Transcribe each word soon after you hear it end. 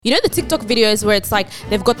You know the TikTok videos where it's like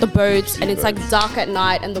they've got the boats and it's like dark at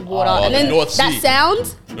night and the water and then that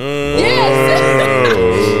sound?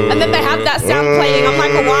 Yes. And then they have that sound playing. I'm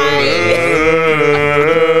like, why?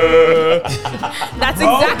 That's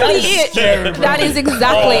exactly it. Scary, that is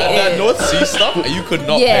exactly it. That North Sea stuff, you could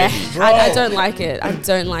not pay me. I don't like it. I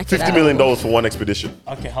don't like it. $50 million for one expedition.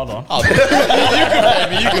 Okay, hold on.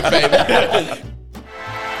 You can pay me.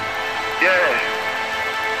 Yeah.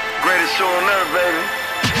 Greatest show on earth, baby.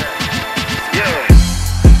 Yeah.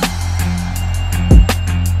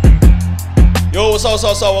 Yo, what's up?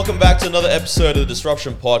 Welcome back to another episode of the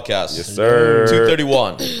Disruption Podcast. Yes, sir.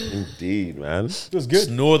 231. Indeed, man. It was good.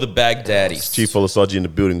 Snore the Baghdaddies. Chief Olasaji in the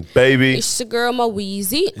building, baby. It's the girl, my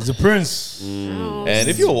Wheezy. He's a prince. And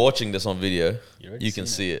if you're watching this on video, you can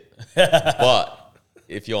see it. But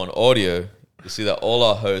if you're on audio, you see that all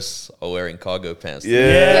our hosts are wearing cargo pants.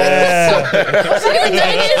 Yeah. I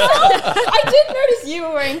did notice you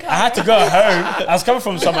were wearing I had to go home. I was coming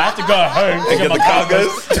from somewhere. I had to go home to get my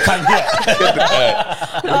cargos to come here.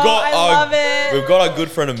 I love it. We've got our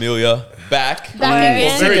good friend Amelia back for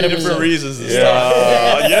again. very different reasons and stuff.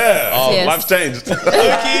 Yes. Life's changed.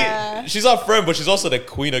 Loki, she's our friend, but she's also the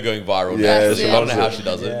queen of going viral. Yeah, now. she I don't know loves how it. she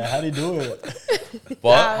does it. Yeah, how do you do it?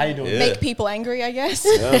 But How you doing? yeah. Make people angry, I guess.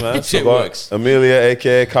 Yeah, man. Shit So got works. Amelia,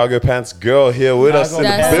 aka Cargo Pants Girl, here with us in the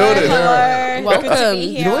Pants building. Girl. Hello. Good to Welcome. be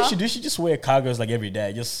You here. know what she do? She just wear cargos like every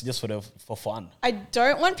day, just for fun. I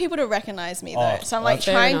don't want people to recognize me though. Oh, So I'm like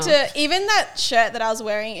fair trying enough. to, even that shirt that I was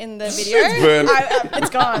wearing in the video, burnt. it's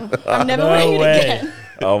gone. I'm never No wearing way. it again.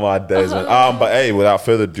 Oh my days, man. But hey, without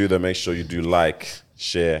further ado, then make sure you do like,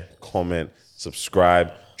 share, comment,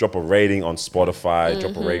 subscribe, drop a rating on Spotify,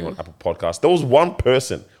 drop a rating on Apple Podcasts. There was one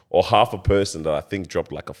person or half a person that I think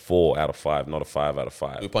dropped like a 4 out of 5, not a 5 out of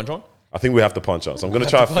 5. We punch on? I think we have to punch on. So I'm gonna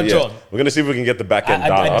try. punch on. We're gonna see if we can get the back end I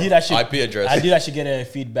data. did actually IP address. I did actually get a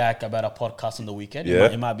feedback about a podcast on the weekend. Yeah.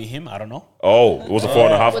 It might be him. I don't know. Oh, it was a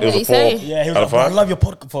 4.5. What It was did a 4. he say? Yeah, he was Out like, of "Bro, I 5? love your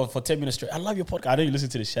podcast for 10 minutes straight. I love your podcast. I know you listen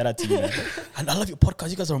to this. Shout out to you, man. And I love your podcast.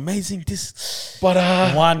 You guys are amazing. This But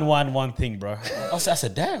one thing, bro. I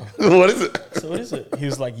said, damn. what is it? So what is it? He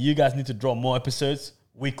was like, you guys need to draw more episodes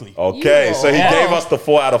weekly. Okay, so he Yeah. gave us the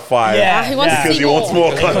 4 out of 5. Yeah. He wants to Because see he wants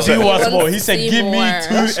more Because he content. wants wants more. to He said, see give me more.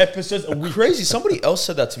 2 episodes a week. Crazy. Somebody else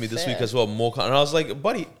said that to me this week as well. More, and I was like,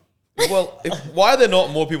 buddy, well, why are there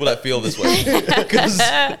not more people that feel this way? Because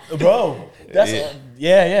Bro, that's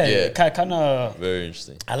Yeah. kind of. very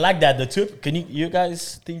interesting. I like that. The 2. Can you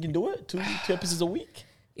guys think you can do it? 2 episodes a week?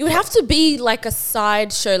 It would have to be like a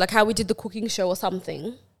side show, like how we did the cooking show or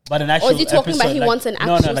something. But an actual Or is he talking about episode, he like, wants an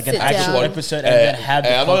no, actual like an sit actual down? episode and then have the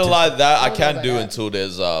I'm not gonna content. lie, that I can't do until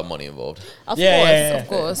there's money involved. Of Yeah. of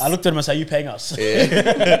course. I looked at him and said, "Are you paying us?"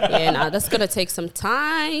 Yeah, nah, that's gonna take some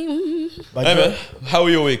time. But Hey man, how are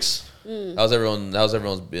your weeks? How's everyone's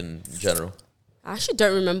been in general? I actually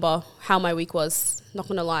don't remember how my week was, not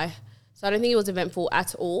gonna lie. So I don't think it was eventful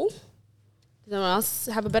at all. Does anyone else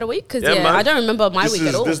have a better week? Because Yeah, man. I don't remember my week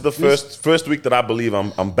at all. This is the first week that I believe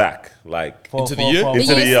I'm back. Like Into the year? The into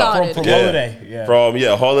the year year. started. From Yeah. holiday, yeah. From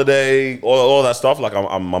holiday, all that stuff. Like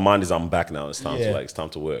my mind is I'm back now. It's time Yeah. it's time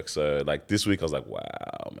to work. So like this week I was like, wow,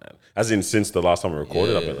 man. As in since the last time we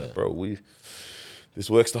recorded, I've been like, bro, this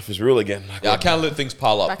work stuff is real again. Like, Yeah, I can't let things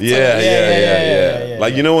pile up. Back to yeah.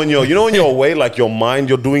 Like you know when you're away, like your mind,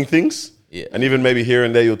 you're doing things. Yeah. And even maybe here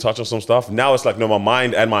and there you'll touch on some stuff. Now it's like no, my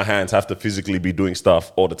mind and my hands have to physically be doing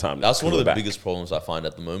stuff all the time. That's one of We're the back. biggest problems I find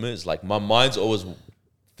at the moment. Is like my mind's always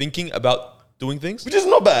thinking about doing things. Which is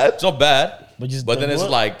not bad. It's not bad, But just but then don't it's do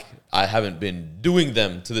it. like I haven't been doing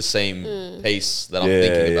them to the same pace that I'm Yeah,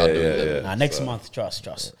 thinking about yeah, doing yeah, them. Nah, next month, trust.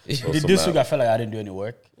 This Awesome, week man. I felt like I didn't do any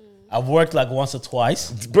work. I've worked like once or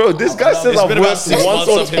twice. Bro, this guy says It's I've been about worked 6 once months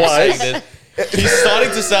or of him saying twice. this. He's starting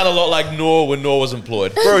to sound a lot like Noor when Noor was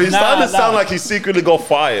employed. Bro, he's starting to sound nah. like he secretly got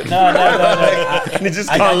fired. No. And he just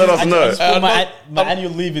can't let us know. My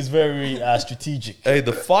annual leave is very strategic. Hey,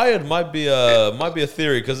 the fired might be a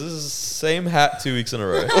theory because this is the same hat 2 weeks in a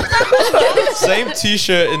row, same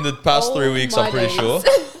T-shirt in the past 3 weeks. my I'm pretty days. sure.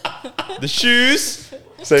 The shoes,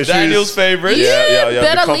 So Daniel's shoes. favorite. Yeah. The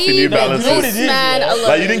Better comfy New leave Balances. what it this is, man yeah. alone.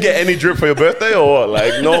 Like you didn't get any drip for your birthday or what?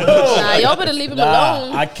 Like no. Nah, y'all better leave him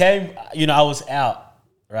alone. I came, I was out,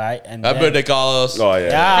 right? And Happy birthday, Carlos. Oh yeah.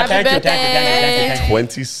 Yeah, Happy thank you.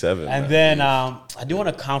 27. And man. then I didn't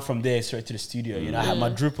want to come from there straight to the studio. I had my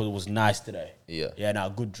drip was nice today. Yeah. Yeah, no,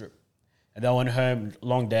 good drip. And then I went home,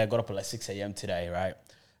 long day. I got up at like 6 a.m. today, right?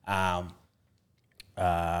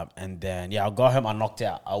 And then, I got home, I knocked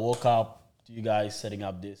out. I woke up to you guys setting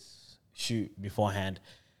up this shoot beforehand.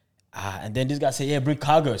 And then this guy said, bring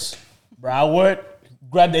cargos. Bro, I worked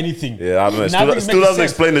grabbed anything. Yeah, I don't know. Nothing's Still making doesn't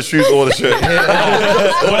sense. explain the shoes or the shirt.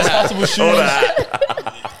 Worst possible All shoes.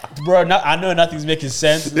 that. Bro, I know nothing's making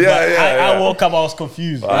sense. But I woke up, I was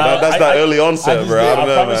confused. That's that early onset, bro. I don't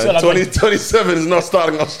know, promise man. you, like, 2027 is not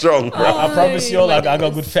starting off strong, bro. I promise you all, like, I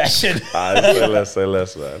got good fashion. Say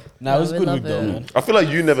less, man. Nah, it was we good love week though, it. man. I feel like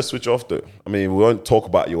you never switch off, though. I mean, we won't talk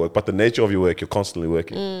about your work, but the nature of your work, you're constantly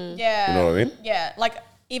working. Yeah. You know what I mean? Yeah. Like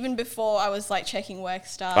even before I was like checking work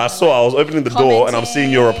stuff. I and, saw, I was opening the door and I'm seeing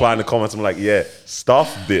you commenting. replying to comments. I'm like, yeah,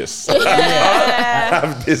 stuff this.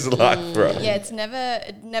 Have this life, bro. Yeah, it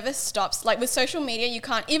never stops. Like with social media, you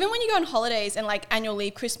can't, even when you go on holidays and like annual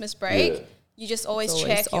leave, Christmas break, Yeah. you just always It's check,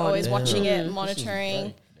 always you're on. always watching it, This monitoring. is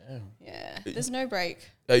great. Yeah, there's no break.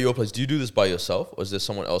 At your place, do you do this by yourself, or is there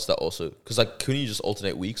someone else that also? Because like, couldn't you just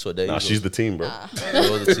alternate weeks or days? Nah, she's the team, bro.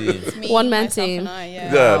 You're the team. Me, One man myself, team. and I,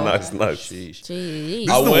 yeah. Yeah, nice. Sheesh. Jeez.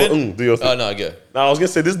 I went. Do your thing. Oh no, go. Now, I was gonna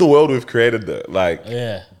say this is the world we've created though. Like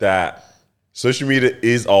that social media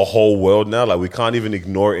is our whole world now. Like we can't even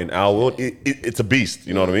ignore it in our world. It's a beast.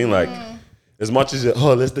 You know what I mean? Like as much as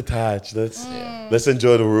let's detach, let's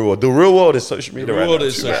enjoy the real world. The real world is social media. The real right world now,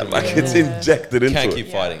 is too, social man. Like media. it's injected into Can't it. keep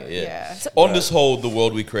fighting it. Yeah. Yeah. On this whole, the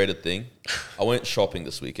world we created thing, I went shopping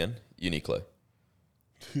this weekend. Uniqlo.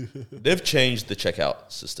 They've changed the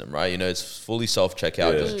checkout system, right? You know, it's fully self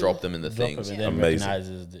checkout. Yeah. Just drop them in the things. And then Amazing.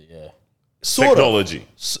 recognizes Sort Technology.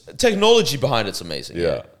 of. Technology behind it's amazing.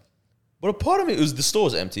 Yeah. But a part of me, the store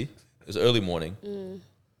was empty. It was early morning.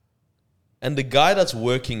 And the guy that's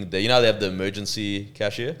working there, you know, they have the emergency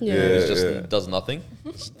cashier. Yeah. Who just does nothing.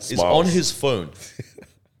 Is Smiles. on his phone.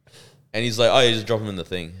 And he's like, oh, you just drop him in the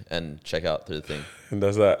thing and check out through the thing. And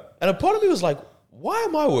that's that. And a part of me was like, why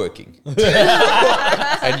am I working?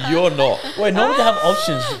 And you're not. Wait, no, they have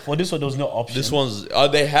options for this one. There was no option. This one's,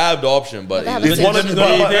 they have the option, but they have they a section.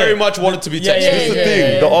 very much want it to be Yeah, text. yeah, That's the yeah,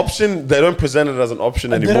 thing. yeah. The option, they don't present it as an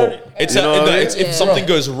option They anymore. don't- It's You know what I mean? if something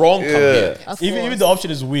goes wrong, come here. Of even course. the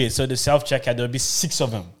option is weird. So the self checkout, there'll be 6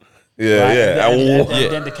 of them. Yeah, right? yeah. And And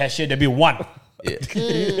then, then the cashier, there'll be 1. Yeah.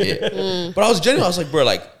 Yeah. But I was genuine. I was like, bro,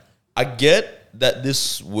 like, I get that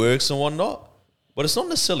this works and whatnot, but it's not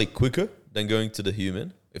necessarily quicker than going to the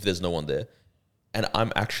human if there's no one there. And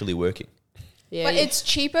I'm actually working. Yeah, But yeah. it's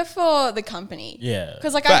cheaper for the company. Yeah.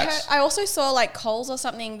 Because like Facts. I also saw like Coles or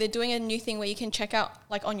something. They're doing a new thing where you can check out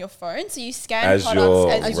like on your phone. So you scan As products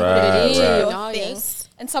your- as you right, put it into right. your Nice. thing.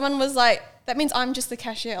 And someone was like, "That means I'm just the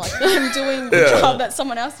cashier. Like I'm doing the job that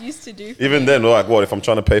someone else used to do." even then, like, what if I'm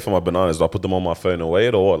trying to pay for my bananas? Do I put them on my phone and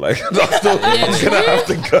wait, or what? Like, I'm still gonna have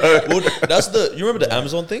to go. Well, that's you remember the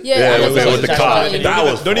Amazon thing? Yeah, Yeah, Amazon with was the actually card. really That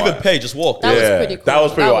good. was Don't even fire. pay, just walk. That was Yeah, pretty cool. that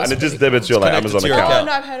was pretty That cool, was and it just pretty debits your like Connected Amazon to your account. Oh account.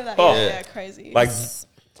 no, I've heard of that. Oh. Yeah, crazy. Like,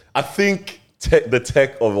 I think the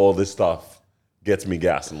tech of all this stuff gets me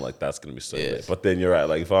gas. I'm like, that's gonna be so Yeah. lit. But then you're right.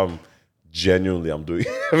 Like, if I'm genuinely, I'm doing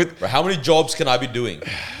everything. Bro, how many jobs can I be doing?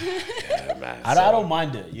 Man, I don't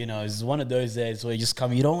mind it. You know, it's one of those days where you just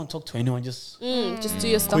come, you don't want to talk to anyone, just Just do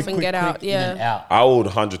your stuff and get out. in and Yeah. out. I would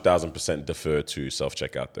 100,000% defer to self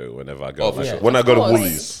checkout though. Whenever I go, Oh, for sure. when I go to course.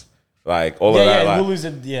 Woolies, like all Yeah, of that. yeah, Like, Woolies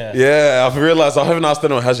and yeah. yeah, I've realized I haven't asked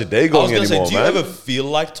anyone how's your day I was going going to say, anymore, do you man. ever feel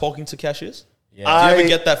like talking to cashiers? Yeah. Do you ever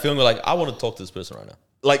get that feeling where like, I want to talk to this person right now?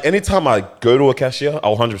 Like anytime I go to a cashier,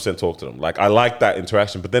 I'll 100% talk to them. Like I like that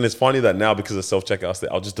interaction. But then it's funny that now because of self checkout,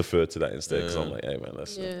 I'll just defer to that instead. Because I'm like, hey man,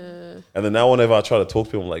 that's And then now whenever I try to talk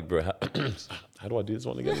to people, I'm like, bro, how do I do this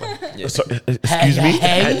one again? Man? Sorry, excuse me.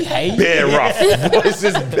 Hey. Bare rough. Voice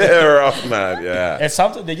is bare rough, man. Yeah. It's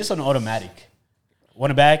something they're just on automatic.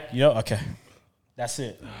 Want it back? Yeah, okay. That's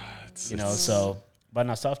it. You know, so but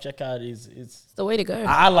now self checkout is It's the way to go.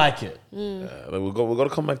 I like it. Like, we've got to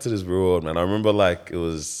come back to this real world, man. I remember like it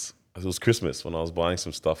was Christmas when I was buying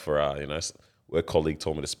some stuff for our, work colleague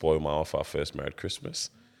told me to spoil my off our first married Christmas.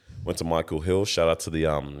 Went to Michael Hill. Shout out to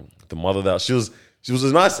the mother that she was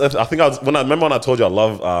a nice. I think when I told you I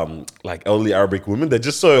love like elderly Arabic women. They're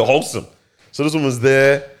just so wholesome. So this woman's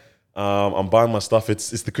there. I'm buying my stuff. It's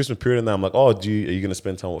the Christmas period, and I'm like, oh, are you gonna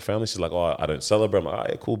spend time with family? She's like, oh, I don't celebrate. I'm like, all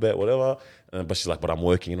right, cool, bet, whatever. But she's like, but I'm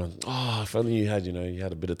working. And I'm like, oh, if only you had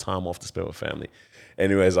a bit of time off to spend with family.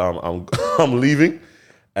 Anyways, I'm leaving,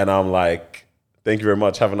 and I'm like, thank you very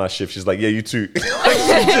much. Have a nice shift. She's like, yeah, you too.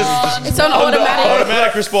 It's on automatic.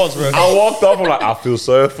 Automatic response, bro. I walked off. I'm like, I feel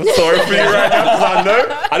sorry for you right now because I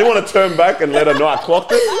know I didn't want to turn back and let her know I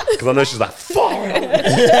clocked it because I know she's like, fuck.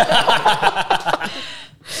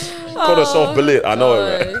 Called herself Belit. I know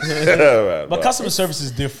it, man. Yeah, man. But customer service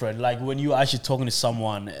is different. Like when you actually talking to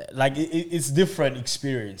someone, like it's different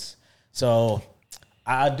experience. So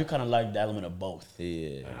I do kind of like the element of both.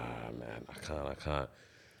 Yeah. Man, I can't.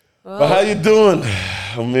 But how you doing,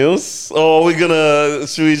 Mills? Oh, we're gonna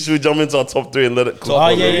should we jump into our top 3 and let it cook? Oh,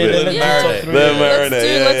 a yeah, little yeah. bit? Let me Let it Let's marinate.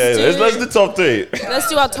 do- let's do- Let's do top 3. Let's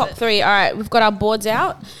do our top 3. All right, we've got our boards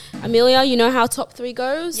out. Amelia, you know how top 3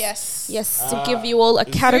 goes? Yes. Yes, to give you all a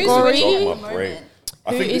Who's category. winning? Off my brain.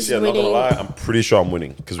 I Who think is this year, not gonna winning? lie, I'm pretty sure I'm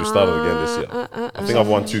winning because we started again this year. I think I've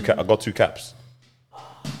won 2 caps. I got 2 caps.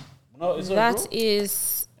 No, is it That bro?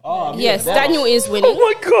 is... Oh, Yes, that- Daniel is winning. Oh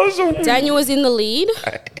my gosh, I'm winning. Daniel is in the lead,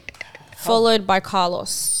 followed by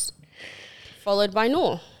Carlos, followed by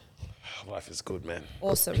Noor. Life is good, man.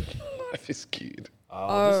 Awesome. Life is cute.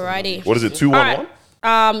 Alrighty. What is it? 2-1-1?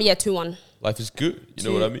 All right. Yeah, 2-1. Life is good. You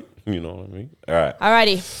know what I mean? You know what I mean? All right.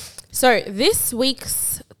 Alrighty. So this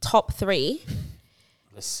week's top 3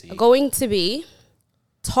 Let's see. are going to be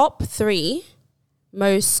top 3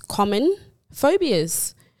 most common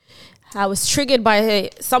phobias. I was triggered by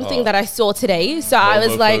something that I saw today, so I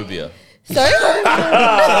was like, Homophobia. sorry?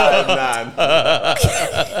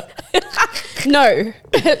 No,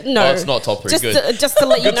 no. Oh, it's not top 3. Just Good. just to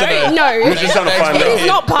let you Good to know, know. no. We're just trying to find It's out.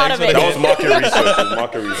 not part of Thanks it. for That was market research. It was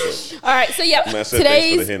market research. All right, so yep, Man, I said thanks for the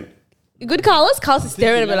today's hint. good. Carlos is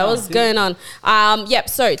staring at me. Like, what's going on? Yep.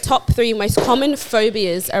 So top 3 most common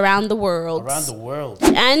phobias around the world. Around the world.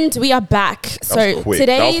 And we are back. That So was quick.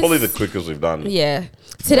 today's That was probably the quickest we've done. yeah. Writing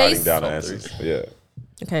Today's down answers. Yeah.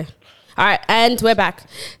 okay. All right, and we're back.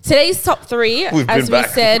 Today's top 3, We've as been we back.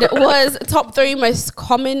 said, was top 3 most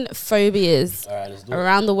common phobias All right, let's do it.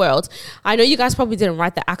 around the world. I know you guys probably didn't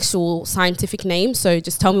write the actual scientific name, so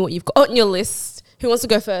just tell me what you've got on your list. Who wants to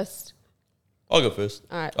go first? I'll go first.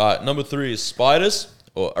 All right. All right. Number 3 is spiders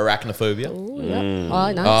or arachnophobia. Ooh, yeah.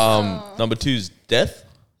 Oh, nice. Number 2 is death.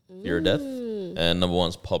 Fear of death. And number 1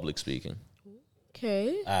 is public speaking.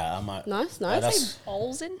 Okay. I might. Nice, That's- nice.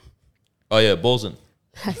 Balls in? Oh yeah, balls in.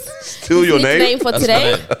 Still your name? for That's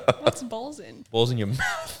today. my name. What's balls in? Balls in your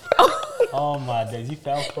mouth. Oh my days, he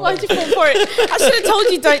fell for Why'd it. you fall for it? I should have told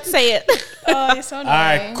you don't say it. Oh, you're so annoying. All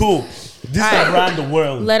right, cool. This is around the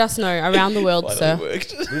world. Let us know around the world, Why sir. that worked.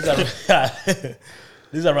 These are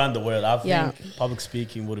this is around the world. I think Yeah. public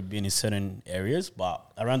speaking would have been in certain areas, but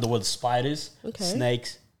around the world, spiders, Okay.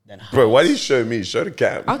 snakes, then Bro, why do you show me? Show the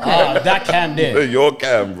cam. Okay. that cam there. Your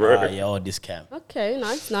cam, bro. Yeah, or this cam. Okay,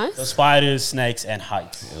 nice, So nice. spiders, snakes, and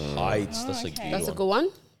heights. Heights. That's a okay. good That's a one. good one.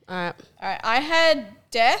 All right. All right, I had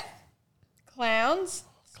death, clowns,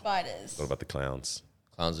 spiders. What about the clowns?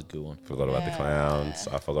 Clown's a good one. Forgot about the clowns.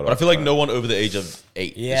 I forgot. But I feel like no one over the age of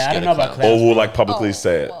 8 is Yeah, I scared don't know of about clowns. clowns. Or will like publicly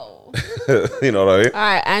say it. Whoa. You know what I mean? All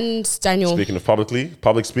right, and Daniel. Speaking of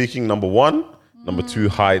public speaking, number 1. Number 2,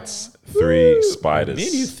 heights. 3, spiders. Me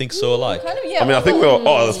and you think so alike. Kind of, yeah. I mean, I think we're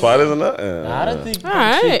the spiders in that. I don't think All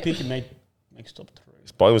right. speaking makes top 3.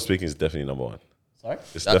 Public speaking is definitely number 1. Sorry?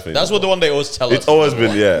 It's That- definitely. that's number what the one they always tell us. It's always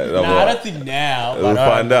been, yeah. number Nah, I one. don't think now. We'll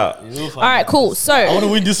find out. We'll find All right, out. cool. So, I want to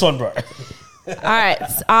win this one, bro. all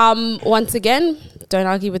right. Once again, don't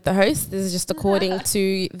argue with the host. This is just according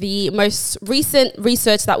to the most recent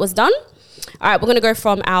research that was done. All right, we're going to go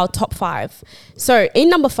from our top 5. So in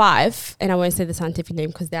number 5, and I won't say the scientific name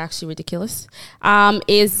because they're actually ridiculous,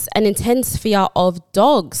 is an intense fear of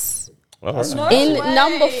dogs. All right. No In way.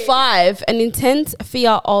 number 5, an intense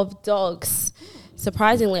fear of dogs.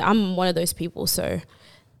 Surprisingly, I'm one of those people, so I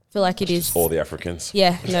feel like it is. All the Africans.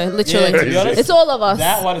 Yeah, no, literally. Yeah, to be honest, It's all of us.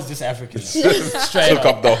 That one is just African. Straight Took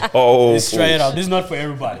up. up the whole Straight up. This is not for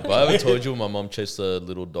everybody. But I ever told you my mom chased a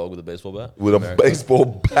little dog with a baseball bat? with a America. baseball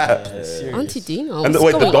bat. Serious. Auntie Dino. And what's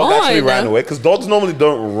wait, the going dog actually on? ran away because dogs normally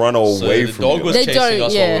don't run So away the from dog you. was They chasing don't,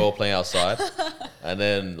 us yeah. while we were all playing outside. And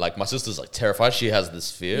then, like, my sister's, like, terrified. She has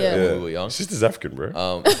this fear Yeah. when we were young. She's just African,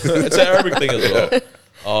 bro. It's an Arabic thing as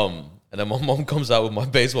well. And then my mom comes out with my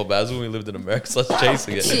baseball bat. That's when we lived in America, starts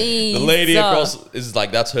chasing it. The lady Jesus. across is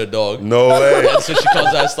like, that's her dog. No way. And so she comes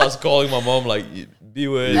out and starts calling my mom, like, B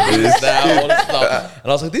words, this, that, all this stuff.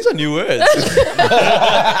 And I was like, these are new words.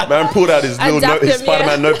 Man pulled out his little Adapt his him, yeah.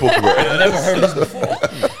 Spider-Man notebook, bro. I never heard this before.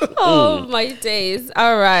 Oh my days.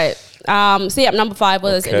 All right. So yeah, number 5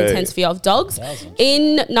 was an Okay. intense fear of dogs.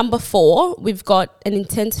 In number 4, we've got an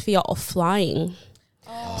intense fear of flying.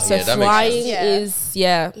 So yeah, that makes flying sense.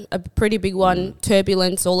 Yeah. is a pretty big one.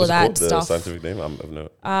 Turbulence, all What's of it that called? The stuff. scientific name? I'm no.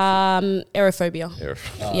 Aerophobia.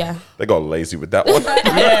 Yeah. They got lazy with that one.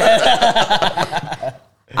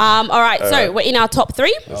 All right. So we're in our top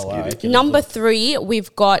 3. Oh, wow. Okay, Number 3,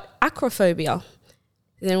 we've got acrophobia.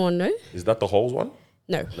 Does anyone know? Is that the holes one?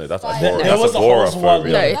 No. No, that's There agora. was That's a holes one.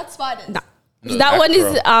 agoraphobia. No. That's spiders. No. That one is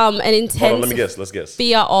an Hold on, intense let me guess. Let's guess.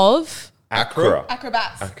 fear of. Acro?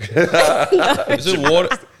 Acrobats. Is it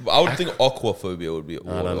water? I would think aquaphobia would be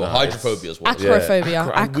water. Or hydrophobia is water. Acrophobia. We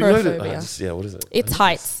know that- Acrophobia. yeah, what is it? It's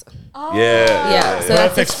heights. Yeah, so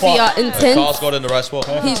that's his Perfect spot. fear Carl's intense. got it in the right spot.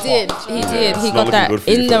 He did. He did. He not got looking that good for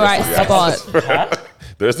you in for the the right rest of your spot.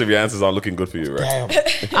 The rest of your answers aren't looking good for you, right?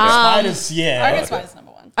 Damn. Spiders, I yeah. reckon spiders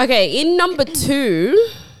number one. Okay, in number 2,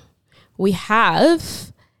 we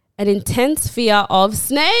have an intense fear of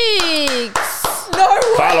snakes. No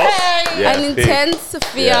Carlos. way. Yeah, An pig. intense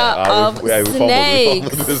fear of we fumbled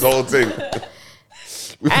snakes. this whole thing.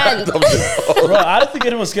 And Bro, I don't think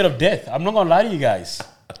anyone was scared of death. I'm not gonna lie to you guys.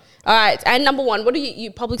 all right, and number 1, what are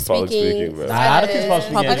you public Public speaking? speaking, bro. Nah, I don't think it's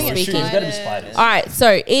supposed Public to be speaking. It's gotta be spiders. All right,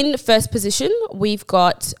 so in first position, we've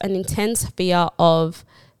got an intense fear of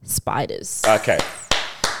spiders. Okay.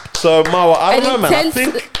 So, Marwa, I don't An know, man.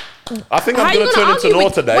 intense- I think How I'm you going to gonna turn into argue Noor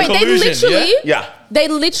with- today. Wait, they Collusion, literally, Yeah. they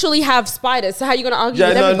literally have spiders. So how are you going to argue Yeah,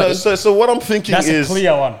 with no, everybody? no. So what I'm thinking That's a is,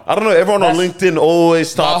 clear one. I don't know. Everyone on That's- LinkedIn always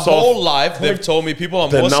My starts whole off life, they've told me people are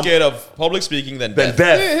The more num- scared of public speaking than then death.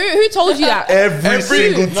 death. Who told you that? Every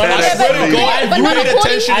single No, I tennis swear to league. God, But if you not paid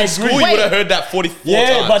according- attention I in school, agree. you would have heard that 44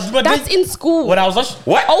 Yeah, times. but That's in school. when I was watching,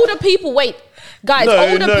 What? Older people, wait. Guys, No,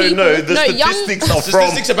 older no, people. no. The young. statistics are from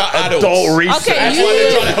Statistics about adults. adult research. Okay, That's you- why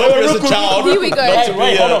they're trying to help you as a child. Here we go. not to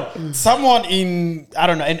wait, be hold a- on. Someone in, I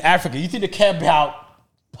don't know, in Africa, you think they care about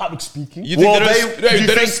public speaking? You think Well, they you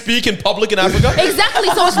don't think- speak in public in Africa? Exactly,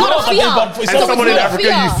 so it's No, not a but fear. they- but for So And it's someone in not a Africa,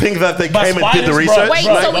 fear. you think that they But came and did the spiders, bro, research? Wait,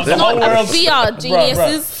 bro, so but it's the not whole a world's- fear, Bro, geniuses. the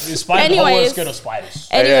whole world's Anyways, scared of spiders.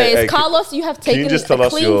 Hey, Carlos, you have can you taken just a tell us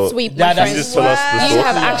clean your- sweep, Yeah, my that's- friend. Can you just tell us the Wow. source? You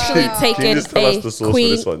have actually Can you taken just tell us a the source for queen.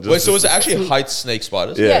 this one? Wait, so it's actually height snake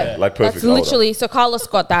spiders? Yeah, like perfect. That's Hold on. literally, so Carlos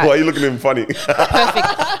got that. Why are you looking at him funny? Perfect.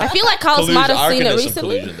 I feel like Carlos Collusion. might I have reckon seen it there's some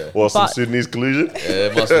recently. collusion there. Or some But- Sudanese collusion? Yeah,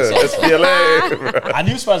 it must be something. SPLA. I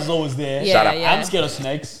knew spiders was always there. Yeah, yeah. I'm scared of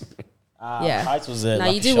snakes. Yeah. Heights was there. No,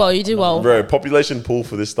 like you a do shot. well, you do well. Bro, population pool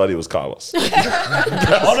for this study was Carlos.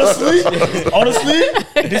 Honestly,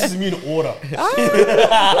 this is me in order.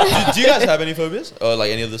 Do you guys have any phobias? Or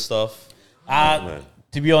like any of this stuff?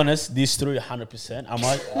 To be honest, these three 100%. I'm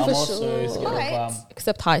also sure. scared of, Right.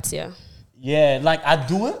 Except heights, yeah. yeah, like I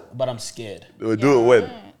do it, but I'm scared. We do it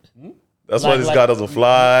when? That's why Like- this like- guy doesn't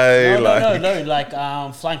fly. No, like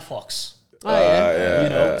flying fox. Oh, yeah. yeah. You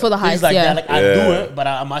know, For the things heights, like yeah. that. Like I Yeah. do it, but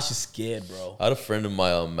I'm actually scared, bro. I had a friend in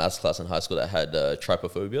my maths class in high school that had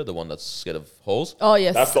trypophobia, the one that's scared of holes. Oh,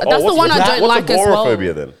 yes. That's the what's- one what's I that? don't What's like as well.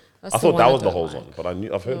 agoraphobia then? That's I the thought one that I was the don't holes like. one, but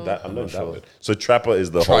I've heard that. I've known that one. So trapper is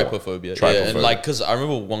the whole Trypophobia. Yeah, and like, cause I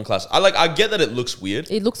remember one class, I get that it looks weird.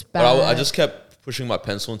 It looks But I bad. just kept pushing my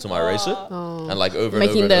pencil into my eraser and like over and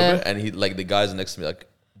Making over and the- over. And he like the guys next to me like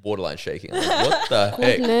borderline shaking. I'm like, what the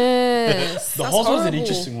heck? Goodness. The holes was an horrible.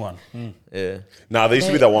 interesting one. Yeah. Nah, there used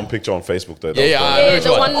to be that one picture on Facebook though. that Yeah, was yeah, going- I know Yeah, which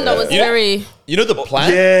the one. one that was You know- very... You know the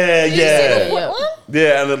plant? Yeah, yeah. Yeah.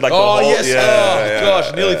 Yeah, and then like the Oh whole, yes! yeah, oh yeah,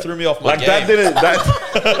 gosh, nearly yeah. threw me off my Like game. that didn't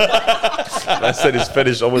that said his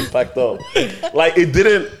fetish almost packed up. Like it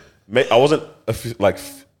didn't make I wasn't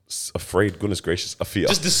afraid, goodness gracious, a fear.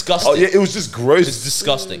 Just disgusting. Oh yeah, it was just gross. It's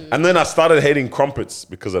disgusting. And then I started hating crumpets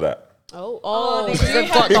because of that. Oh, they because do they've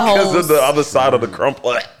have got the Because of holes. the other side of the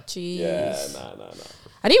crumpet. Jeez. Yeah, nah.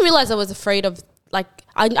 I didn't realize I was afraid of, like,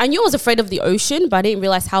 I knew I was afraid of the ocean, but I didn't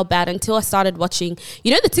realize how bad until I started watching,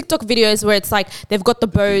 you know, the TikTok videos where it's like they've got the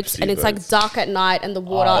boats and it's like boats. dark at night and the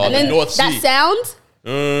water Oh, and the then North that Sea. sound.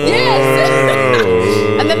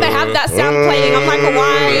 Yes. And then they have that sound playing. I'm like,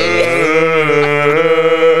 why?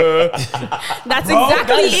 That's Bro,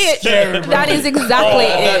 exactly that is it. scary, bro. That is exactly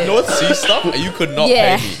That it. North Sea stuff, you could not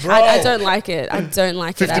Yeah, pay me. I don't like it. I don't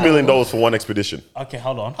like it. $50 at million all. for one expedition. Okay,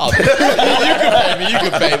 hold on. You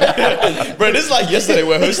could pay me. Bro, this is like yesterday.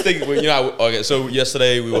 We're hosting, you know, okay, so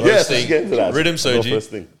yesterday we were Yes, hosting let's get into that. Rhythm That's the Soji. first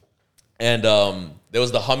thing. And there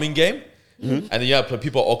was the humming game. And then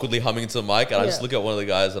people awkwardly humming into the mic. And I just Yeah. look at one of the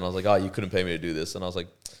guys and I was like, oh, you couldn't pay me to do this. And I was like,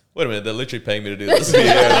 wait a minute, they're literally paying me to do this. Yeah, do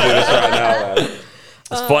this right now, man.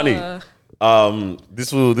 It's funny.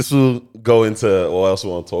 This will go into what else we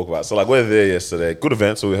want to talk about. So like we're there yesterday. Good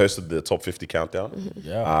event. So we hosted the top 50 countdown.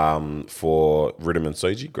 Yeah. For Rhythm and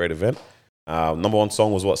Soji. Great event. Number one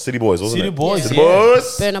song was what? City Boys, wasn't City it? Boys, City yeah.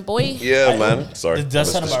 Boys. Burner Boy. Yeah, man. Sorry. Does that I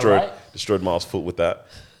sound just about destroyed Miles' foot with that.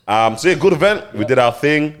 So yeah, good event. We did our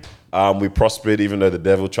thing. We prospered, even though the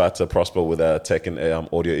devil tried to prosper with tech and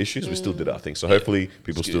audio issues. We still did our thing. So hopefully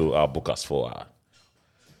people still book us for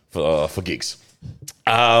gigs.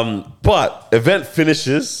 But event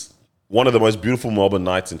finishes one of the most beautiful Melbourne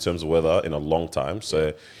nights in terms of weather in a long time.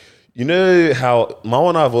 So you know how Mao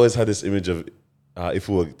and I have always had this image of if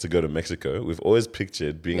we were to go to Mexico, we've always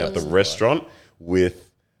pictured being at the restaurant with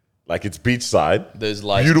like it's beachside, Those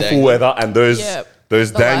lights beautiful dangling. weather, and those Yep.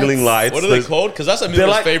 those The dangling lights. What are they those- called? Because that's They're Amelia's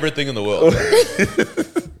like- favorite thing in the world.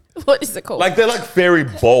 What is it called? Like they're like fairy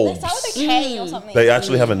They bulbs. start with a K or something. They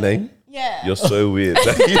actually have a name. Yeah. You're so weird.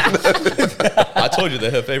 I told you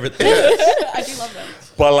they're her favorite thing. I do love them.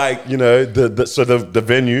 But like, you know, the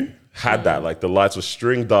venue had that. Like the lights were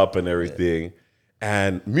stringed up and everything.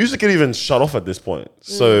 And music had even shut off at this point.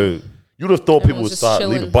 So you'd have thought people Everyone's would just start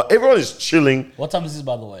chilling. leaving. But everyone is chilling. What time is this,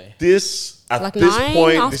 by the way? This at Like this 9,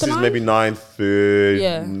 point, after this is 9? maybe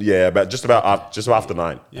 9:30. Yeah, about just after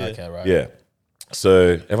 9. Okay, right. Yeah.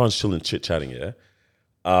 So everyone's chilling, chit chatting, yeah.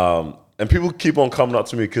 And people keep on coming up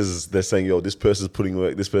to me because they're saying, "Yo, this person's putting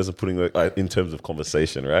work. This person's putting work." Like, in terms of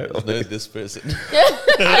conversation, right? No, this person.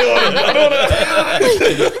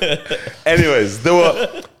 Anyways, there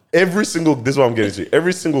were every single. This is what I'm getting to.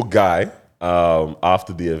 Every single guy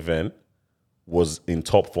after the event was in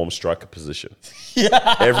top form striker position.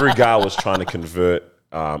 Yeah. Every guy was trying to convert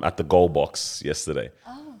at the goal box yesterday.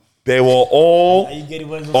 They were all Are you getting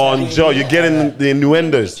what I'm on saying? Joe. You're getting the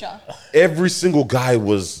innuendos. Picture. Every single guy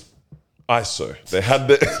was ISO. They had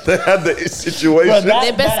the situation.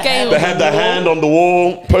 Their best game. They had the hand on the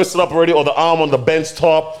wall, posted up already, or the arm on the bench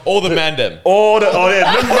top. All the mandem.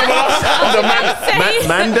 Remember us? The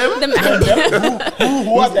mandem? The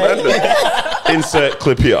man. Insert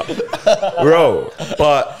clip here. Bro,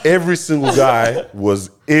 but every single guy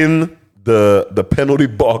was in the penalty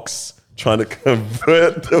box trying to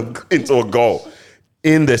convert into a goal.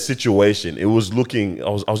 In their situation, it was looking. I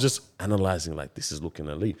was just analyzing like this is looking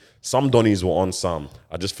elite. Some Donnies were on some.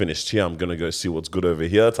 I just finished here. I'm gonna go see what's good over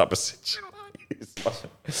here. Type of situation.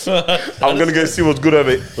 I'm gonna go see what's good over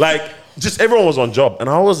here. Like just everyone was on job, and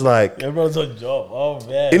I was like, Everyone's on job. Oh,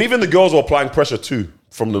 man. and even the girls were applying pressure too,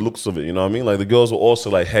 from the looks of it. You know what I mean? Like the girls were also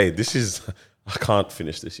like, hey, this is. I can't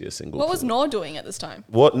finish this year single. What was Noor doing at this time?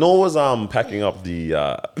 What? Noor was packing up the.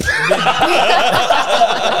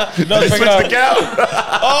 No, Switch the cow.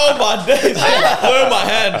 Oh my days! Blowing my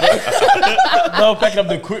hand. no, packing up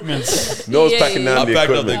the equipment. Noor was Yeah, packing yeah, down I the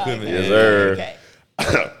packed up the equipment. equipment. Yes, Yeah.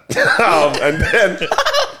 sir. Okay. And then,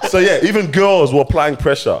 so yeah, even girls were applying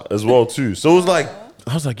pressure as well too. So it was like,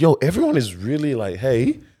 I was like, yo, everyone is really like,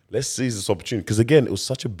 hey, let's seize this opportunity. Because again, it was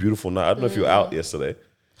such a beautiful night. I don't know if you were out yesterday.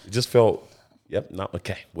 It just felt,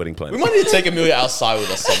 okay, wedding plans. We might need to take Amelia outside with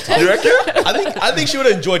us sometime. You reckon? I think she would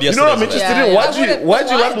have enjoyed You yesterday. know what I'm interested Yeah, in? yeah. Why'd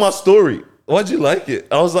you like my story? Why'd you like it?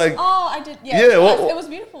 I was like, Oh, I did. Yeah. Yeah, what- it was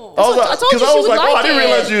beautiful. I was like, I told you because I she was would like, oh, I like didn't it.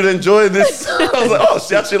 realize you'd enjoy this. I was like, oh,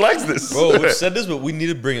 she actually likes this. Bro, we've said this, but we need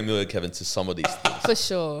to bring Amelia Kevin to some of these things. For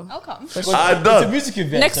sure. I'll come. I It's a done. music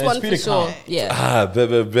event. Next so one it's for pretty sure. calm. Yeah.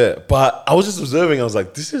 Bet. But I was just observing. I was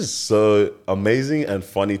like, this is so amazing and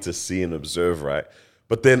funny to see and observe, right?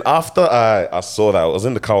 But then after I saw that, I was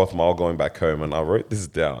in the car with Mal going back home and I wrote this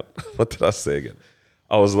down. What did I say again?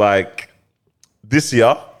 I was like, this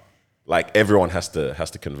year, like everyone has to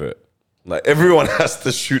convert. Like everyone has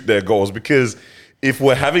to shoot their goals because if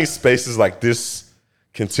we're having spaces like this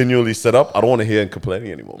continually set up, I don't want to hear him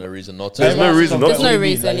complaining anymore. No reason not to. There's no reason not There's to. no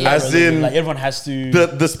reason, yeah. As in- like everyone has to.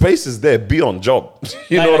 The space is there. Be on job.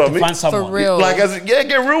 You know what I to mean? Find someone. For real. Like, get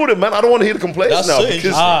real with it, man. I don't want to hear the complaints That's now so because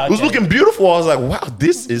interesting. it was looking beautiful. I was like, wow,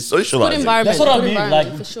 this is Good socializing. environment. That's what I Good mean. environment,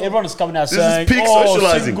 Like for sure. everyone is coming out This is saying, peak "Oh,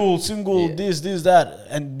 socializing." single, this, that,"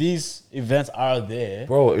 and these events are there.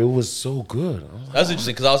 Bro, it was so good. That's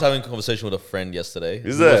interesting because I was having a conversation with a friend yesterday. Is who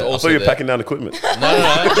was that? I also thought you were there. packing down equipment. No.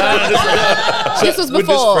 This was With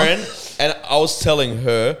before. this friend, and I was telling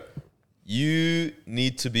her, you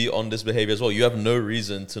need to be on this behavior as well. You have no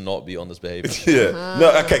reason to not be on this behavior. Yeah.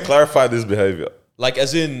 No, okay, clarify this behavior. Like,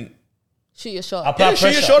 as in, Shoot your shot. Apply yeah, shoot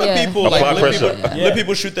your pressure. shot at Yeah. people. Apply Like, pressure. let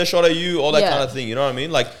people shoot their shot at you, all that Yeah. kind of thing. You know what I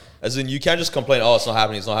mean? Like, as in, you can't just complain, oh, it's not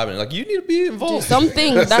happening. Like, you need to be Do involved.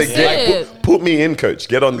 something. That's Say, it. put me in, coach.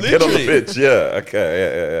 Get on the Literally. pitch. Yeah.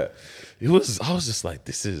 Okay. Yeah. I was just like,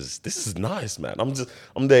 this is nice, man.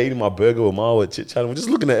 I'm there eating my burger with Marwa, chit chatting. We're just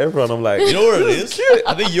looking at everyone. I'm like, You know what it is? cute.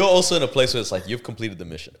 I think you're also in a place where it's like, you've completed the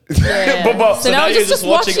mission. Yeah. But- so now you're just, just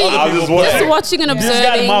watching other I'm people just watching. just watching and This guy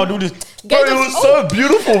observing. Mao do this, bro, it was so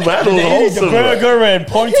beautiful, man. It was eating the wholesome. man. burger and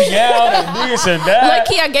pointing out and this and that.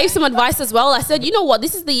 Low-key, I gave some advice as well. I said, you know what?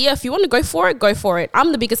 This is the year. If you want to go for it, go for it.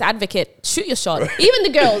 I'm the biggest advocate. Shoot your shot. Even the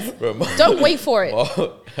girls. Bro, Don't wait for it.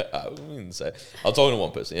 I wouldn't say. I'm talking to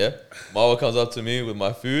one person, yeah? Marwa comes up to me with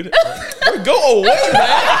my food. I'm like, bro, go away, man.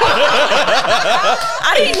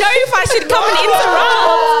 I didn't know if I should come and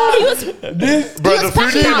interrupt. Bro, He the was food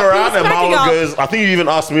packing came up. He around was and packing Marwa up. goes, I think you even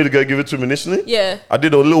asked me to go give it to him initially. Yeah. I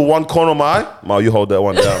did a little one corner of my eye. Mal, you hold that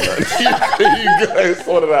one down, man. you guys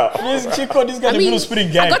sort it out. This chick called this guy the mean, middle spinning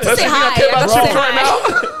I gang. got to That's say the thing I hi. care I got about to say chicks right hi.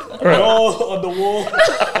 No, on the wall.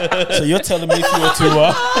 So you're telling me if you were to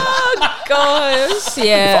gosh. I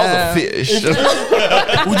Yeah. was a fish.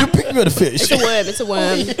 Would you pick me on the fish? It's a worm. It's a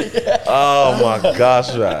worm. Oh my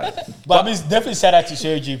gosh, man. But I mean, it's definitely shout out to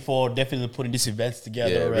Sergi for definitely putting these events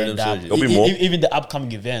together. Yeah, rhythm and Sergi. There'll be more. even the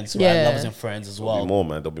upcoming events, right? Yeah. Lovers and Friends as well. There'll be more,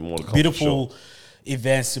 man. There'll be more to come. for sure. Beautiful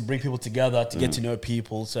events to bring people together, to get to know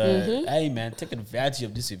people. So, hey, man, take advantage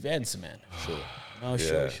of these events, man. Sure. No,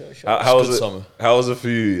 Yeah. sure. How was Good it? summer. How was it for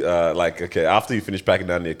you? Okay, after you finished packing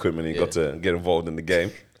down the equipment and you got to get involved in the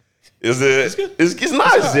game, is it? It's good. It's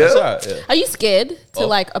nice, yeah. It's alright, yeah. Are you scared to Oh.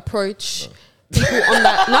 like approach people on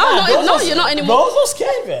that? No, you're not anymore. Bro's not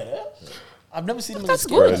scared, man. I've never seen him That's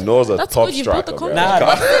scared. good. Bro, Noah's a That's top good. You built striker, the bro.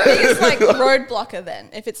 confidence. Nah, Biggest like roadblocker then,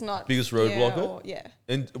 if it's not Biggest roadblocker? or- yeah,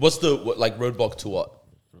 And what's the roadblock to what?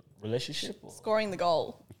 Relationship? Or? scoring the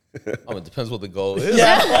goal. Oh, it depends what the goal is.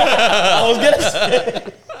 I was going to say.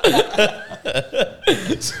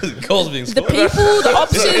 The goal's being The scored. people, the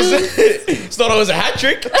options. It's not always a hat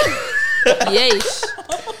trick. Yeesh.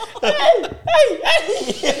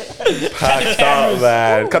 Packed up,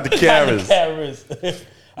 man. Cut the cameras. Cameras.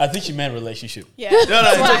 I think she meant relationship. Yeah, No,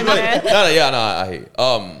 that's what I meant. I hear you.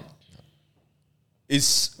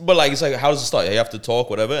 It's like how does it start? You have to talk,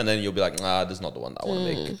 whatever, and then you'll be like, nah, this is not the one that I want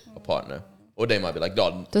to make a partner. Or they might be like,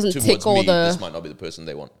 God, Doesn't towards tick all me, the- this might not be the person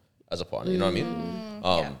they want as a partner. You know what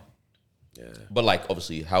I mean? But like,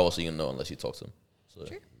 obviously, how else are you gonna know unless you talk to them? So.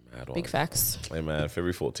 Big facts. Hey man,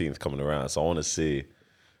 February 14th coming around, so I want to see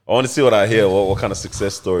what I hear. What kind of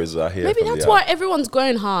success stories I hear? Maybe from that's the- why everyone's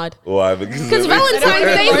going hard. Why? Because Valentine's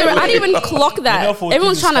Day, I didn't even clock that. You know, 14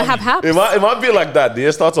 Everyone's is trying to coming. have haps. It might be like that. The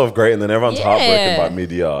year starts off great, and then everyone's Yeah. heartbroken by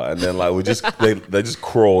mid-year, and then like they just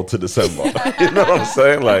crawl to December. You know what I'm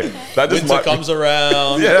saying? Like that just Winter might comes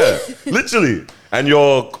around. yeah, literally. And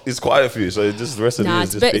it's quiet for you, so just the rest of the year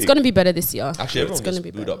is just It's peak. going to be better this year. Actually, everyone it's going gets to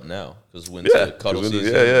be boot better. up now because winter yeah, cuddle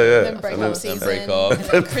season. yeah. Then break up season, break up. and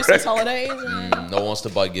then Christmas holidays. And No one wants to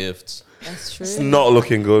buy gifts. That's It's true. not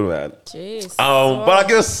looking good, man. Jeez. But I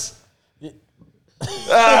guess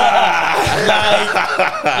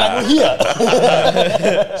Like we're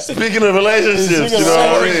here. speaking of relationships, you know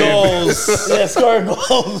Scoring what I mean? goals. Yeah, scoring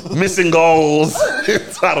goals. Missing goals.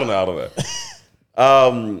 I don't know.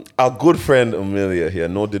 Our good friend Amelia here,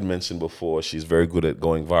 Noor did mention before, she's very good at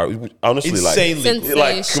going viral. Honestly, Insanely.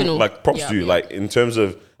 Sensational. like props to you. Yeah. Like in terms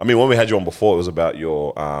of, I mean, when we had you on before, it was about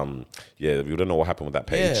your, we don't know what happened with that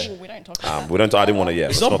page. Yeah. we don't talk about We don't. I didn't want to.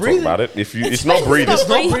 Let's not not talk breathing. about it. It's not breathing. It's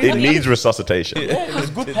not breathing. It needs resuscitation.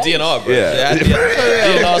 DNR, bro. Yeah.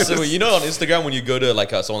 DNR. So you know, on Instagram when you go to like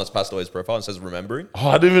someone that's passed away's profile and says remembering. Oh,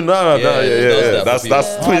 I didn't even know. Yeah, it does that for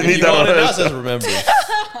That's people. you need You that go on on it now, it hers. says remembering.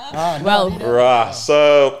 Well, Right.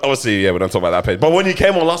 So obviously, we don't talk about that page. But when you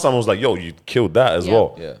came on last time, I was like, yo, you killed that as Yeah.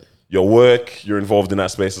 well. Yeah. Your work, you're involved in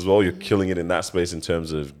that space as well. You're killing it in that space in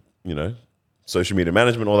terms of, social media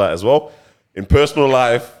management, all that as well. In personal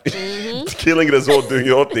life, killing it as well, doing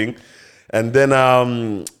your thing. And then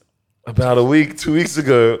about 2 weeks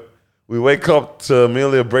ago, we wake up to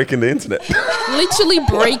Amelia breaking the internet. literally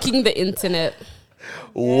breaking the internet.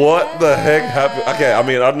 What the heck happened? Okay, I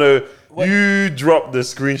mean, I don't know. You dropped the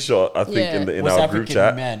screenshot, I think, Yeah. in West our group African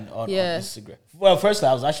chat. man on Yeah. Instagram. Well, firstly,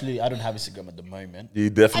 I don't have Instagram at the moment. He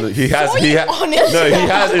definitely he has saw he you has on no Instagram. he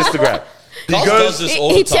has Instagram. He Carl goes does this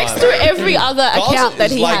all He the time. checks through every other account that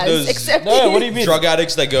is he like has, those- except No, what do you mean? Drug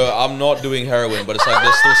addicts that go, I'm not doing heroin, but it's like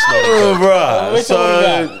they're still oh, snorting. bruh. Wait till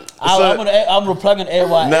I'm replying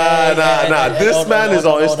AY. Nah. This man is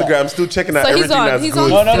on Instagram, still checking out So he's everything on- that's he's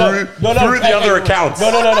good on- through the other accounts. No,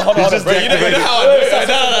 hold on. just Bro, you know how I know?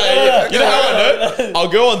 You know how I know? I'll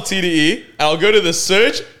go on TDE and I'll go to the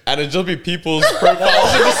search and it'll just be people's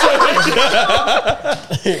profiles in the search.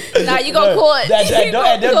 nah, you got caught. You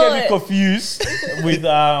got Don't get me caught. confused with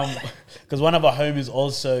because one of our homies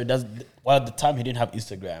also does. Well, at the time he didn't have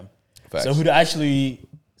Instagram, Facts. so he'd actually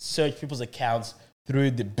search people's accounts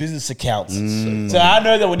through the business accounts. So I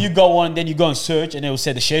know that when you go on, then you go and search, and it will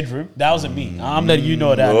say the shade room. That wasn't me. I'm letting you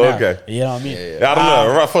know that. Now. Okay. You know what I mean? I don't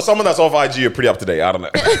know. Right, for someone that's off IG, you're pretty up to date. I don't know.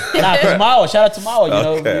 Nah, because Mao, shout out to Mao.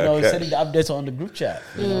 Okay. Sending the updates on the group chat.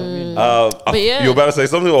 You know what I mean? But yeah. You were about to say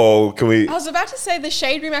something, or can we? I was about to say the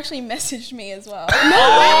shade room actually messaged me as well.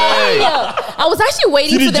 Yeah. I was actually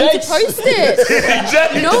waiting TD for them to Jakes. post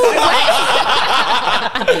it. No way.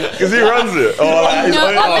 Because he runs it. Or like, No,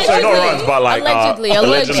 sorry, not allegedly. runs, but like Allegedly.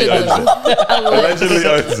 owns it. Allegedly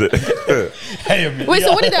owns it. Hey, Amelia. Wait,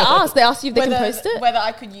 so what did they ask? They asked you if they can post it? Whether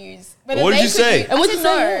I could use. Whether What did they you could say? use- And I what'd said you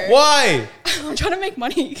say? no. Why? I'm trying to make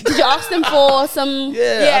money. Did you ask them for some?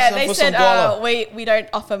 Yeah, they said we don't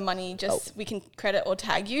offer money. Just we can credit or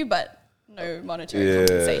tag you, but no monetary Yeah.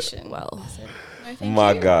 compensation. Well, No thank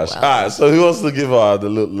My you. gosh. All right, so who wants to give the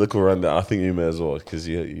little rundown? I think you may as well, because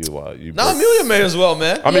you No, Amelia may as well,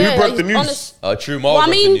 man. I mean, Yeah, who broke the news? honest- True. Well, I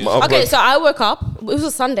mean, I'll okay, break- so I woke up. It was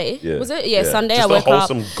a Sunday. Yeah. Was it? Yeah, Sunday. Just I woke a up.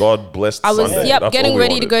 wholesome, God-blessed I was Sunday. That's all getting we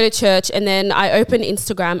ready to wanted. go to church, and then I opened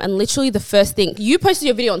Instagram, and literally the first thing you posted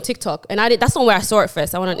your video on TikTok, and I did. That's not where I saw it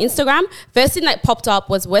first. I went on Instagram. First thing that popped up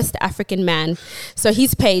was West African Man, so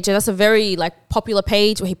his page, and that's a very like popular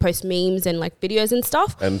page where he posts memes and like videos and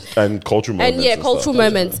stuff. And cultural moments. And yeah, stuff. cultural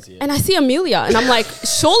moments. And I see Amelia, and I'm like,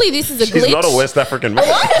 surely this is a glitch. She's not a West African man.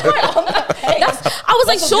 I was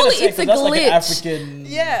like, surely it's a That's glitch. like an African.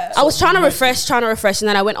 Yeah. I was trying to refresh, and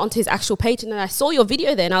then I went onto his actual page, and then I saw your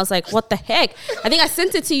video there, and I was like, "What the heck?" I think I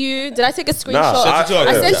sent it to you. Did I take a screenshot? Nah,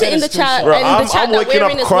 I sent it in the chat, Bro, and the chat I'm that waking we're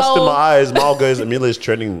up in as crust in my well. eyes. Mal goes, Amelia's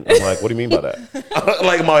trending. I'm like, what do you mean by that?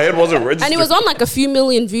 Like, my head wasn't registered. And it was on like a few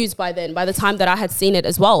million views by then, by the time that I had seen it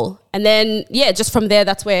as well. And then, yeah, just from there,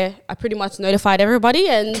 that's where I pretty much notified everybody.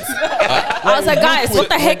 And I was like, guys, what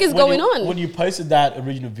the heck is going on? When you posted that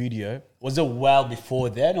original video, was it well before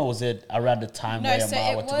then, or was it around the time No, where so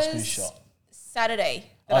Amal it went to the screenshot? was Saturday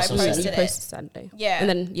Oh, that I so You posted posted it. Saturday. Yeah. And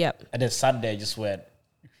then, yeah. And then Sunday just went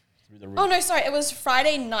through the roof. Oh no, sorry, it was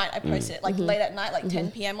Friday night I posted it, like late at night, like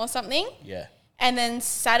 10 p.m. or something. Yeah. And then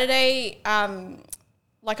Saturday,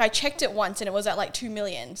 like I checked it once and it was at like 2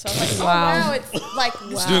 million. So I was like, Wow. oh wow, it's like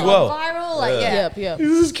it's doing well. viral. Like, yeah. Yep, yep.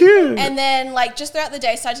 This is cute. And then like just throughout the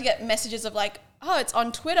day, I started to get messages of like, oh, it's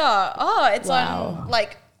on Twitter. Oh, it's Wow. on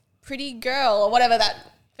like Pretty Girl or whatever that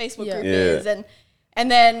Facebook Yeah. group Yeah. is. And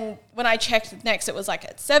then when I checked next, it was like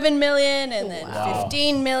at 7 million and then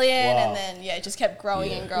 15 million. Wow. And then, yeah, it just kept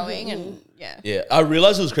growing and growing. And yeah. Yeah, I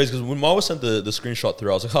realized it was crazy because when Marwa sent the screenshot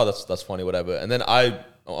through, I was like, oh, that's funny, whatever. And then I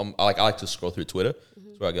like to scroll through Twitter.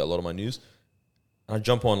 That's where I get a lot of my news. And I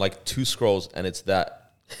jump on like 2 scrolls and it's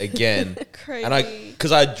that again. Crazy. And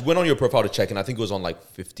because I went on your profile to check and I think it was on like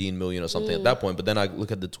 15 million or something at that point. But then I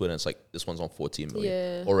look at the Twitter and it's like, this one's on 14 million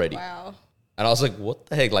Yeah. already. Wow. And I was like, what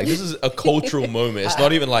the heck? Like, this is a cultural moment. It's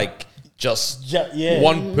not even like just Yeah.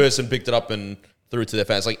 one person picked it up and threw it to their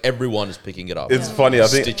fans. Like, everyone is picking it up. It's funny. I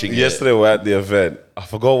think Stitching it. yesterday we were at the event. I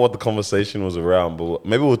forgot what the conversation was around, but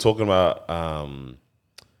maybe we were talking about. I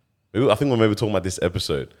think we were maybe talking about this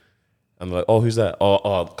episode. And they're like, oh, who's that?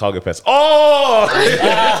 Oh, cargo pants. Oh,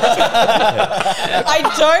 I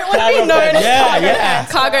don't want to be known as Yeah, cargo yeah.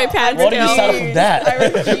 pants. Cargo pants. Why did you girl. start off with that? I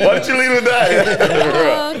refuse. why don't you lead with that?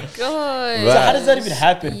 Oh, God. So how does that even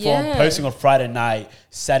happen Yeah. from posting on Friday night,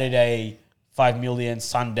 Saturday 5 million,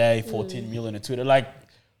 Sunday 14 million on Twitter? Like,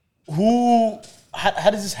 how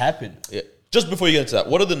does this happen? Yeah. Just before you get into that,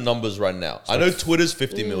 what are the numbers right now? I know Twitter's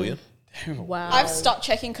 50 million. Wow. I've stopped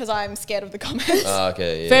checking because I'm scared of the comments.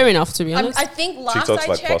 Okay, yeah. Fair enough, to be honest. I think last TikTok's I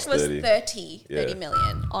like checked plus was 30. 30 Yeah.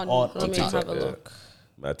 million on Let me TikTok. have a yeah. look.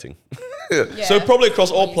 Mad thing. Yeah. So probably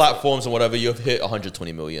across all platforms and whatever, you've hit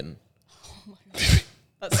 120 million.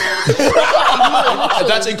 That's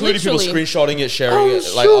That's including people Literally. screenshotting it, sharing it,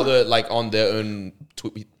 like other like on their own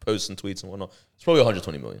posts and tweets and whatnot. It's probably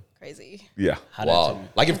 120 million. crazy. Yeah. Wow.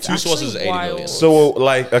 Like if two sources is 80 wild. million. So,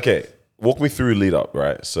 like, okay, walk me through lead up,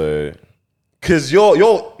 right? So, because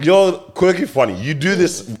you're quirky funny. You do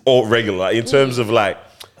this all regular, like, in terms of like,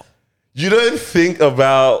 you don't think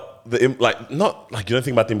about not like you don't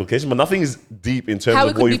think about the implications, but nothing is deep in terms How it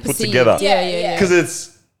of could what be you put perceived. together. Yeah. Because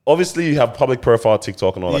it's obviously you have public profile,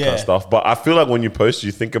 TikTok, and all that kind of Yeah. stuff. But I feel like when you post,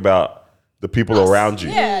 you think about the people around you,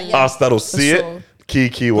 Yeah. us that'll see sure.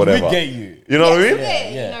 it, key, whatever. We get you. You know what I mean? Yeah,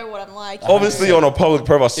 Yeah. you know what I'm like. Obviously on a public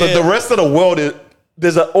profile. So Yeah. the rest of the world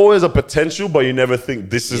there's always a potential, but you never think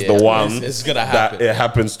this is Yeah, the one it's gonna that happen. it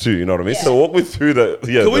happens to. You know what I mean? Yeah. So walk me through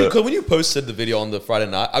Because when you posted the video on the Friday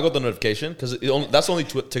night, I got the notification because that's the only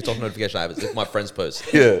TikTok notification I have. It's my friend's post.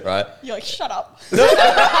 Yeah. Right? You're like, shut up.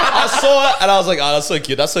 I saw it and I was like, oh, that's so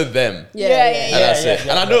cute. That's so them. Yeah. And that's yeah, it.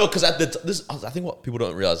 yeah, And I know because I think what people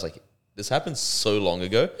don't realize, like, this happened so long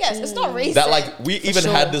ago Yes, it's not recent. that like we even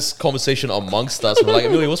sure. had this conversation amongst us. We're like,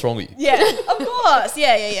 Amelia, what's wrong with you? Yeah, of course.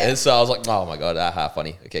 Yeah. And so I was like, oh my god,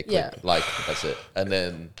 funny. Okay, cool. Yeah. Like that's it. And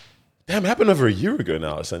then Damn, it happened over a year ago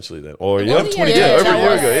now, essentially. Then, or yeah, Yeah, over a that year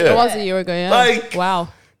was- ago. It Yeah. was a year ago, yeah. Like- wow.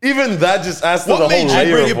 Even that just adds to what the made whole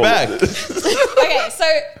you layer bring of it back? Okay, so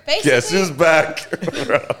basically, Guess who's back?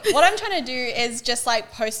 what I'm trying to do is just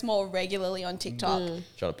like post more regularly on TikTok.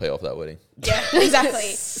 Trying to pay off that wedding. Yeah,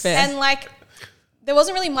 exactly. Fair. And like, there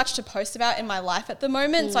wasn't really much to post about in my life at the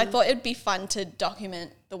moment, so I thought it'd be fun to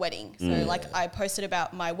document the wedding. So like, I posted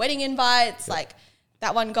about my wedding invites, like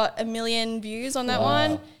That one got 1 million views on that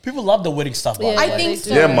one. People love the wedding stuff. By the I way. think so.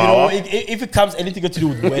 Yeah, You know, Marwa. if it comes anything to do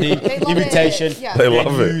with wedding, love invitation, it. Yeah. They love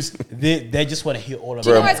it. news, they just want to hear all of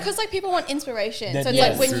Bro. it. No, it's because like people want inspiration. That- So it's yeah,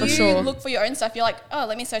 like when for you sure. look for your own stuff, you're like, oh,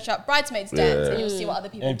 let me search up bridesmaids dance, and you'll see what other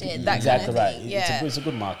people And did. That exactly kind of right. thing. It's a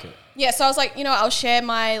good market. Yeah, so I was like, I'll share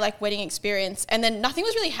my like wedding experience, and then nothing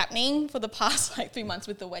was really happening for the past like 3 months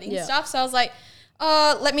with the wedding stuff. So I was like,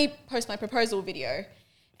 let me post my proposal video,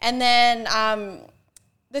 and then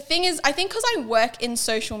the thing is, I think because I work in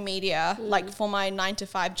social media, like for my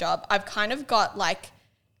 9-to-5 job, I've kind of got like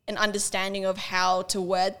an understanding of how to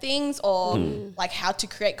word things or like how to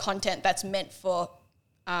create content that's meant for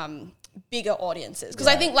bigger audiences. Because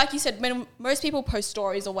I think, like you said, when most people post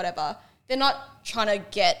stories or whatever, they're not trying to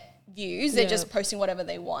get views. They're just posting whatever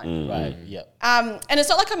they want. Right. Yeah. And it's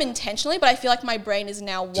not like I'm intentionally, but I feel like my brain is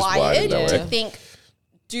now wired wired that to way. think,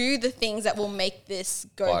 do the things that will make this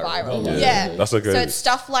go Viral. viral. Yeah. That's okay. So it's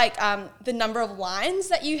stuff like the number of lines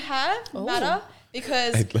that you have matter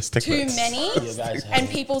because Hey, let's take too notes. many You guys have and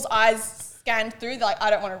people's eyes scan through, they're like, I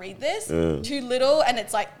don't want to read this. Too little, and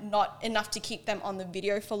it's like not enough to keep them on the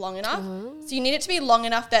video for long enough. So you need it to be long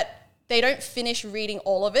enough that they don't finish reading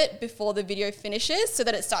all of it before the video finishes, so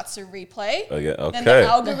that it starts to replay. Okay. Then the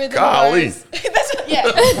algorithm Golly. goes. That's, yeah.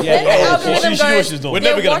 Yeah, Then the algorithm she knew what goes. she was doing. We're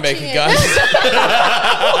 "They're never gonna make watching it,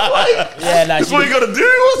 guys. Yeah, That's what you gotta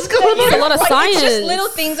do? What's going It's a on? lot of Like, science. it's just little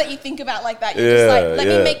things that you think about like that. You're just Yeah, like, let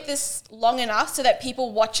yeah. me make this long enough so that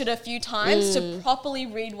people watch it a few times to properly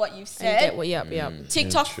read what you've And said. get what, yep.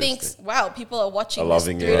 TikTok thinks, wow, people are watching I'm this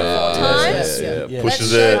loving 3 it. to 4 times. Yeah. Yeah. Pushes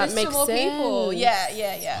Let's share it. this That to makes more people. sense.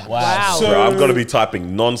 Yeah. Wow. So, Bro, I'm gonna be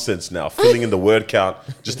typing nonsense now, filling in the word count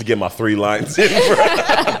just to get my 3 lines in.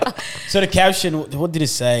 so the caption, what did it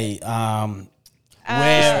say?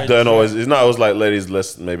 Where Don't always. It's not always like, ladies,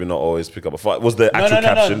 let's maybe not always pick up a fight. Was the actual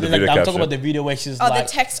caption, the Like, video I'm caption? talking about the video where she's Oh, like,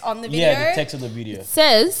 the text on the video? Yeah, the text of the video.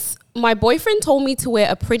 Says, my boyfriend told me to wear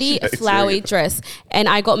a pretty flowery dress and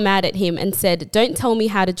I got mad at him and said, don't tell me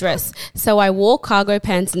how to dress. So I wore cargo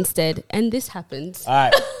pants instead. And this happened. All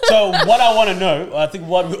right. So what I want to know, I think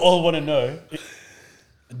what we all want to know,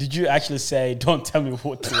 did you actually say, don't tell me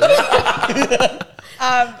what to wear?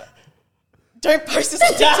 Don't post this on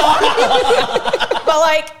TikTok. But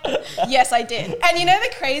like, yes, I did. And you know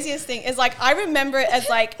the craziest thing is like, I remember it as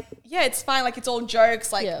like, yeah, it's fine. Like it's all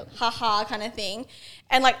jokes, like haha kind of thing.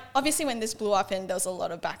 And like, obviously when this blew up and there was a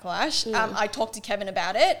lot of backlash, I talked to Kevin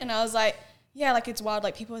about it and I was like, yeah, like it's wild.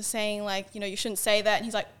 Like people are saying like, you shouldn't say that. And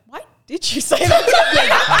he's like, why did you say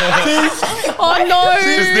that? Oh no.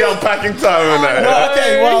 It's the unpacking time. isn't it?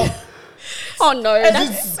 Okay, well, Oh no.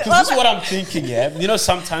 because this is what I'm thinking, yeah. You know,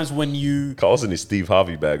 sometimes when you, Carl's in his Steve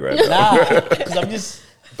Harvey bag right now. because I'm just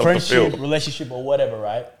friendship, relationship, or whatever,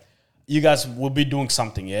 right? You guys will be doing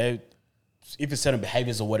something, yeah. If it's certain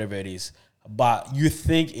behaviors or whatever it is, but you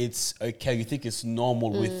think it's okay, you think it's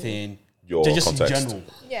normal within Your just context. in general,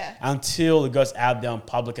 Yeah. until it goes out there in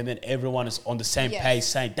public, and then everyone is on the same Yes. page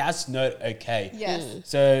saying that's not okay. Yes.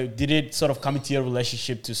 So did it sort of come into your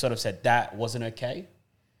relationship to sort of say that wasn't okay?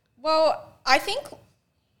 Well, I think,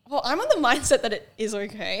 I'm on the mindset that it is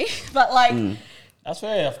okay. But like, That's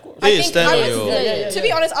fair, of course. I Yeah, think stand I on was, your- to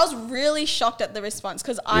be honest, I was really shocked at the response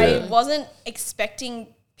because I wasn't expecting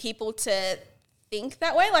people to think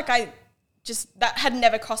that way. Like that had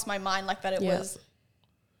never crossed my mind like that it was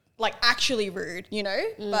like actually rude,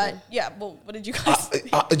 But yeah, well, what did you guys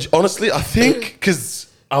think? Honestly, I think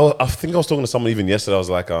because I think I was talking to someone even yesterday. I was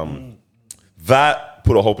like, that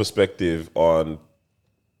put a whole perspective on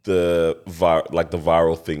the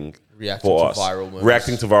viral thing Reacting for to us, viral moments.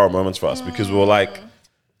 reacting to viral moments for us, because we were like,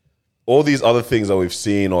 all these other things that we've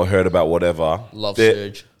seen or heard about, whatever. Love they're-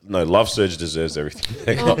 surge. No, Love Surge deserves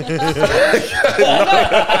everything. Okay,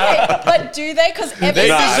 but do they? Because They every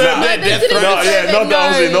deserve their death throes. No, yeah, not that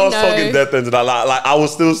obviously, no one's no. talking death ends. Like I will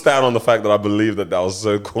still stand on the fact that I believe that was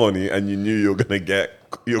so corny, and you knew you're gonna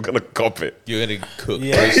cop it. You're gonna cook.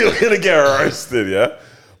 Yeah. You're gonna get roasted, yeah.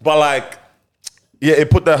 But like, yeah, it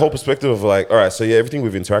put that whole perspective of like, all right, so yeah, everything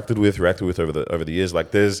we've reacted with over the years,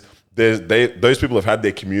 like those people have had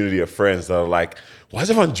their community of friends that are like, why is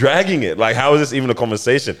everyone dragging it? Like, how is this even a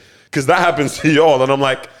conversation? Because that happens to y'all, and I'm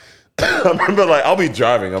like, I remember like I'll be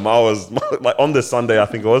driving, and I was like on this Sunday, I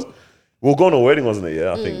think it was, we were going to a wedding, wasn't it?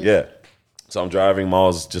 Yeah, I think yeah. So I'm driving,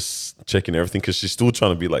 Miles just checking everything because she's still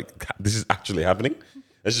trying to be like, this is actually happening,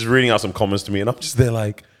 and she's reading out some comments to me, and I'm just there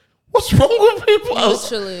like, what's wrong with people?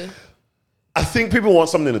 Literally. I think people want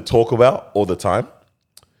something to talk about all the time.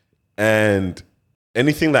 And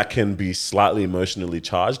anything that can be slightly emotionally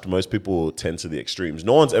charged, most people tend to the extremes.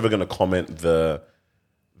 No one's ever going to comment the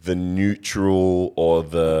the neutral or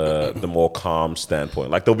the more calm standpoint.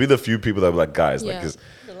 Like there'll be the few people that will be like, guys, like, Yeah. 'cause,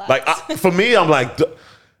 like for me, I'm like,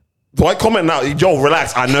 do I comment now? Yo,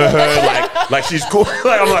 relax. I know her. Like she's cool.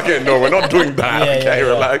 Like I'm like, yeah, no, we're not doing that. Yeah, Okay, yeah.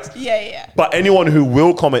 relax. Yeah. But anyone who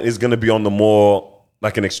will comment is going to be on the more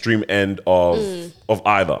like an extreme end of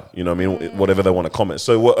either. You know what I mean? Whatever they want to comment.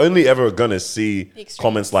 So we're only ever going to see extremes.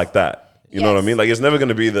 comments like that. You know what I Yes. mean? Like it's never going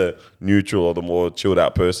to be the neutral or the more chilled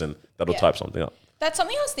out person that'll type something up. That's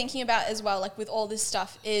something I was thinking about as well, like with all this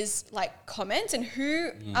stuff, is like comments and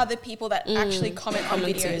who are the people that actually comment on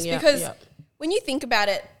Commenting, videos. yeah, Because yeah. when you think about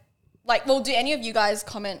it, like, well, do any of you guys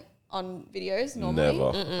comment on videos normally?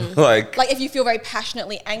 Never. Like Like if you feel very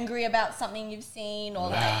passionately angry about something you've seen or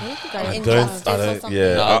like an I injustice I or don't- something.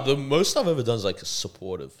 yeah. Nah, the most I've ever done is like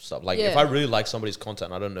supportive stuff. Like if Yeah. I really like somebody's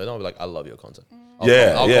content and I don't know them, I'll be like, I love your content. I'll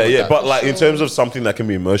yeah, comment yeah. that. But like in terms of something that can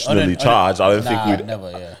be emotionally charged, I don't think we'd.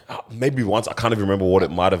 never. Yeah. Maybe once I can't even remember what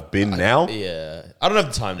it might have been now. Yeah, I don't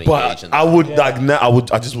have the time to engage But in I that.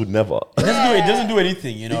 would I just would never. It doesn't do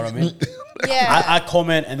anything. You know what I mean? Yeah. I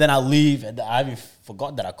comment and then I leave, and I even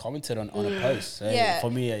forgot that I commented on a post. So Yeah. For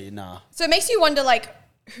me, nah. So it makes you wonder, like,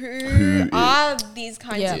 who are these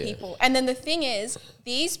kinds of Yeah. people? And then the thing is,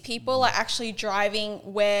 these people are actually driving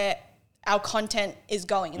where our content is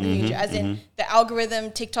going in the future. As in, the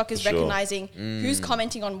algorithm, TikTok is Sure. recognizing who's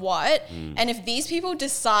commenting on what. And if these people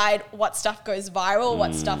decide what stuff goes viral,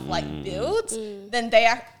 what stuff like builds, then they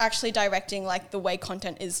are actually directing like the way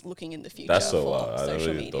content is looking in the future That's so for wild. I never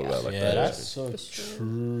social even thought media. about it like Yeah, that. that's so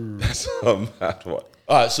true. That's a mad one.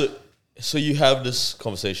 All right, so you have this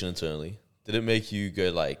conversation internally. Did it make you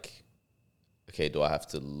go like, okay, do I have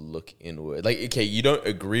to look inward? Like, okay, you don't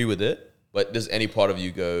agree with it, but does any part of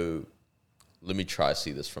you go, let me try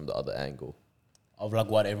see this from the other angle? Of like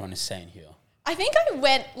what everyone is saying here. I think I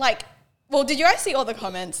went like, well, did you guys see all the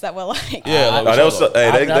comments that were like, Yeah, like, Oh, they also, hey,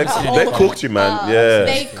 I've they seen cooked you, man. Yeah.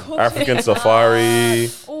 they cooked African it. safari.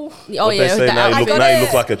 oh, Oh What they yeah, say the now, I you got now you it.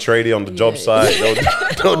 look like a tradie on the job site.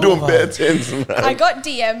 They're doing bare tins, man. I got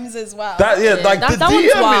DMs as well. That like that- the that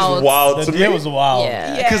one's DM wild. is wild The to day me. was wild.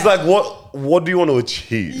 yeah. Yeah. Because like what do you want to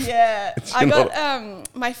achieve? Yeah, I You know-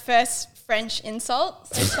 got my first French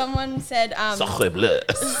insult. So someone said Sacre bleu.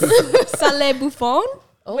 "salé bouffon,"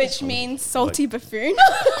 Oh. which means salty buffoon.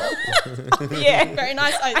 Yeah, very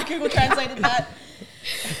nice. I Google translated that.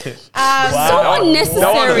 So That one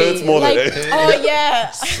unnecessary. hurts more Like, than Oh yeah,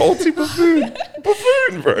 salty buffoon.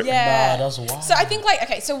 Buffoon, bro. yeah. Nah, that's wild. So I think like,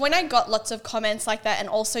 okay, so when I got lots of comments like that, and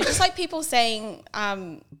also just like people saying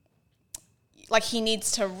like he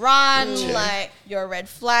needs to run, like you're a red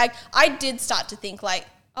flag, I did start to think like,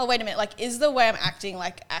 oh wait a minute, like is the way I'm acting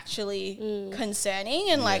like actually concerning,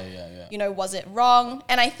 and like yeah. you know, was it wrong?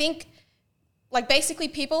 And I think like basically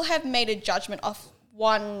people have made a judgment off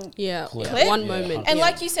one yeah, Clip? one Yeah. moment. and yeah.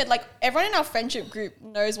 like you said, like everyone in our friendship group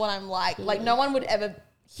knows what I'm like. Like no one would ever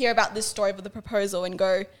hear about this story of the proposal and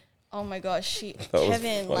go, "Oh my gosh, was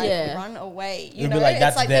Kevin, funny. like Yeah. run away." You You'd know, be like,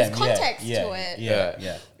 that's it's like them. there's context yeah, to it.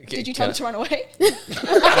 Yeah. Okay, Did you tell him to run away?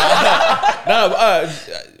 No,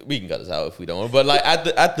 we can cut this out if we don't want. But like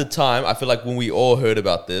at the time, I feel like when we all heard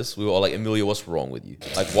about this, we were all like, Amelia, what's wrong with you?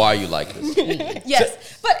 Like, why are you like this?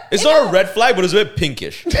 Yes, but It's in not a our- red flag, but it's a bit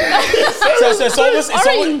pinkish. So it's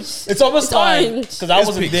almost like, orange. because I It's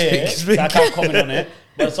wasn't pink, there, it's so I pink. can't comment on it.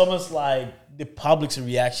 But it's almost like the public's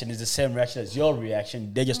reaction is the same reaction as your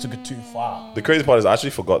reaction. They just took it too far. The crazy part is I actually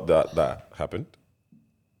forgot that happened.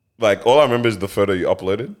 Like all I remember is the photo you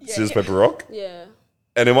uploaded, Scissors Paper Rock. yeah.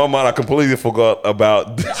 And in my mind, I completely forgot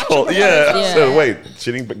about this whole. Yeah. Yeah. So wait,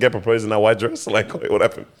 she didn't get proposed in that white dress. Like, wait, what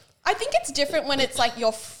happened? I think it's different when it's like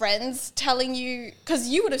your friends telling you, because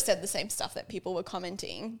you would have said the same stuff that people were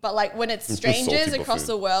commenting, but like when it's strangers salty across buffoon.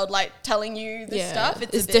 the world like telling you this Yeah, stuff,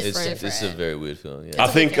 it's it's a bit different. different. It's a very weird feeling. Yeah. I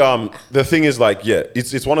think the thing is like, yeah,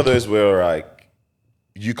 it's one of those where like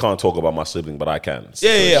you can't talk about my sibling, but I can.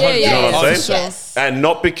 Yeah. Yeah, yeah, You know what I'm yeah. saying? Yes. And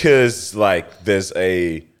not because like there's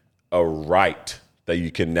a right that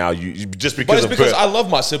you can now use just But because it's of because birth. I love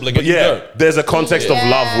my sibling and you Yeah, don't. there's a context of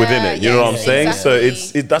love within it. You know what I'm yes, saying? So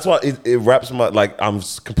exactly. that's why it wraps my like I'm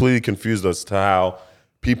completely confused as to how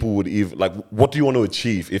people would even like what do you want to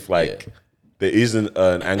achieve if like there isn't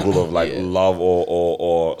an angle of like love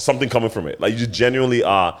or something coming from it. Like you genuinely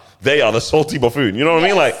are they are the salty buffoon. You know what I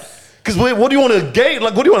mean? Like Because what do you want to gain?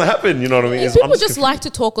 Like, what do you want to happen? You know what I mean? I'm People just confused. like to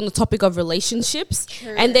talk on the topic of relationships,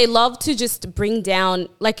 and they love to just bring down.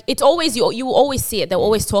 Like, it's always you will always see it. They'll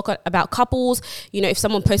always talk about couples. You know, if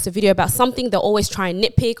someone posts a video about something, they'll always try and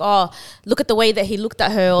nitpick. Oh, look at the way that he looked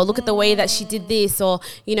at her, or look at the way that she did this, or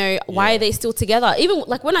you know, why are they still together? Even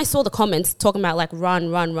like when I saw the comments talking about like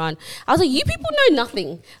run, I was like, you people know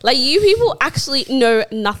nothing. Like, you people actually know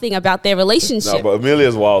nothing about their relationship. No, but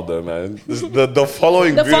Amelia's wild though, man. The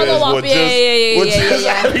following The videos follow-up, were just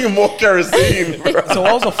adding more kerosene, bro. So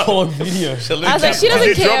what was the following video? I was like, she doesn't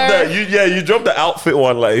You dropped care. you dropped the outfit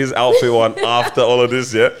one, like his outfit one after all of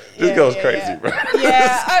this, yeah? This girl's crazy, bro.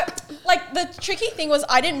 Yeah. Like the tricky thing was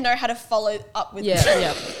I didn't know how to follow up with Yeah,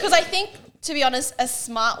 yeah. Because I think, to be honest, a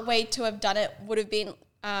smart way to have done it would have been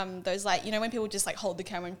those like, you know, when people just like hold the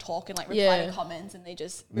camera and talk and like reply to comments and they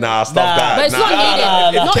just Nah, stop that. But it's not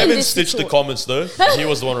needed. If Not in Kevin this stitched the situ- comments though, he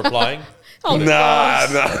was the one replying. Oh, Nah.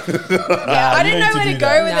 yeah, I didn't know where to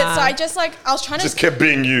go with it, Nah. so I just like I was trying Just to. kept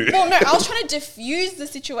being you. Well, no, I was trying to diffuse the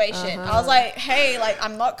situation. I was like, "Hey, like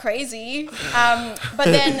I'm not crazy," but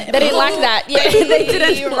then They didn't like that. Yeah, they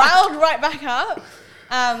didn't. riled right back up,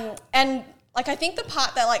 and like I think the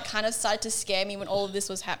part that like kind of started to scare me when all of this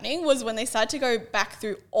was happening was when they started to go back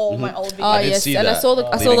through all my old videos. Oh did yes, see and I that. saw the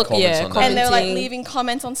Leaving comments on that. And they were like commenting. leaving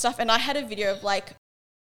comments on stuff, and I had a video of like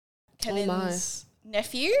Kevin's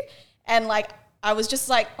nephew, and like I was just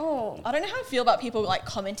like, oh, I don't know how I feel about people like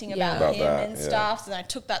commenting about About him that, and yeah. stuff. So then I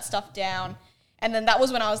took that stuff down, and then that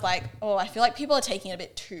was when I was like, oh, I feel like people are taking it a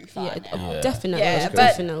bit too far. Yeah, now. definitely, Yeah, but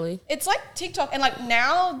definitely. It's like TikTok, and like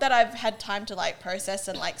now that I've had time to like process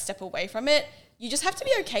and like step away from it, you just have to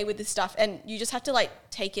be okay with this stuff, and you just have to like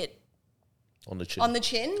take it On the chin. on the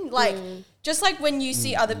chin. Like, just like when you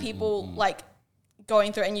see other people like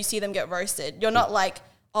going through it and you see them get roasted, you're not like,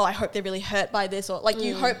 oh, I hope they're really hurt by this, or like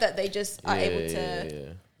you hope that they just are able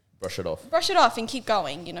to brush it off. brush it off and keep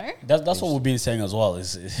going, you know? That's what we've been saying as well.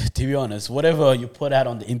 Is to be honest, whatever you put out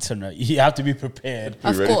on the internet, you have to be prepared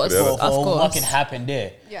Of ready for course, the for, other. of what course. can happen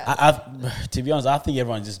there. Yeah. To be honest, I think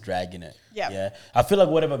everyone's just dragging it. Yeah. Yeah. I feel like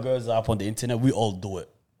whatever goes up on the internet, we all do it.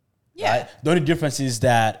 Yeah. Right? The only difference is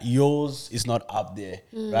that yours is not up there.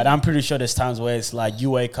 Right? I'm pretty sure there's times where it's like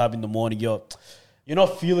you wake up in the morning, you're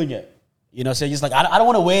not feeling it. You know, so you're just like, I don't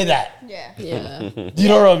want to wear that. Yeah. Yeah. Do you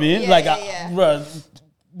know what I mean? Yeah, like, yeah. Bro,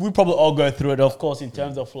 we probably all go through it, of course, in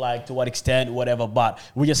terms of like to what extent, whatever. But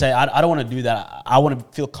we just say, I don't want to do that. I want to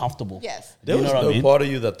feel comfortable. Yes. There You was know what no I mean? part of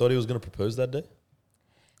you that thought he was going to propose that day?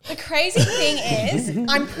 The crazy thing is,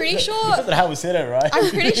 I'm pretty sure That's how we said it, right? I'm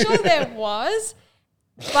pretty sure there was,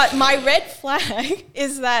 but my red flag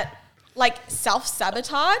is that like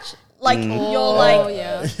self-sabotage. Like you're like, Oh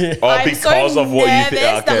yeah. Oh, I'm because so of what you nervous think.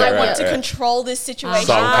 that Okay, I right, want to right. control this situation.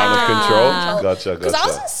 Some kind of control. Ah. Gotcha. Because I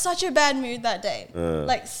was in such a bad mood that day.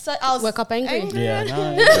 Like, I was Woke up angry. Yeah,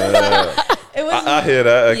 no, It was I hear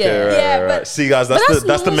that. Okay, Yeah. right, Yeah, right, but- right. See, guys, that's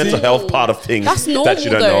But the mental normal. health part of things That's normal that you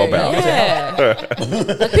don't know though. about.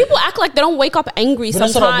 Yeah. Like, people act like they don't wake up angry But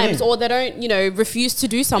that's what I sometimes, mean. or they don't, refuse to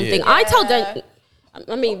do something. Yeah. I tell them.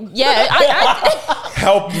 I mean, yeah.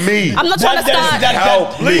 Help me. I'm not trying to start.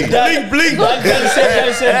 Help me. blink.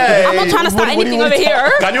 I'm not trying to start What do you anything over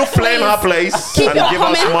here. Can you flame her place Keep and your give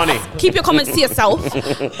us comments. money? Keep your comments to yourself. But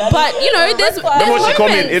there's Remember when she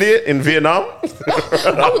called me an moments. idiot in Vietnam?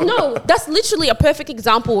 Oh no, that's literally a perfect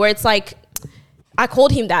example where it's like, I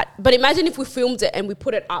called him that. But imagine if we filmed it and we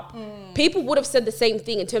put it up. People would have said the same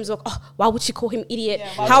thing in terms of, oh, why would she call him idiot?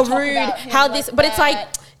 why How would you talk rude? about him How like this? But it's like,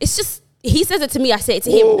 that? it's just, he says it to me, I say it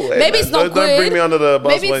to him. Whoa, hey, Maybe man, it's not don't good. bring me under the bus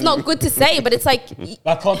Maybe it's when not you- good to say, but it's like,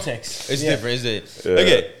 By context. It's different, isn't it? Yeah.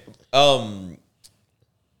 Okay.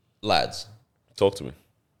 Lads, Talk to me.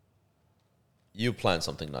 you planned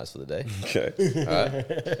something nice for the day.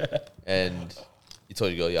 Okay. And you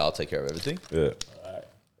told your girl, yeah, I'll take care of everything. Yeah.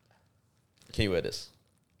 Can you wear this?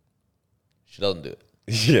 She doesn't do it.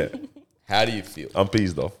 Yeah. How do you feel? I'm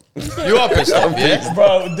peased off. You are pissed off, yeah?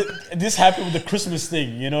 Bro, this happened with the Christmas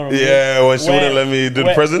thing, you know what I mean? Yeah, when she wouldn't let me do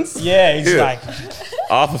the presents? Yeah, he's Yeah. like,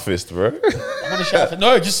 Arthur fist, bro. I'm gonna shout.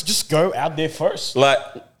 No, just go out there first. Like,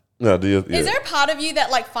 no, do you? Yeah. Is there a part of you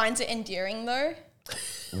that like finds it endearing though?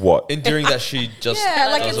 What? Enduring that she just Yeah,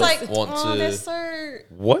 like it's doesn't like, want oh, they're to. so.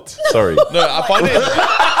 What? Sorry. No, I find it.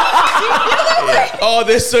 Yeah. Oh,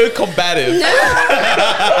 they're so combative.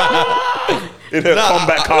 In her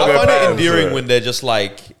combat I cargo find it pants, endearing yeah. when they're just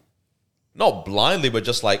like, not blindly, but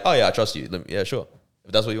just like, oh yeah, I trust you. Yeah, sure.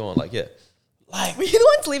 If that's what you want, like, yeah. Like, Were you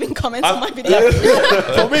the ones leaving comments on my video?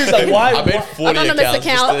 for me, it's like, why? I made 40 Anonymous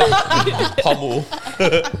accounts just to pummel.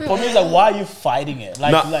 For me, it's like, why are you fighting it?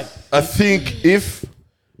 Like, Nah, I think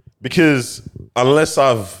because unless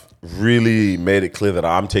I've really made it clear that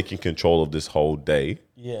I'm taking control of this whole day.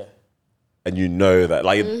 Yeah. And you know that,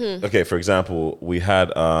 like, okay, for example, we had,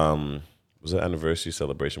 was it anniversary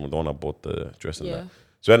celebration with the one I bought the dress in that?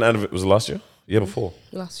 So was it last year? Year before?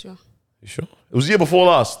 Last year. You sure? It was the year before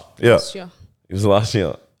last. Yeah. Last year. It was last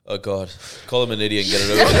year. Oh God, call him an idiot and get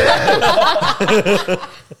it over.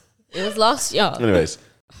 It was last year. Anyways,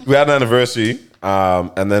 we had an anniversary,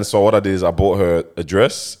 and then so what I did is I bought her a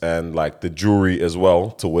dress and like the jewelry as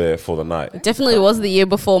well to wear for the night. Definitely was the year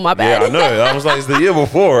before, my bad. Yeah, I know. I was like, it's the year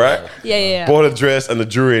before, right? Yeah. Bought a dress and the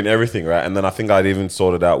jewelry and everything, right? And then I think I'd even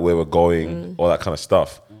sorted out where we're going, all that kind of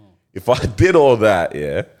stuff. If I did all that,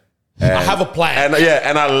 I have a plan.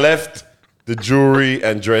 and I left the jewelry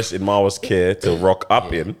and dress in Marwa's care to rock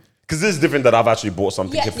up in. Because this is different that I've actually bought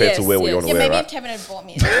something compared to where we want to Yeah, wear, maybe right? if Kevin had bought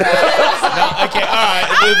me. Okay, all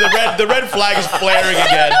right. The red flag is flaring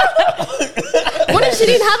again. What if she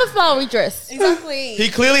didn't have a flowery dress? Exactly. He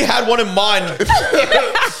clearly had one in mind.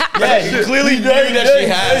 Yeah, He clearly knew that she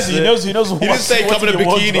has. He knows. He didn't say come in a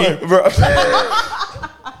bikini. Bro.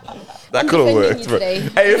 That could have defending worked. you But, today.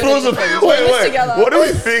 hey, if it was a wait, together. what do we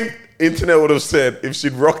think internet would have said if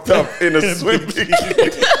she'd rocked up in a swim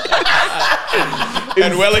bikini?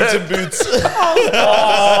 And Wellington boots.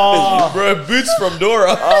 Bro, boots from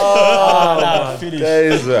Dora. Finish.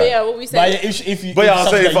 Days, But yeah, what we But said. yeah, if you, But yeah, I'll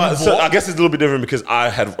something say if that you so I bought, guess it's a little bit different because I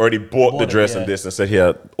had already bought the it, dress yeah. and this and said,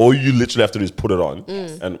 here, all you literally have to do is put it on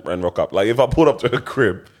and rock up. Like if I pulled up to her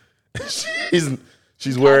crib,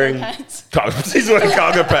 she's wearing pants. she's wearing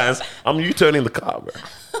cargo pants. I'm U-turning the car, bro.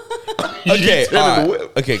 Okay, U-turning all the right.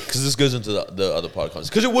 whip. Okay, because this goes into the other part of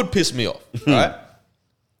context. Because it would piss me off, right?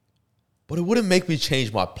 But it wouldn't make me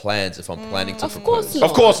change my plans if I'm planning to propose. course not.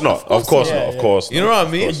 Of course not. Of course not. Of course not. You know what I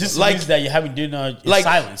mean? it just like, means that you're having dinner in like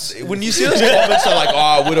silence. when you see those comments are like,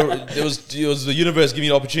 oh, it was the universe giving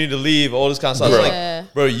you the opportunity to leave, all this kind of stuff. It's Yeah.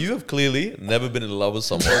 like, bro, you have clearly never been in love with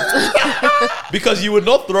someone because you would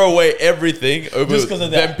not throw away everything over Just 'cause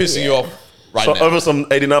of them that. pissing you off right So now. over some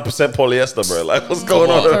 89% polyester, bro. Like what's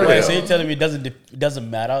going on on, over bro. there? So you're telling me it doesn't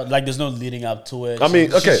matter? Like there's no leading up to it. I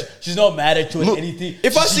mean, okay. She's not mad at you Look, or anything.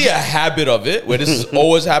 If I see a habit of it where this is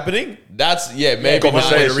always happening, that's maybe now I need to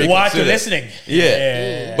conversation. why you're reconsider. listening?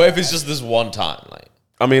 Yeah. But if it's just this one time, like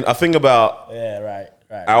I mean, I think about Yeah, right.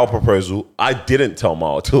 our proposal. I didn't tell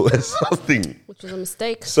Mara till it's something. Which was a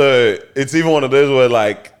mistake. So it's even one of those where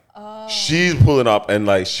like she's pulling up and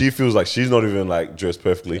like she feels like she's not even like dressed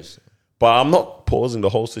perfectly. But I'm not pausing the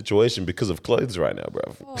whole situation because of clothes right now, bro.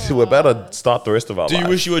 We're about to start the rest of our do you lives.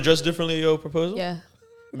 wish you were dressed differently at your proposal? Yeah.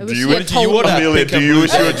 I Do wish you, she had do you told want me. to- Amelia, pink do and you blue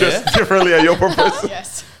wish you were shirt, dressed yeah? differently at your proposal?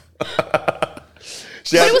 Yes.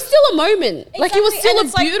 She But had- it was still a moment. Like it was Exactly, still and a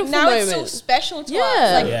it's like, beautiful now moment. it's still special to Yeah.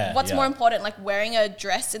 us. Like, Yeah, what's yeah. more important, like wearing a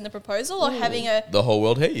dress in the proposal or having a? The whole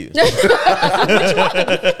world hate you.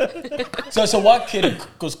 So what kid?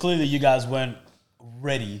 Because clearly you guys weren't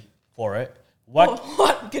ready for it. What?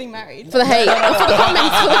 What? Getting married? For the hate. For the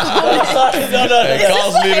comments. For the comments. no. Hey,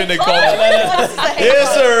 Carl's leaving the comments.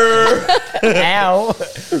 Yes, sir. Ow.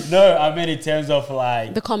 No, I mean in terms of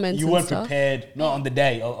like The comments You and weren't stuff. prepared. Not on the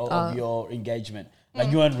day of your engagement. Like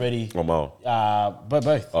you weren't ready. Oh, Mo. But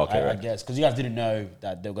both. Okay, I right. guess because you guys didn't know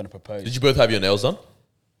that they were going to propose. Did you both have your nails done? On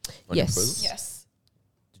your Yes. proposal? Yes.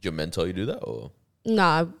 Did your mentor you do that or?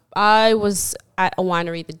 No, I was at a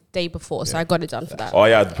winery the day before, so I got it done for that. Oh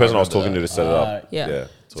yeah, the person I was talking to set it up. Yeah.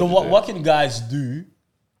 So what can guys do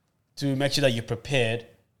to make sure that you're prepared,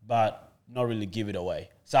 but not really give it away?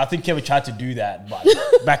 So I think Kevin tried to do that, but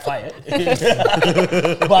backfired.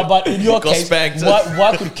 but in your Got case, spanked.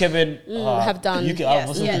 what could Kevin have done? You can, Yes,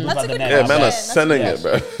 also yeah, bleep that's out a the good name. Yeah, man, Yeah, I'm that's sending good. it,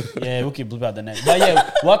 bro. Yeah, we can bleep out the name. But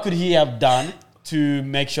yeah, what could he have done to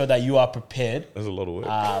make sure that you are prepared? That's a lot of work.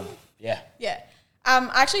 Yeah. Yeah. I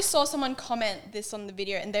actually saw someone comment this on the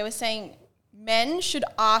video, and they were saying men should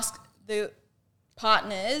ask the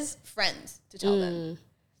partner's friends to tell them.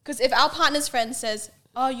 Because if our partner's friend says,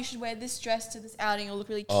 "Oh, you should wear this dress to this outing; it'll look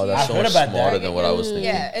really cute." Oh, that's so heard much about smarter that. than what I was thinking.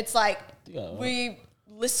 yeah, it's like we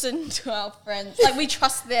listen to our friends, like we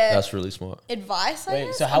trust their That's really smart. advice. I Wait,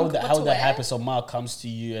 guess, so how on would that, what how to would that wear. happen? So Mark comes to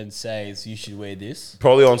you and says you should wear this.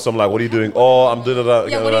 Probably on some like, what are you doing? Oh, I'm doing that.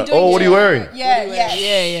 Yeah, what are you doing? Oh, what are you wearing? Yeah, yeah,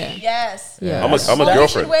 Yeah. yes. Yeah. I'm a Oh, you should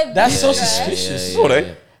girlfriend. wear That's this so dress. suspicious. Oh,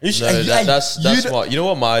 they? You should- No, that's you smart. You know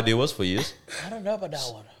what my idea was for years? I don't know about that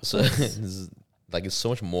one. So it's so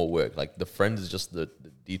much more work. Like the friend is just the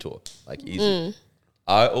detour. Like easy.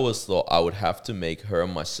 I always thought I would have to make her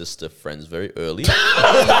and my sister friends very early. This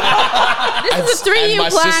is a 3-year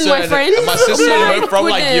plan, my friend. And my sister My from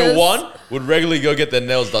like year goodness. 1 would regularly go get their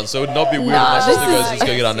nails done. So it would not be weird if my Nah, sister this goes, is- let's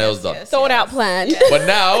go get our nails done. Thought out plan. But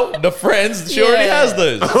now, the friends, she already Yeah. has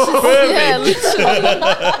those. Yeah, Perfect.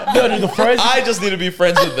 literally. No, the friends, I just need to be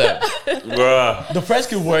friends with them. Bruh. the friends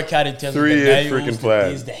can work out in terms of 3 the year nails, freaking the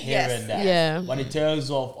plan. this, the hair, Yes. and that. Yeah. But in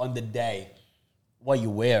terms of on the day, what you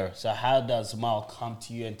wear. So how does Mal come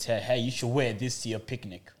to you and tell, hey, you should wear this to your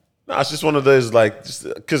picnic? No, it's just one of those like, just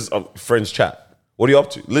because friends chat. What are you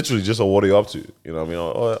up to? Literally, just what are you up to? You know what I mean?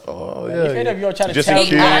 Oh, yeah. If any of you are trying to Just tell in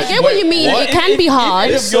me, case. I get what you mean. What? It can be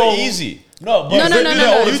hard. It's so easy. no, but No, no, no, do no, that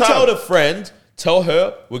all no. the You time. tell the friend, tell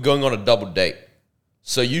her we're going on a double date.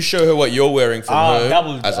 So you show her what you're wearing from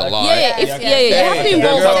double- home as a okay. lie. Yeah, you have to Hey,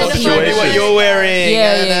 involve girl, other show me people. what you're wearing.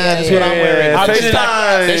 Yeah, That's yeah, what I'm wearing. Yeah, And she's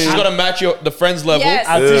FaceTime. then she's got to match the friend's level. Yes.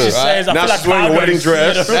 Until she Right. says, I Now feel like she's wearing a powder wedding is-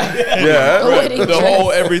 dress. Yeah. Wedding The dress.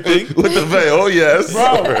 whole everything. With the veil, oh yes.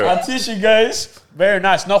 Bro, until she goes, very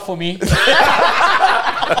nice, not for me.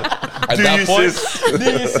 At Do that you, point, sis?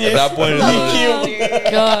 At that point,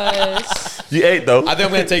 it's Gosh. You ate though. I think I'm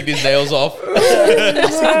going to take these nails off.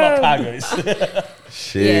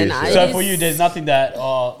 Shit. Yeah, nah, So it for is- you, there's nothing that,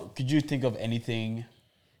 could you think of anything?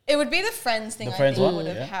 It would be the friends thing. The friends I think one? would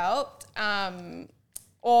have Yeah. helped.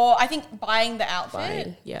 Or I think buying the outfit.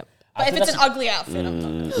 Fine. Yep. But I if think it's an that's ugly outfit, I'm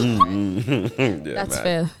not. Yeah, That's man.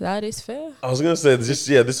 fair. That is fair. I was gonna say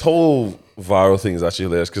this whole viral thing is actually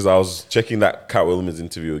hilarious because I was checking that Cat Williams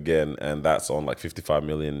interview again, and that's on like 55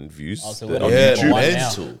 million views Oh, so on what are Yeah, you YouTube, doing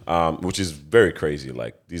now? mental. which is very crazy.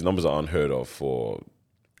 Like these numbers are unheard of for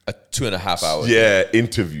 2.5 hours.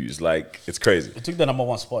 interviews. Like it's crazy. It took the number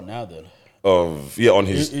 1 spot now, then. On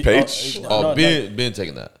his page. Oh, being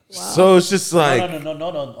taking that. So it's just like No,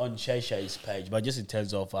 not on Shay Shay's page, but just in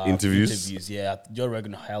terms of Interviews? Yeah, Joe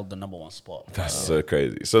Rogan held the number 1 spot. that's so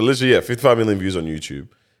crazy. So literally, 55 million views on YouTube.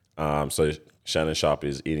 So Shannon Sharp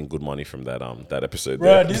is eating good money from that episode. Bro,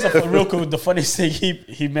 there. this is real cool. The funniest thing,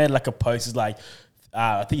 he made like a post. It's like,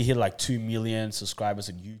 I think he hit like 2 million subscribers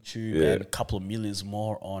on YouTube Yeah. and a couple of millions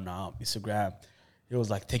more on Instagram. It was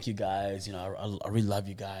like, thank you guys. You know, I really love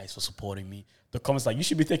you guys for supporting me. The comments like, you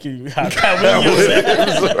should be thanking Cat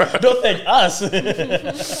Williams. Don't thank us.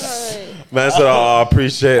 Man said, I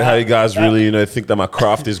appreciate how you guys really, think that my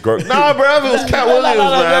craft is great. Nah, bro, it was Cat Williams,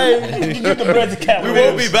 man. You give the bread to Cat We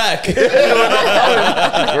Williams. won't be back.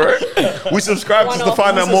 We subscribe just to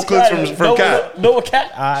find out more clips from Cat. No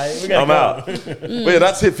Cat. We gotta I'm go. out. But yeah,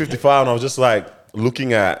 that's hit 55, and I was just like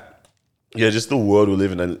looking at, just the world we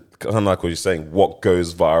live in, and kind of like what you're saying, what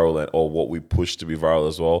goes viral or what we push to be viral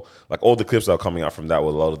as well. Like all the clips that are coming out from that were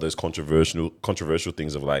a lot of those controversial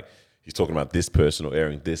things of like, he's talking about this person or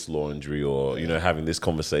airing this laundry or, having this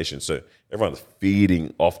conversation. So everyone's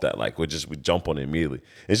feeding off that. Like we jump on it immediately.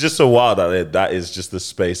 It's just so wild that is just the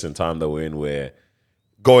space and time that we're in where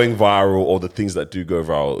going viral or the things that do go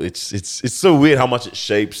viral, it's so weird how much it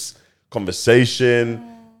shapes conversation.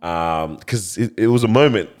 Because it was a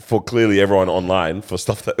moment for clearly everyone online for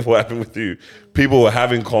stuff that happened with you. People were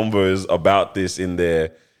having convos about this in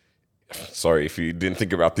their, sorry if you didn't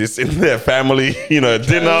think about this, in their family,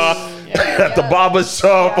 dinner, at the barber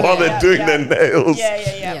shop while they're doing their nails.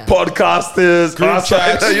 Yeah. Podcasters, Group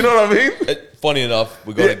chats. you know what I mean? Funny enough,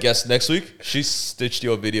 we got a guest next week. She stitched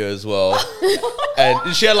your video as well.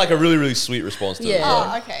 And she had like a really, really sweet response to it. Yeah. as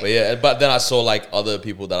well. Oh, okay. But yeah, but then I saw like other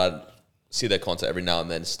people that I see their content every now and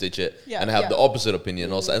then stitch it and have the opposite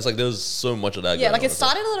opinion also. It's like there's so much of that Yeah, going like on. it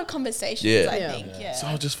started a lot of conversations, Yeah. I Yeah. think. Yeah. So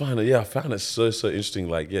I just I found it so interesting.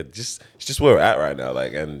 Like, it's just where we're at right now.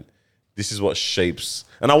 Like, and this is what shapes.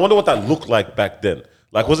 And I wonder what that looked like back then.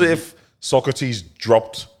 Like, was it if Socrates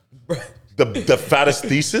dropped the fattest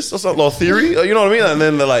thesis or something, or theory? You know what I mean? And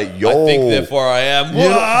then they're like, yo, I think therefore I am.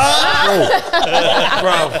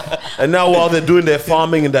 bro. And now while they're doing their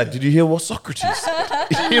farming and that, did you hear what Socrates said?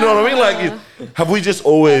 You know what I mean? Like, have we just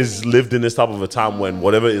always lived in this type of a time when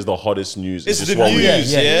whatever is the hottest news It's is the just what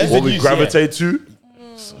news, yeah. It's what the we news, gravitate to?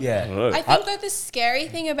 Yeah. I think though the scary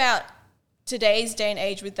thing about today's day and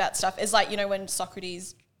age with that stuff is like, when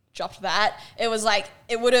Socrates dropped that, it was like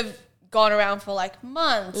it would have gone around for like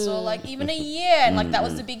months or like even a year, and like that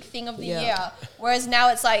was the big thing of the year. Whereas now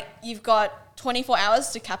it's like you've got 24 hours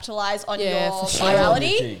to capitalize on Yeah, your for sure.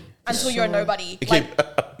 virality until you're a nobody. Okay,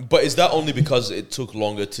 but is that only because it took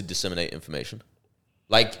longer to disseminate information?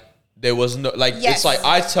 Like there was no like Yes. it's like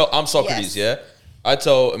I'm Socrates, Yes. yeah. I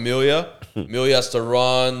tell Amelia has to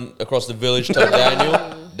run across the village to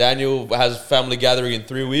Daniel. Daniel has family gathering in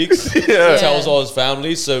 3 weeks. Yeah. Tells all his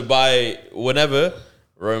family. So by whenever,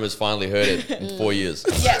 Rome has finally heard it in 4 years.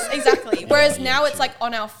 Yes, exactly. Whereas now it's like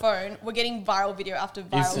on our phone, we're getting viral video after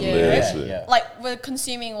viral video. Yeah. Like we're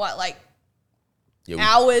consuming Yeah,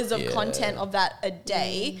 hours of content of that a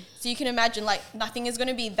day. So you can imagine like nothing is going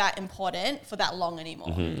to be that important for that long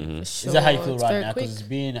anymore. Is that how you feel It's right very now? quick. Because it's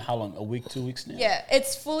been how long? A week, 2 weeks now? Yeah,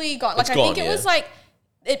 it's fully gone. Like It's I gone, think it was like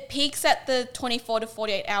it peaks at the 24 to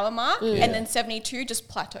 48 hour mark and then 72 just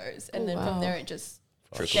plateaus. And then from there it just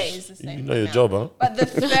stays the same. You know your amount. job, huh? But the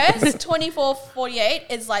first 24, 48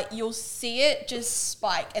 is like you'll see it just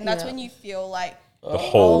spike. And that's Yeah. when you feel like, The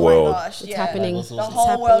whole oh world. my gosh, It's happening. Like, The what's whole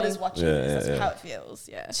happening. world is watching Yeah, this. That's yeah, how it feels.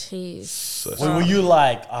 Yeah. Jeez. Were you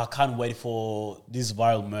like, I can't wait for this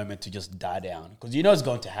viral moment to just die down? Because you know it's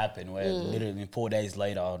going to happen where literally 4 days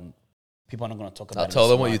later, people are not going to talk about I'll it. tell so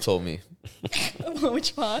them what you much. told me. Which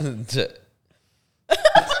one?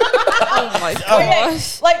 Oh my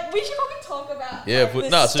gosh. Like we should probably talk about Yeah, like, but the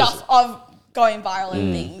no, stuff seriously. of going viral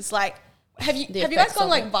and things. Like have you guys effects gone of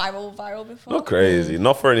like it. viral before? Not crazy.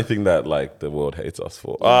 Not for anything that like the world hates us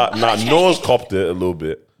for. Noah's copped it a little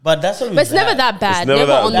bit. But that's what But it's never that bad. It's never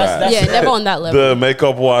that on bad. that. Yeah, never on that level. The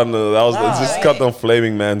makeup one, that was it's just cut on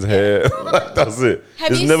flaming man's hair. Like, that's it.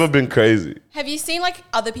 Have It's you never s- been crazy. Have you seen like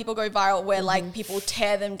other people go viral where like people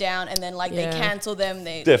tear them down and then like Yeah. they cancel them,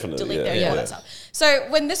 they Definitely, delete yeah, them, yeah. all that stuff. So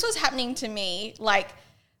when this was happening to me, like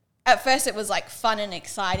at first it was like fun and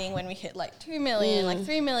exciting when we hit like 2 million, like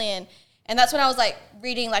 3 million. And that's when I was like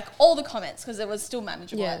reading like all the comments because it was still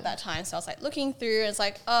manageable Yeah. at that time. So I was like looking through and it's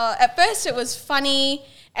like, at first it was funny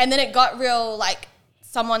and then it got real like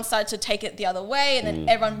someone started to take it the other way and then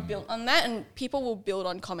everyone built on that and people will build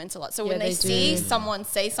on comments a lot. So when Yeah, they they see do. someone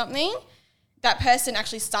say something, that person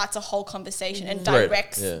actually starts a whole conversation and Right,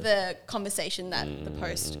 directs yeah. the conversation that the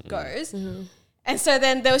post goes. And so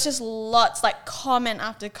then there was just lots like comment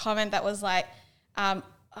after comment that was like,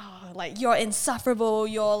 like you're insufferable,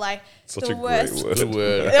 you're like Such the a worst. great word. Good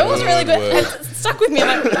word. It was really good. Word. It stuck with me.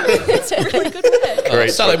 I'm like, it's a really good word.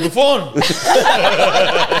 Great. Sally, move on.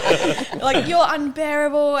 Like you're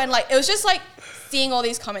unbearable, and like it was just like seeing all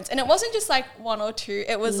these comments, and it wasn't just like one or two.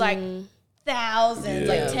 It was like thousands,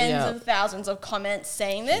 like tens Yeah. of thousands of comments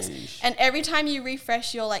saying this. And every time you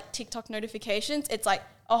refresh your like TikTok notifications, it's like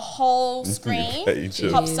a whole screen page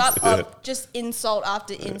of- pops up Yeah. of just insult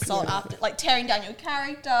after insult after, like tearing down your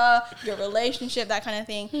character, your relationship, that kind of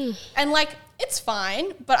thing. And like it's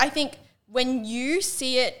fine, but I think when you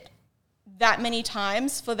see it that many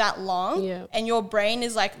times for that long, Yeah. and your brain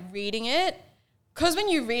is like reading it, because when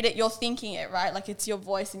you read it, you're thinking it, right? Like it's your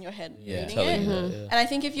voice in your head reading telling it. you that, yeah. And I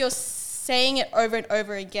think if you're saying it over and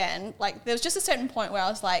over again, like there was just a certain point where I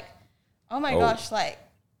was like, oh my gosh, like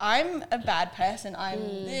I'm a bad person. I'm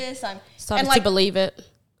this, I'm Started and like to believe it.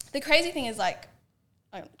 the crazy thing is like,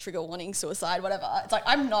 trigger warning, suicide, whatever. It's like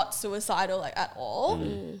I'm not suicidal like at all,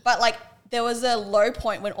 but like there was a low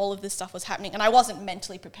point when all of this stuff was happening, and I wasn't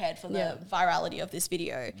mentally prepared for the Yeah. virality of this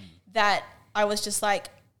video. That I was just like,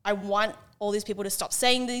 I want all these people to stop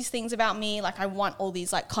saying these things about me. Like I want all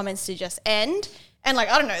these like comments to just end. And like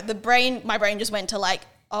I don't know, my brain just went to like,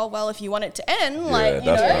 oh well, if you want it to end, like you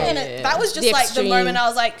know, that's right. and that was just The like the extreme. moment I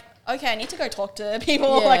was like, okay, I need to go talk to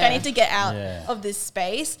people. Yeah. Like I need to get out Yeah. of this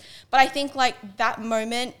space. But I think like that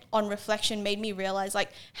moment on reflection made me realize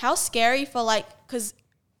like how scary for like, because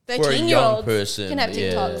For a young 13-year-olds person, can have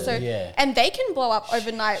TikTok. yeah. So Yeah. and they can blow up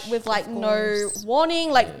overnight with like no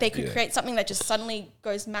warning. Like they could Yeah. create something that just suddenly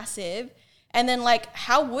goes massive. And then like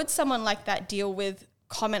how would someone like that deal with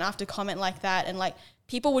comment after comment like that? And like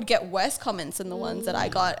people would get worse comments than the ones that I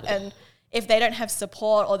got. And if they don't have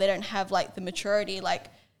support or they don't have like the maturity, like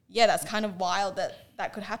yeah, that's kind of wild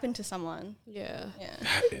that could happen to someone. Yeah. Yeah.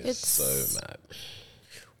 It's so mad.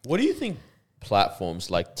 What do you think platforms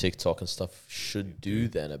like TikTok and stuff should do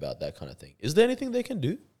then about that kind of thing? Is there anything they can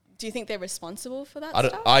do? Do you think they're responsible for that I don't.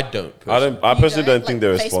 stuff? I don't. I You personally don't think Like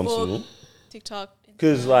they're Facebook, responsible. TikTok.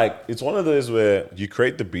 Because like it's one of those where you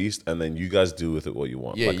create the beast and then you guys do with it what you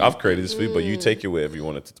want. Yeah, like you- I've created this food, but you take it wherever you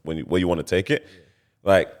want it where you want to take it.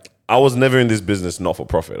 Like I was never in this business not for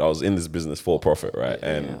profit. I was in this business for profit, right?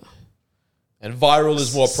 And And viral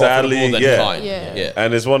is more profitable Sadly, than yeah. kind. Yeah. Yeah.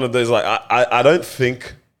 and it's one of those like I don't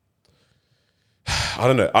think I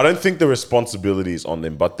don't know. I don't think the responsibility is on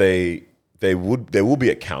them, but they will be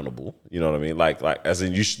accountable. You know what I mean? Like as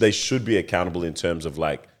in they should be accountable in terms of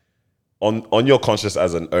like on your conscience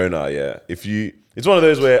as an owner. Yeah, it's one of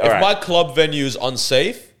those where If my club venue is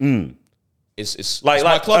unsafe, it's like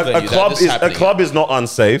my club venue. a club that this is happening. a club is not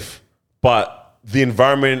unsafe, but the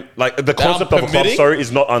environment, like the concept of a club, permitting? sorry,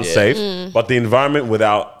 is not unsafe, but the environment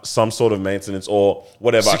without some sort of maintenance or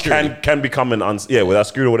whatever Security. can become an without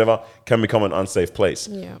security or whatever can become an unsafe place.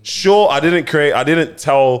 Yeah. Sure, I didn't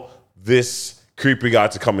tell this creepy guy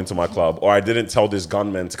to come into my club, or I didn't tell this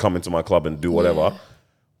gunman to come into my club and do whatever.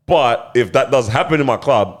 But if that does happen in my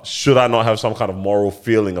club, should I not have some kind of moral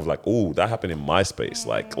feeling of like, oh, that happened in my space?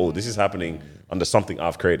 Like, oh, this is happening under something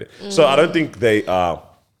I've created. So I don't think they are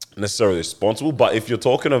necessarily responsible. But if you're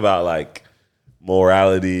talking about like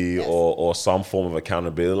morality or some form of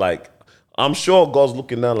accountability, like I'm sure God's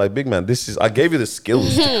looking down like, big man, I gave you the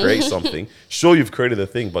skills to create something. Sure, you've created a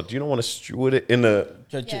thing, but do you don't want to steward it in a...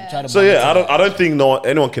 So yeah, I don't think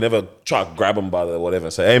anyone can ever try to grab them by the whatever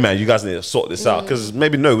and say, hey man, you guys need to sort this out. Because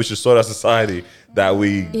maybe we should sort out society that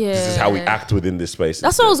this is how we act within this space.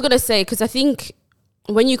 That's what I was going to say, because I think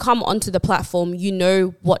when you come onto the platform, you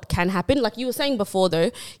know what can happen. Like you were saying before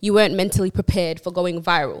though, you weren't mentally prepared for going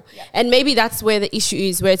viral. Yeah. And maybe that's where the issue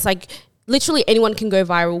is, where it's like, literally anyone can go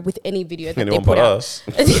viral with any video that anyone they put out. Us.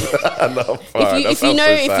 If you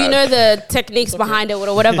know the techniques behind it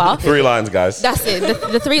or whatever. 3 lines, guys. That's it.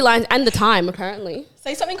 The 3 lines and the time apparently.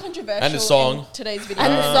 Say something controversial. And the song. In today's video.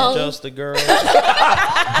 And the song. Just a girl.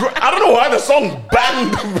 I don't know why the song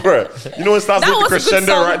banged, bro. You know, it starts with the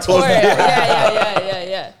crescendo right towards the end.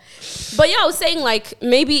 Yeah. But yeah, I was saying like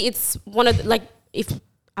maybe it's one of if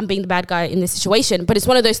I'm being the bad guy in this situation, but it's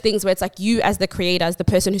one of those things where it's like you as the creator, as the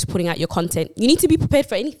person who's putting out your content, you need to be prepared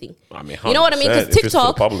for anything. I mean, you know what I mean? Because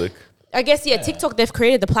TikTok, public. I guess, TikTok, they've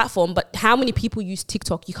created the platform, but how many people use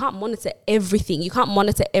TikTok? You can't monitor everything. You can't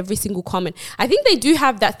monitor every single comment. I think they do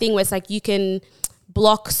have that thing where it's like you can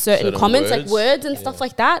block certain comments, like words and stuff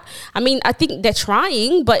like that. I mean, I think they're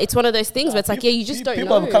trying, but it's one of those things where it's like, you just don't know.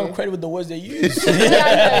 People have become credited with the words they use. I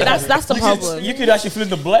know, that's the problem. You could actually fill in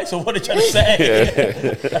the blanks of what they're trying to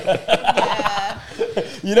say.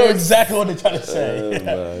 You know exactly what they're trying to say.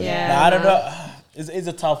 I don't know. It's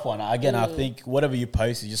a tough one. Again, I think whatever you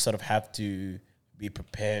post, you just sort of have to be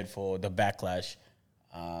prepared for the backlash.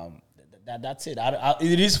 That's it.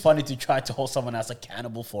 It is funny to try to hold someone else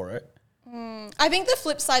accountable for it. I think the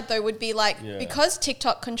flip side though would be like, because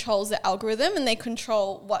TikTok controls the algorithm and they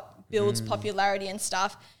control what builds popularity and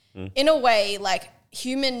stuff, in a way, like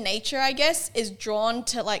human nature, I guess, is drawn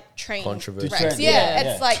to like train wrecks.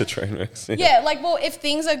 It's like to train wrecks. Like, well, if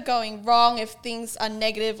things are going wrong, if things are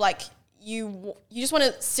negative, like you just want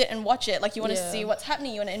to sit and watch it. Like you want to see what's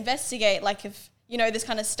happening. You want to investigate, like if, this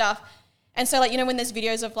kind of stuff. And so, like, when there's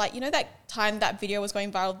videos of, like, that time that video was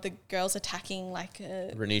going viral, the girls attacking, like...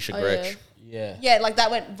 Renisha Gretsch. Yeah, like, that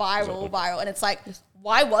went viral. And it's like,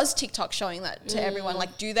 why was TikTok showing that to everyone?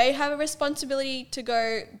 Like, do they have a responsibility to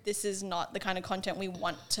go, this is not the kind of content we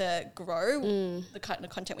want to grow, the kind of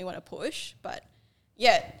content we want to push? But,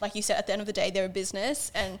 yeah, like you said, at the end of the day, they're a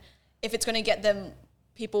business. And if it's going to get them...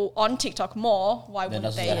 people on TikTok more, why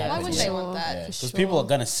wouldn't they want that? Because people are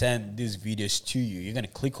going to send these videos to you. You're going to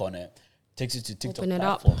click on it. Takes you to TikTok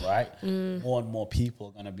platform, right? More and more people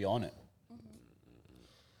are going to be on it.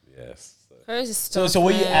 Yes. So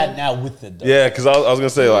where you at now with it, though? Yeah, because I was going to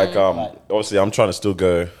say, like, obviously, I'm trying to still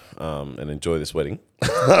go and enjoy this wedding. You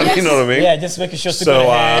know what I mean? Yeah, just making sure. So,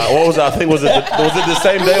 what was that? I think was it the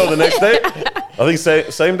same day or the next day? I think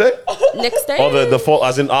same day. Next day. Or the fall,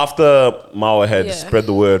 as in after Mawa had spread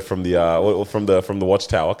the word from the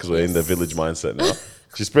watchtower, because we're in the village mindset now.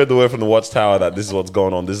 She spread the word from the watchtower that this is what's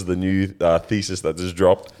going on. This is the new thesis that just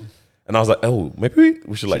dropped. And I was like, oh, maybe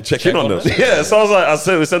we should like check in on them. Yeah,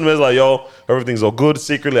 so we sent them like, yo, everything's all good.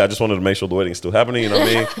 Secretly, I just wanted to make sure the wedding's still happening. You know what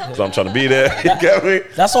I mean? Because I'm trying to be there. You get me?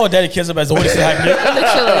 That's all Daddy cares about is the wedding still happening.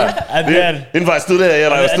 Literally. And then invite's still there. Yeah,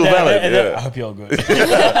 like it's still valid. I hope you're all good.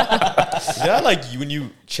 Like when you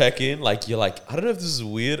check in, like you're like, I don't know if this is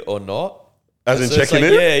weird or not. As in checking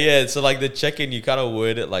like, in? Yeah. So like the check-in, you kind of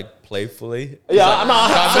word it like playfully. Yeah, like,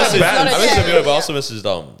 I messaged him, but I also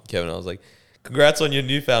messaged Kevin. I was like, congrats on your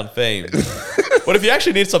newfound fame. But if you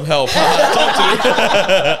actually need some help, talk to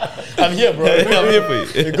me. I'm here, bro. I'm here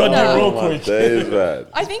for you. You got to real quick.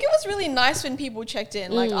 I think it was really nice when people checked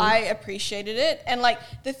in. Like, I appreciated it. And, like,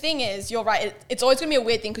 the thing is, you're right. It's always going to be a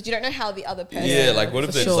weird thing because you don't know how the other person... Yeah, like, what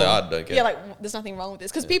if they're just like, I don't care. Yeah, like, there's nothing wrong with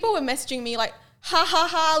this. Because people were messaging me, like, ha, ha,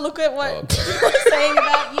 ha, look at what people are saying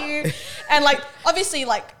about you. And, like, obviously,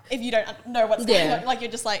 like, if you don't know what's going on, like, you're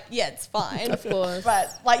just like, yeah, it's fine. Of course.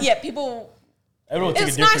 But, like, yeah, people... Everyone take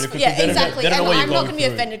it's it nice, differently. yeah, exactly. And I'm not going to be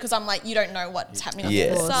offended because I'm like, you don't know what's happening on the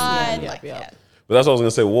other side. But that's what I was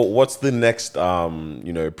gonna say. What's the next,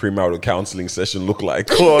 premarital counseling session look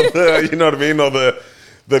like? Or you know what I mean? Or the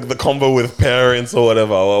convo with parents or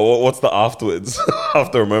whatever. Or what's the afterwards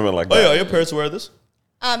after a moment like that? Oh yeah, are your parents aware of this?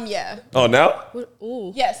 Yeah. Oh, now?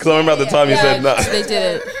 Ooh. Yes. Because I remember at the time you said no. They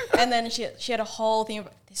did it. And then she had a whole thing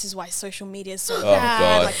about this is why social media is so Oh bad.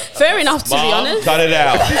 God. Like, Fair enough, to be Mom, honest. cut it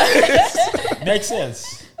out. Makes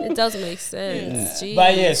sense. It does make sense. Jeez.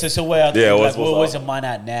 But yeah, so where I think, Yeah, like, what's where's up? your mind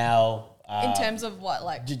at now? in terms of what,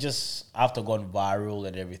 like, Just after going viral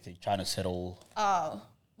and everything, trying to settle.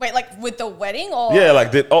 wait, like with the wedding or? Yeah,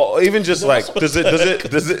 like even just like does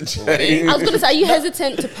it change? I was gonna say, are you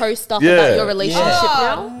hesitant to post stuff Yeah. about your relationship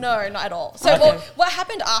Oh, now? no, not at all. So what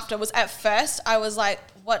happened after was at first I was like,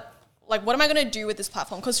 what am I going to do with this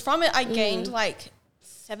platform? Because from it I gained like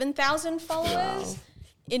 7,000 followers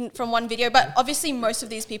from one video. But obviously most of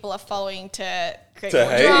these people are following to create To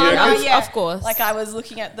more hate, drama. yeah. Of course. Like I was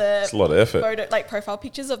looking at the It's a lot of effort. photo, like profile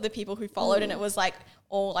pictures of the people who followed, and it was like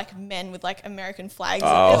all like men with like American flags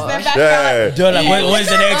Oh, as their background. Dude, like, where's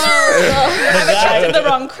the next? I've attracted the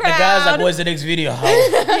wrong The crowd. guy's like, where's the next video?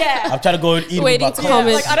 yeah. I'm trying to go and eat Waiting with my to cousins,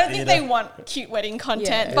 comment. Like I don't think you they know? want cute wedding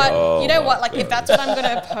content, Yeah. but you know what? Like if that's what I'm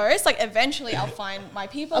gonna post, like eventually I'll find my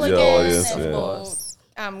people Your again, audience, and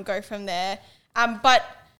yeah. we'll go from there. But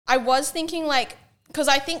I was thinking like, because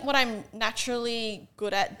I think what I'm naturally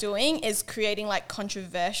good at doing is creating like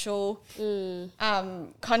controversial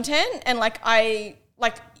content, and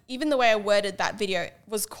even the way I worded that video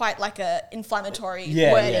was quite like a inflammatory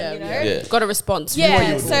wording, you know. Yeah. Got a response.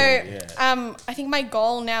 Yeah, were so doing, I think my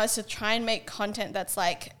goal now is to try and make content that's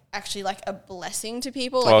like actually like a blessing to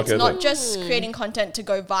people. Like Okay, it's not thanks. just creating content to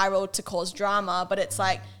go viral to cause drama, but it's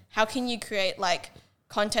like how can you create like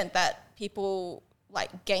content that people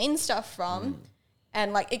like gain stuff from,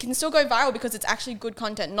 and like it can still go viral because it's actually good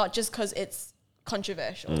content, not just because it's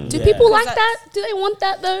controversial. Do people like Because that? Do they want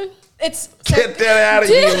that though? It's so Get that out of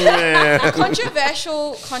here, man.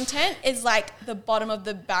 controversial content is like the bottom of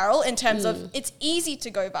the barrel in terms of it's easy to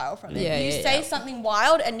go viral from it. Yeah, You yeah, say yeah. something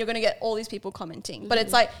wild and you're going to get all these people commenting. But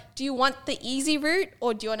it's like, do you want the easy route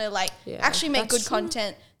or do you want to like actually make that's good true.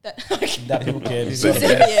 content that That people can.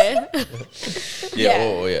 Yeah. Yeah.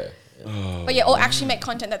 Oh, yeah. but yeah, or actually make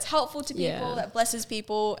content that's helpful to people, Yeah. that blesses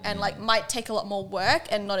people, and like might take a lot more work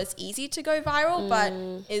and not as easy to go viral, but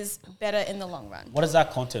is better in the long run. What does that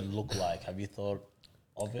content look like? Have you thought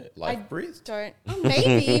of it? Life breathe. Don't. Oh,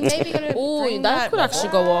 maybe gonna Oh, bring that could actually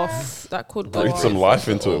go back. off. That could go Breathe off. some life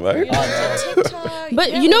into it, man. TikTok. But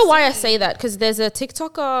Yeah, you know we'll why I see. say that? Because there's a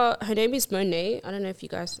TikToker. Her name is Monet. I don't know if you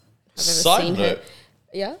guys have ever Side seen note. her.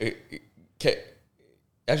 Yeah. Okay.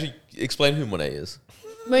 Actually, explain who Monet is.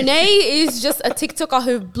 Monet is just a TikToker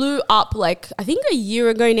who blew up like I think a year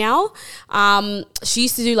ago now. She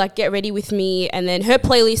used to do like Get Ready With Me, and then her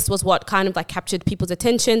playlist was what kind of like captured people's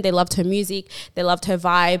attention. They loved her music, they loved her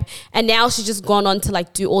vibe, and now she's just gone on to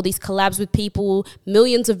like do all these collabs with people,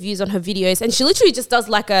 millions of views on her videos, and she literally just does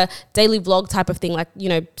like a daily vlog type of thing. Like, you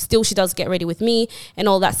know, still she does Get Ready With Me and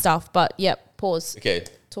all that stuff. But yep, pause. Okay.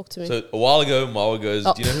 Talk to me. So a while ago, Marwa goes,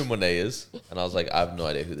 Oh. "Do you know who Monet is?" And I was like, "I have no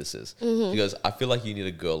idea who this is." Mm-hmm. She goes, "I feel like you need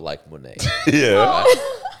a girl like Monet." Yeah.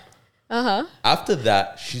 After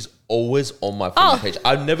that, she's always on my phone page.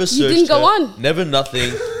 I've never searched didn't go her, on? never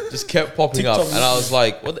nothing. Just kept popping up, TikTok and I was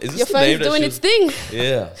like, "What is this?" Your the name phone's that doing she its thing. was-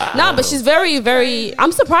 Yeah. Nah, but she's very, very.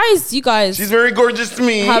 I'm surprised you guys. She's very gorgeous to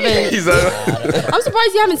me. Haven't- He's I'm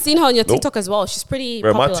surprised you haven't seen her on your TikTok as well. She's pretty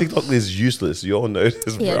bro, my popular. TikTok is useless. You all know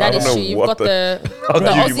this, bro. Yeah, I that don't is know true. You've what got the I'll the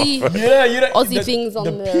give you my Aussie. phone. Yeah, you know, Aussie things on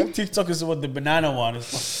the there. peak TikTok is what the banana one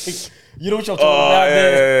is. Like, you know what I'm talking Oh, about?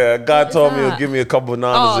 there. yeah. God told me he'll that? give me a couple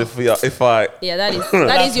bananas Oh. if I. Yeah, that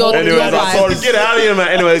is your Anyways, I vibe. told him, get out of here, man.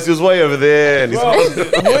 Anyways, he was way over there. And he's Bro,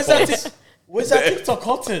 where's that TikTok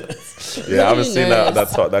content? yeah, I haven't Who seen knows?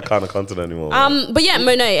 that kind of content anymore. man. But yeah,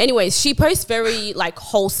 Monet. Anyways, she posts very like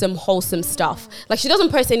wholesome stuff. Like she doesn't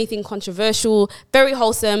post anything controversial. Very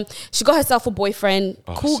wholesome. She got herself a boyfriend.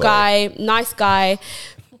 Cool sorry. guy, nice guy.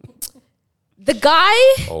 The guy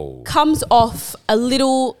comes off a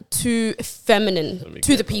little too feminine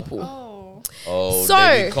to the people. Oh, So-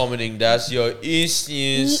 they be commenting. That's your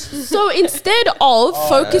issues. So instead of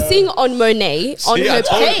focusing on Monet on See, her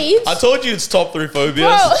page, I told you it's top 3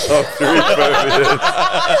 phobias. Top 3 phobias.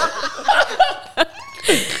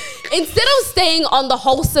 instead of staying on the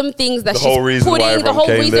wholesome things that The she's whole reason why putting, the everyone whole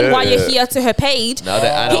came reason there, why you're yeah. here to her page, Now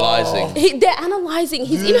they're analyzing. they're analyzing.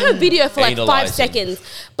 He's in her video for like 5 Analyzing. seconds,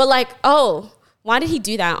 but like, oh, Why did he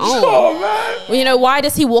do that? Oh, man. You know, why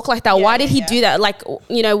does he walk like that? Why did he do that? Like,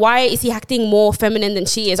 you know, why is he acting more feminine than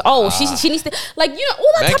she is? Oh, she needs to, like, you know,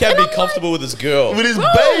 all that Man type can't and be I'm comfortable with his girl. With his Bro,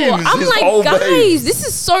 babes. I'm his like, whole guys, babes. this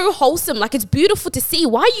is so wholesome. Like, it's beautiful to see.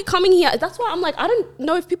 Why are you coming here? That's why I'm like, I don't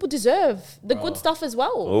know if people deserve the good stuff as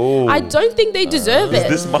well. Oh. I don't think they deserve Is it.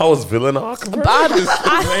 this Mao's villain arc, bro? I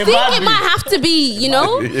think it might have to be, you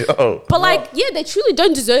know? Yo. But like, yeah, they truly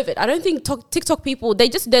don't deserve it. I don't think TikTok people,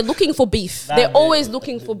 they're looking for beef. They're always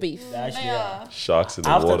looking for beef. Actually, Yeah. Sharks in the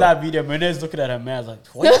after water. that video, Mene's looking at her man, like,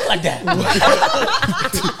 why you look like that?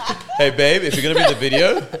 Hey, babe, if you're going to be in the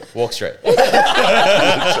video, walk straight.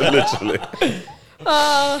 Literally.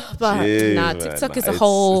 But Yeah, nah, man. TikTok is Nah, a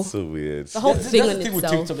whole, It's so weird. the whole That's thing the in thing with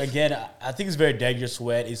itself. TikTok. Again, I think it's very dangerous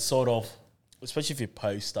where it's sort of, especially if you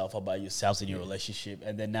post stuff about yourselves in your relationship,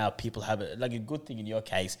 and then now people have it. Like a good thing in your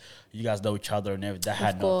case, you guys know each other and everything. That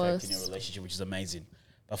had no effect in your course. relationship, which is amazing.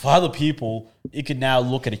 But for other people, you can now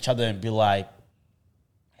look at each other and be like,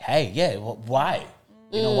 hey, yeah, why?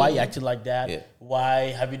 You know, why you acting like that? Yeah.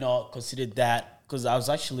 Why have you not considered that? Because I was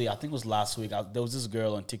actually, I think it was last week, there was this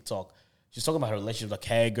girl on TikTok. She's talking about her relationship, like,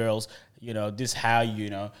 hey, girls, you know, this how you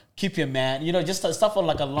know, keep your man, you know, just stuff on,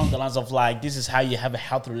 like, along the lines of, like, this is how you have a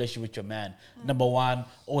healthy relationship with your man. Number one,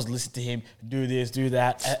 always listen to him, do this, do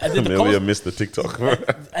that. And then Amelia missed the TikTok.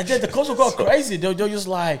 and then the comments will go crazy. They're just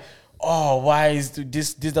like, oh, why is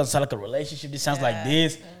this doesn't sound like a relationship. This sounds like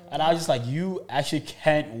this. And I was just like, you actually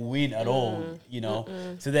can't win at all, you know?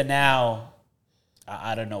 So then now,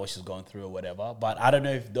 I don't know what she's going through or whatever, but I don't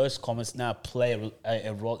know if those comments now play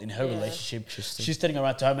a role in her relationship. She's turning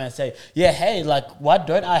around to her man and say, yeah, hey, like, why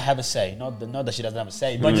don't I have a say? Not that she doesn't have a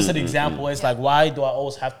say, but just an example. It's like, why do I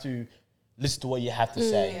always have to listen to what you have to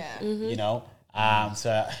say? You know?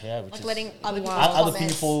 So yeah, which Like is letting other people, other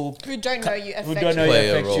comments people who don't know you who affect don't know you. Play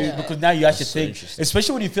you a affect role. you Yeah. because now you actually so think, interesting.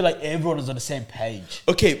 especially when you feel like everyone is on the same page.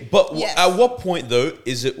 Okay, but Yes. at what point, though,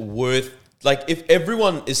 is it worth... Like, if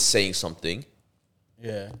everyone is saying something,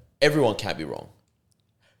 Yeah, everyone can't be wrong.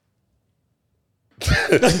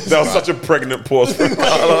 That was such a pregnant pause for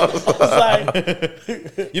Carlos. it's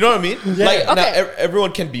like You know what I mean? Like, now Okay.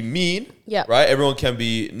 everyone can be mean, Yeah. right? Everyone can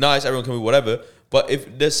be nice, everyone can be whatever. But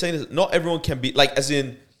if they're saying this, not everyone can be... Like, as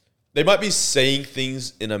in, they might be saying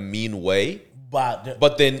things in a mean way,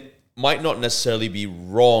 but then might not necessarily be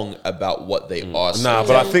wrong about what they are saying. Nah,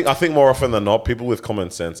 but I think more often than not, people with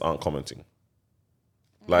common sense aren't commenting.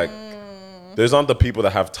 Like, those aren't the people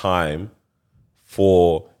that have time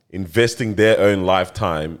for investing their own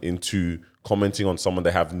lifetime into commenting on someone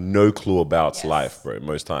they have no clue about's life, bro,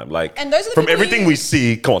 most time. Like, And those are the from people everything you- we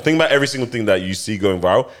see, come on, think about every single thing that you see going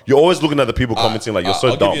viral. You're always looking at the people commenting like, you're so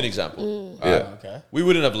I'll dumb. give you an example. Yeah. okay. We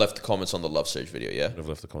wouldn't have left the comments on the Love Surge video, yeah? I've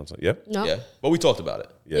left the comments. Yeah? No. Yeah. But we talked about it.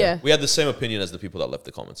 Yeah. We had the same opinion as the people that left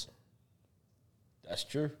the comments. That's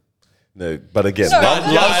true. No, but again, No, love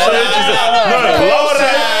no, surge is love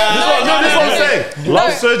surge. This is what I'm saying.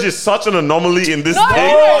 Love surge is such an anomaly in this thing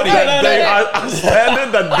that they are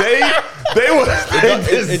standard that they were.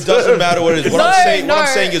 It doesn't matter what it is. What I'm No, saying, what I'm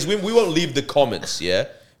no. saying is we won't leave the comments, yeah?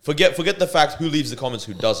 Forget the fact who leaves the comments,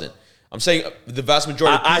 who doesn't. I'm saying the vast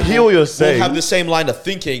majority of I people hear what you're saying. will have the same line of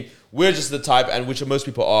thinking. We're just the type, and which most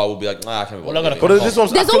people are, will be like, nah, I can't be We're not bothered. gonna But this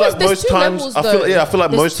one's, I There's feel always- like there's most two times, levels, I feel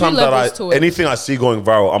like though. most There's times two that levels to it. anything I see going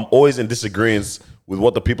viral, I'm always in disagreement with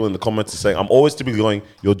what the people in the comments are saying. I'm always typically going,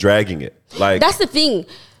 you're dragging it. Like, That's the thing.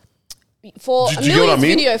 For Do you get what I Amelia's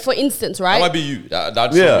mean? video, for instance, That right? might be you.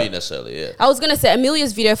 That's Yeah. not me necessarily, yeah. I was going to say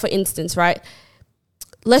Amelia's video, for instance, right?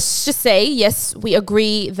 Let's just say, yes, we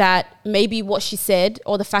agree that maybe what she said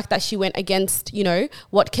or the fact that she went against, you know,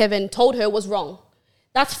 what Kevin told her was wrong.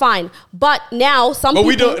 That's fine. But now some But people...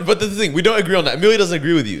 we don't. But the thing, we don't agree on that. Amelia doesn't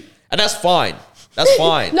agree with you, and that's fine. That's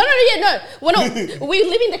fine. No. We're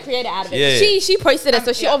leaving the creator out of it. Yeah. She posted it,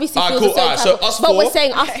 so she obviously Alright, feels cool. the same Alright, type so of- us But we're four-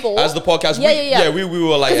 saying us four. As the podcast, we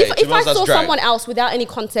were like, Because hey, if I that's saw drag. someone else without any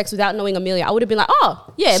context, without knowing Amelia, I would have been like, oh,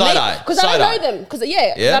 yeah. Side eye. Because I don't Side eye. know them. Because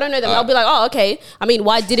Yeah? I don't know them. I'll Alright. be like, oh, okay. I mean,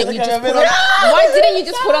 why didn't you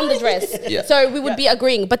just put on, the dress? Yeah. So we would be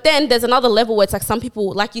agreeing. But then there's another level where it's like some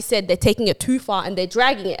people, like you said, they're taking it too far and they're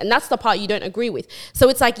dragging it. And that's the part you don't agree with. So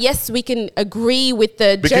it's like, yes, we can agree with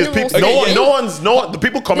the because general people, statement. no one, the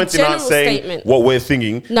people commenting aren't general saying statement. what we're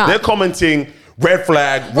thinking. Nah. They're commenting red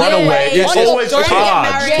flag, run Yeah, away. yeah, It's yeah. always Don't get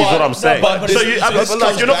charged, married. is what I'm saying. but so this like,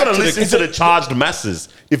 comes you're not back going to to the- listen to the charged masses.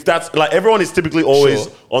 If that's like everyone is typically always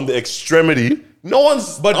Sure. on the extremity. No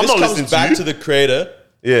one's. But I'm this not comes listening back to to you. the creator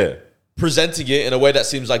Yeah. presenting it in a way that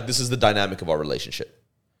seems like this is the dynamic of our relationship,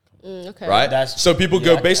 Okay. right? That's- So people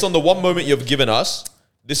go yeah. based on the one moment you've given us.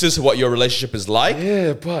 This is what your relationship is like.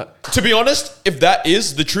 Yeah, but To be honest, if that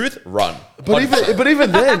is the truth, run.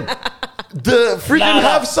 even then,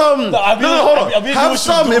 have some. Hold on. Have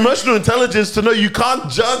some emotional intelligence to know you can't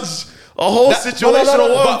judge a whole situation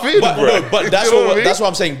on one video, bro. But that's that's what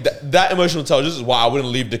I'm saying. That emotional intelligence is why I wouldn't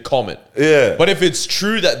leave the comment. Yeah. But if it's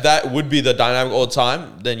true that would be the dynamic all the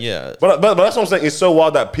time, then yeah. But that's what I'm saying. It's so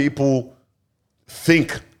wild that people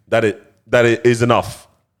think that it is enough.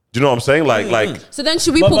 Do you know what I'm saying? Like. So then,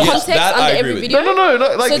 should we put context under every video? No.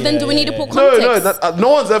 Like, so then, do we need to put context?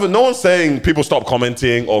 No one's saying people stop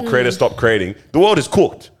commenting or creators stop creating. The world is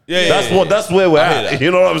cooked. That's where we're at.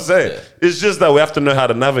 You know what I'm saying? Yeah. It's just that we have to know how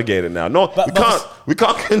to navigate it now. We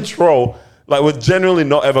can't control. Like, we're generally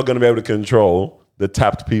not ever going to be able to control the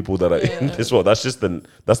tapped people that are in this world. That's just the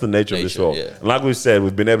nature of this world. Yeah. And like we said,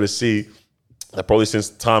 we've been able to see that probably since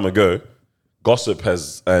time ago, gossip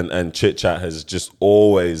has and chit chat has just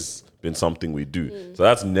always been something we do. So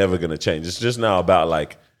that's never going to change. It's just now about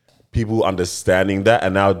like people understanding that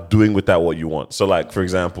and now doing with that what you want. So like, for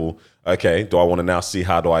example, okay, do I want to now see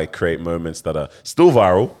how do I create moments that are still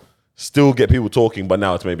viral, still get people talking, but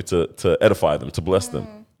now it's maybe to edify them, to bless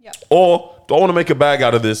them. Yep. Or do I want to make a bag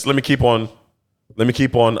out of this? Let me keep on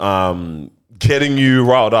getting you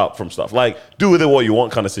riled up from stuff. Like, do with it what you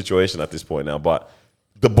want kind of situation at this point now. But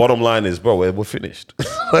the bottom line is, bro, we're finished.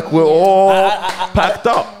 Like, we're all packed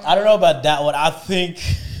up. I don't know about that one. I think,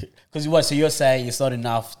 because so you're saying it's not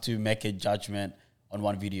enough to make a judgment on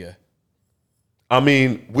one video. I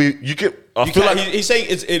mean, he's saying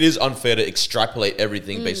it is unfair to extrapolate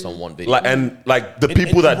everything based on one video. The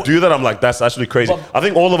people that do that, I'm like, that's actually crazy. I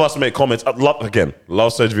think all of us make comments.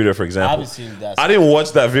 Love Surge video, for example. I didn't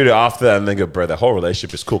watch that video after that and then go, bro, that whole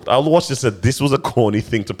relationship is cooked. I watched this and said, this was a corny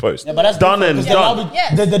thing to post. Yeah, but that's done and done.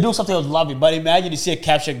 They do something with love it. But imagine you see a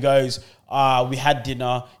caption goes, we had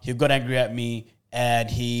dinner, he got angry at me, and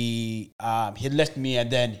he left me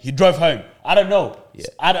and then he drove home. I don't know. Yeah.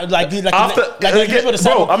 I don't like if you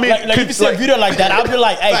see a video like that, I'll be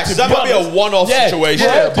like, hey, that might be a one-off situation.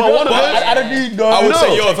 Yeah, but I don't need no. I would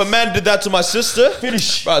say, if a man did that to my sister,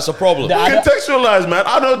 finish. Right, it's a problem. Contextualize, man.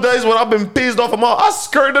 I know days when I've been pissed off. I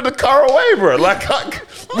skirted the car away, bro. Like,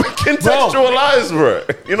 we contextualize, bro.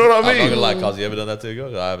 You know what I mean? I'm not gonna lie, cuz you ever done that to your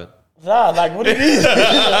girl? I haven't. Nah, like what it is.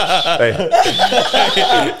 Hey, bro.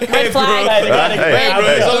 It's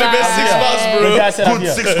only been 6 months, bro. Good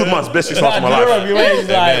 6 good months. Best 6 months of my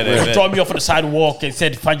life. He dropped me off on the sidewalk and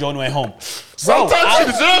said, "Find your own way home." Sometimes she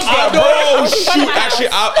deserves that, bro. Oh shoot! Actually,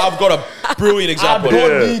 I've got a brilliant example. I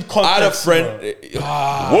don't need context. I had a friend.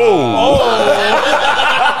 Whoa.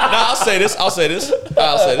 I'll say this.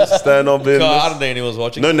 Stand on business. I don't think anyone's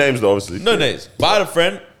watching. No names, though, obviously. No names. But I had a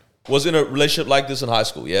friend was in a relationship like this in high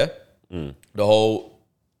school. Yeah. The whole,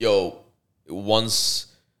 once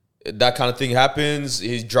that kind of thing happens,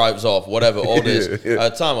 he drives off, whatever, all this. At the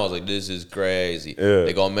time, I was like, this is crazy. Yeah.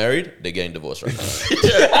 They got married, they're getting divorced right now.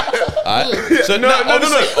 All right? So no. But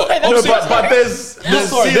there's a context.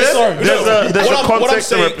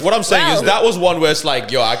 What I'm saying is that was one where it's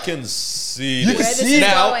like, I can see this.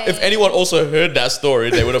 Now, if anyone also heard that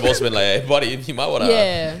story, they would have also been like, hey, buddy, you might want to.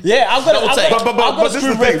 Yeah, I've got to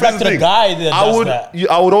screw red flag to the guy that does that.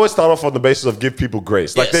 I would always start off on the basis of give people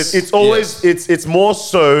grace. Like, it's always, it's more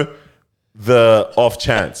so the off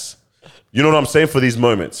chance. You know what I'm saying? For these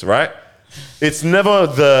moments, right? It's never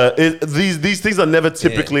these things are never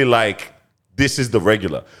typically like, this is the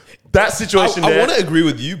regular. That situation I want to agree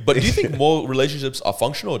with you, but do you think more relationships are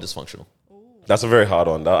functional or dysfunctional? That's a very hard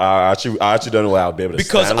one. I actually don't know where I'll be able to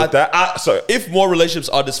stand with that. So if more relationships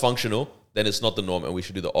are dysfunctional, then it's not the norm, and we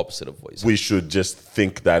should do the opposite of what you said. We should just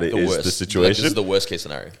think that it is the situation. Like, this is the worst case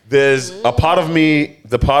scenario. There's a part of me,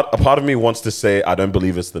 a part of me wants to say I don't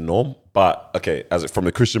believe it's the norm, but okay, from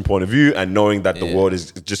the Christian point of view, and knowing that the world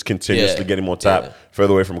is just continuously getting more tapped,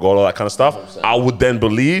 further away from God, all that kind of stuff, 100%. I would then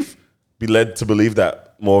be led to believe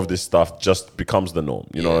that more of this stuff just becomes the norm.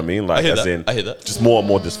 You know what I mean? Like, I hear that. Just more and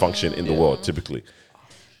more dysfunction in the world, typically.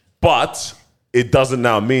 But it doesn't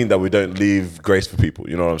now mean that we don't leave grace for people.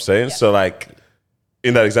 You know what I'm saying? Yeah. So, like,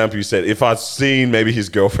 in that example you said, if I'd seen maybe his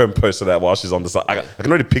girlfriend posted that while she's on the side, I can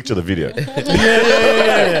already picture the video. She's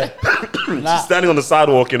standing on the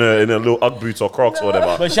sidewalk in a little Ugg boots or Crocs or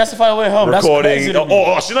whatever. But she has to find a way home. Recording. She's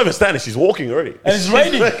not even standing. She's walking already. And it's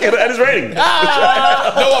raining.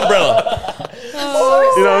 No umbrella.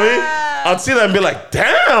 You know what I mean? I'd see that and be like,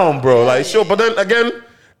 damn, bro. Like, sure. But then again,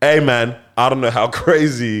 hey, man, I don't know how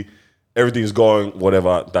crazy everything's going,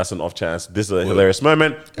 whatever. That's an off chance. This is a hilarious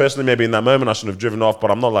moment. Personally, maybe in that moment, I shouldn't have driven off,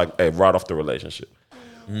 but I'm not like, hey, right off the relationship.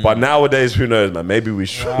 But nowadays, who knows, man? Maybe we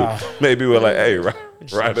should. Maybe we're like, hey,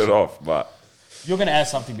 write it off. But you're going to add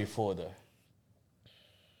something before, though.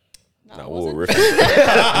 We'll riff.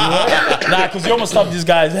 Because you almost stopped these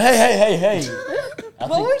guys. Hey.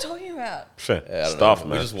 What were we talking about? about? Fair. Yeah, I don't Stuff, know.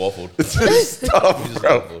 man. We just waffled. Stuff, We just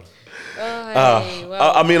bro. waffled. Hey,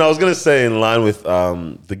 well, I mean, I was gonna say in line with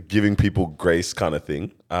the giving people grace kind of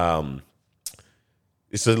thing.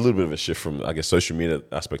 It's a little bit of a shift from, I guess, social media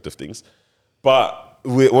aspect of things. But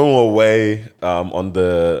when we were away on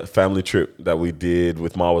the family trip that we did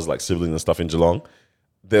with Marwa's like siblings and stuff in Geelong,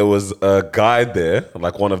 there was a guy there,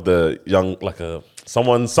 like one of the young, like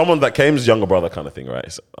someone that came's younger brother kind of thing,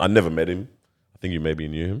 right? So I never met him. I think you maybe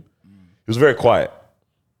knew him. He was very quiet.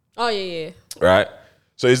 oh yeah. Right?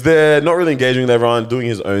 So he's there, not really engaging with everyone, doing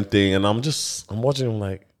his own thing, and I'm watching him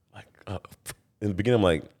like in the beginning, I'm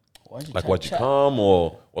like, why'd you come,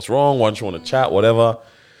 or what's wrong? Why don't you want to chat, whatever.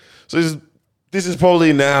 So this is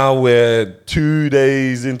probably now we're 2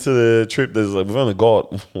 days into the trip. There's like, we've only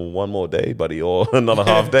got one more day, buddy, or another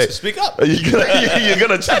half day. Speak up. You're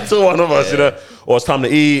gonna chat to one of us, you know, or it's time to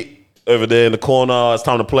eat over there in the corner. It's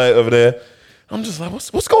time to play over there. I'm just like,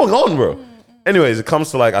 what's going on, bro? Anyways, it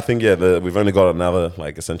comes to like, I think, we've only got another,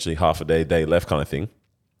 like, essentially half a day left kind of thing.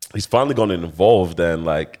 He's finally gotten involved and,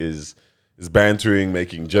 like, is bantering,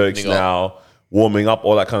 making jokes now, warming up,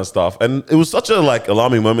 all that kind of stuff. And it was such a, like,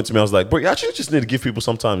 alarming moment to me. I was like, bro, you actually just need to give people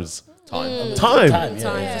sometimes time. Time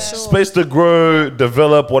for sure. Space to grow,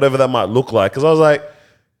 develop, whatever that might look like. Because I was like,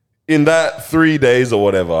 in that 3 days or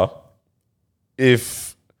whatever,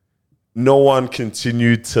 if no one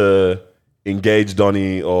continued to engage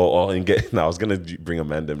Donnie or engage. No, I was gonna bring a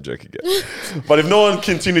Mandem joke again. But if no one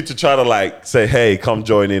continued to try to like say, "Hey, come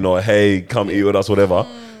join in," or "Hey, come eat with us," whatever,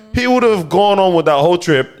 he would have gone on with that whole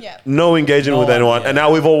trip, no engaging with anyone, and now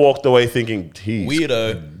we've all walked away thinking he's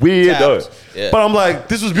weirdo. Yeah. But I'm like,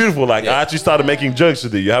 this was beautiful. Like I actually started making jokes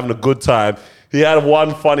with you. You're having a good time. He had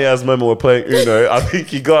one funny ass moment. We're playing Uno. I think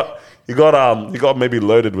he got maybe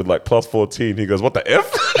loaded with like plus 14. He goes, "What the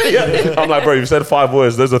F?" Yeah. I'm like, bro, you said 5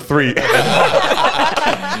 words. There's a 3. That's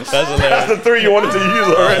the 3 you wanted to use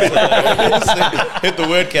already. Hit the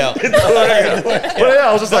word count. But yeah,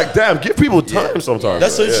 I was just like, damn, give people time sometimes.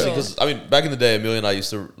 That's so interesting because, I mean, back in the day, Amelia and I used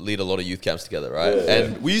to lead a lot of youth camps together, right?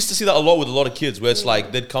 And we used to see that a lot with a lot of kids where it's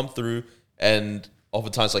like they'd come through and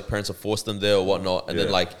oftentimes like parents have forced them there or whatnot. And then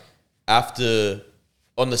like after...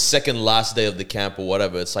 on the second last day of the camp or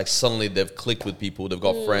whatever, it's like suddenly they've clicked with people, they've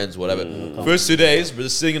got friends, whatever. First 2 days, but they're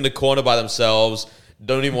sitting in the corner by themselves,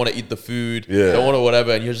 don't even want to eat the food, don't want to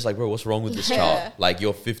whatever, and you're just like, bro, what's wrong with this child? Like,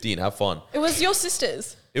 you're 15, have fun. It was your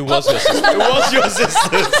sisters. It was your sisters. It was your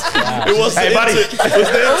sisters. It was the buddy. intern. It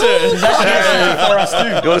was the intern. For us too.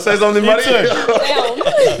 You want to say something, buddy? Do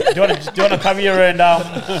you want to come here and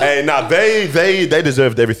Hey, nah, they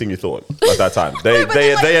deserved everything you thought at that time.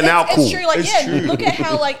 They are now cool. It's true. Like, true. look at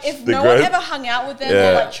how like if no growth. one ever hung out with them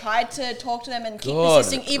or like tried to talk to them and keep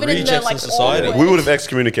persisting, even in the rejects like in society. awkward- We would have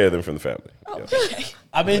excommunicated them from the family. Okay.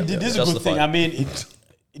 I mean, this is a good thing. Justified. I mean,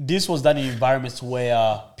 this was done in environments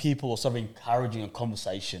where people were sort of encouraging a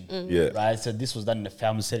conversation. Yeah. Right. So this was done in the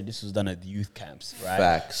family setting. This was done at the youth camps. Right.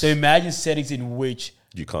 Facts. So imagine settings in which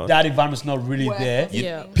You can't. that environment's not really there.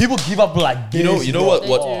 Yeah. People give up like this. You know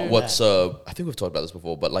bro. what's I think we've talked about this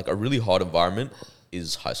before, but like a really hard environment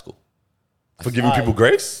is high school. For giving people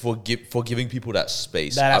grace? For giving people that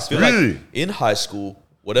space. That I aspect. feel Really? like in high school,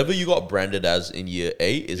 whatever you got branded as in year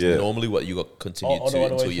 8 is normally what you got continued All the to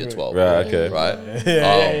way until year through. 12. Right, okay. Right?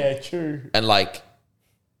 Yeah, true. And like,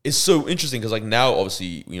 it's so interesting because like now,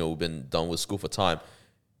 obviously, you know, we've been done with school for time.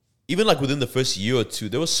 Even like within the first year or two,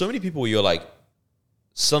 there were so many people where you're like,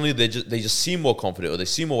 suddenly they just seem more confident or they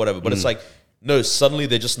seem more whatever. But it's like, no, suddenly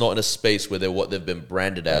they're just not in a space where they're what they've been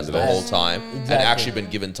branded as the whole time and actually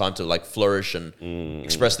been given time to like flourish and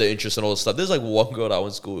express their interests and all this stuff. There's like one girl that I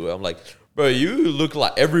went to school with. I'm like, bro, you look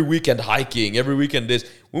like every weekend hiking, every weekend this.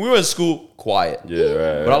 When we were in school, quiet. Yeah,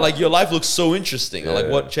 right. But I'm like, your life looks so interesting. I'm like,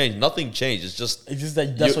 what changed? Nothing changed. It's just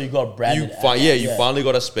that that's what you got branded. you finally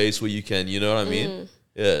got a space where you can, you know what I mean?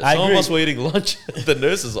 Yeah, I some of agree. us were eating lunch at the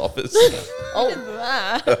nurse's office. Who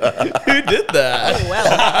did that?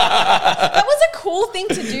 That was a cool thing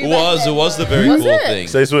to do. It was the very Was cool it? thing.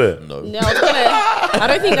 Say swear. No. No, I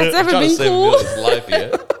don't think that's ever Trying to been save cool. Mill's life,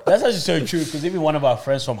 yeah. That's actually so true because even one of our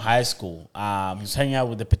friends from high school, he was hanging out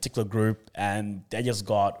with a particular group and they just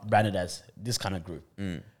got branded as this kind of group,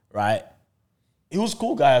 right? He was a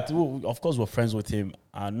cool guy. Of course, we're friends with him.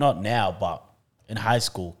 Not now, but in high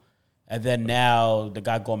school. And then now the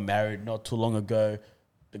guy got married not too long ago.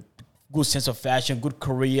 The good sense of fashion, good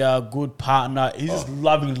career, good partner. He's just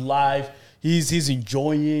loving life. He's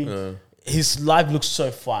enjoying. His life looks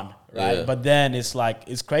so fun, right? Yeah. But then it's like,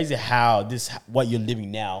 it's crazy how what you're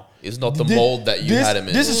living now It's not the mold that you had him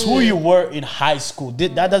in. This is who you were in high school.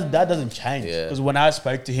 That doesn't change. Yeah. Because when I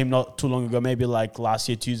spoke to him not too long ago, maybe like last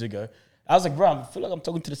year, 2 years ago, I was like, bro, I feel like I'm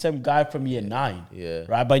talking to the same guy from year 9. Yeah.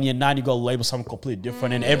 Right? But in year 9, you got to label something completely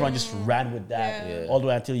different. And everyone just ran with that all the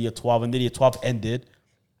way until year 12. And then year 12 ended.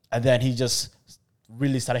 And then he just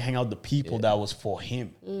really started hanging out with the people that was for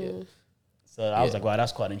him. So I was like, wow,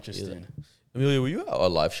 that's quite interesting. Amelia, were you at our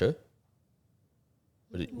live show?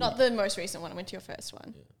 Not the most recent one. I went to your first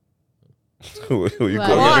one. Who you Wow.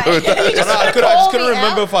 got? Why? You just I call just couldn't me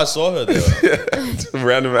remember out. if I saw her there.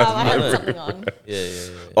 Random I ass. had something on. Yeah.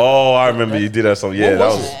 Oh, I remember you did that song. Yeah, that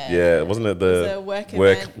was was it? wasn't it The the work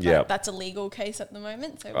work? event. Yeah. But that's a legal case at the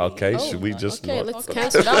moment. So Okay, should we just Okay, not? let's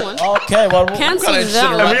cancel that one. Okay, well, Cancel kinda that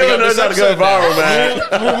should've one. Amelia knows how to go viral,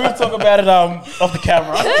 man. we'll talk about it off the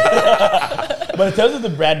camera. But in terms of the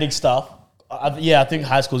branding stuff, I think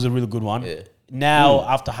high school is a really good one. Yeah. Now,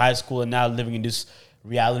 after high school and now living in this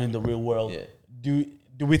reality in the real world, Yeah.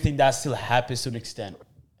 do we think that still happens to an extent?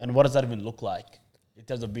 And what does that even look like in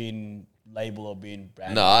terms of being labeled or being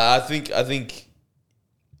branded? No, I think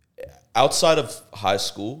outside of high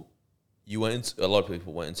school, a lot of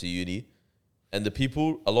people went into uni, and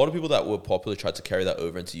a lot of people that were popular tried to carry that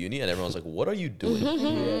over into uni, and everyone's like, "What are you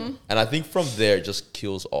doing?" And I think from there it just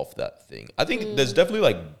kills off that thing. I think there's definitely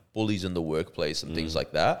like bullies in the workplace and things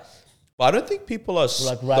like that. But I don't think people are.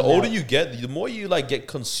 Like the right older now. you get, the more you like get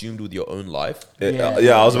consumed with your own life. Yeah,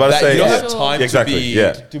 I was about to That say you don't have Sure. time exactly. to be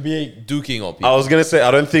Yeah. To be duking on people. I was gonna say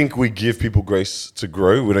I don't think we give people grace to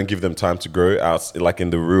grow. We don't give them time to grow out like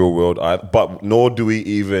in the real world. But nor do we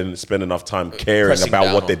even spend enough time caring Pressing about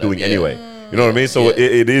down what on they're them, doing yeah. anyway. You know what I mean? So Yeah.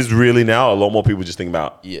 it is really now a lot more people just think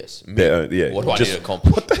about Yes. Me. their What do I just, need to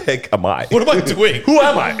accomplish? What the heck am I? What am I doing? Who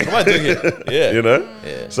am I? What am I doing here? Yeah. You know?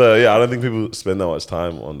 So yeah, I don't think people spend that much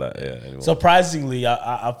time on that anymore. surprisingly,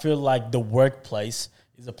 I feel like the workplace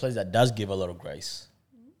is a place that does give a lot of grace.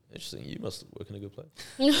 Interesting. You must work in a good place.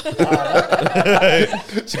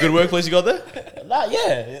 It's a good workplace you got there?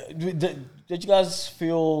 Did you guys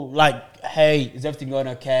feel like, hey, is everything going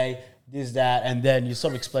okay? This, that, and then you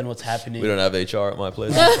sort of explain what's happening. We don't have HR at my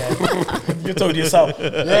place. You told yourself,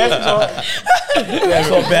 that's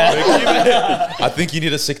not bad. I think you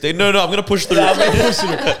need a sick day. No, I'm going to push through.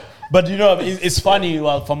 But you know, it's funny.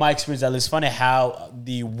 Well, from my experience, it's funny how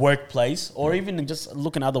the workplace, or even just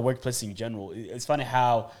looking at the workplace in general, it's funny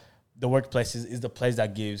how the workplace is the place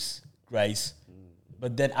that gives grace.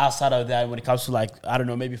 But then outside of that, when it comes to like, I don't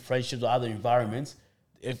know, maybe friendships or other environments,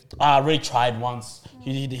 if I already tried once,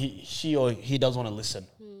 she or he doesn't want to listen,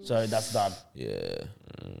 so that's done. Yeah.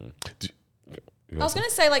 I was going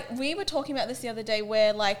to say, like, we were talking about this the other day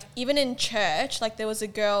where, like, even in church, like, there was a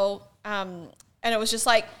girl, and it was just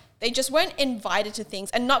like, they just weren't invited to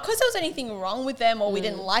things. And not because there was anything wrong with them or we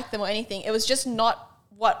didn't like them or anything. It was just not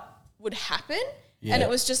what would happen. Yeah. And it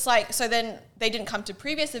was just like, so then they didn't come to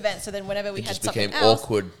previous events. So then whenever we It had just something became else,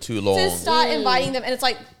 awkward too long. to start inviting them. And it's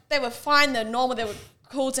like, they were fine, they're normal, they were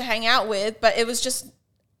cool to hang out with. But it was just,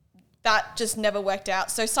 that just never worked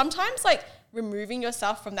out. So sometimes, like, removing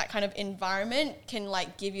yourself from that kind of environment can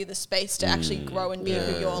like give you the space to actually grow and be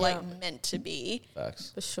who you're like meant to be.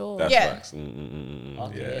 Facts. For sure. That's Yeah. facts.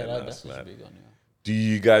 Okay, that's that's mad. big on you. Do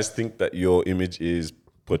you guys think that your image is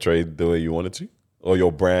portrayed the way you want it to, or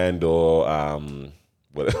your brand, or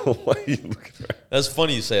what? What are you looking for? That's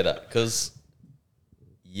funny you say that because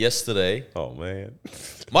yesterday, Oh man,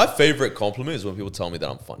 my favorite compliment is when people tell me that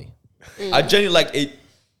I'm funny. I genuinely like it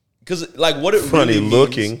because like what it funny really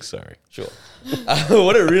looking. means, Sorry. Sure.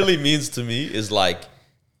 What it really means to me is like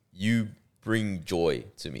you bring joy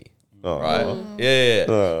to me. Oh. Right?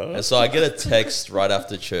 Yeah. And so I get a text right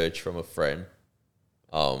after church from a friend.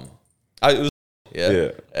 It was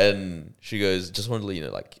Yeah. And she goes, just wanted to let you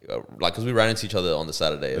know, like, because we ran into each other on the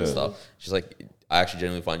Saturday and stuff. She's like, I actually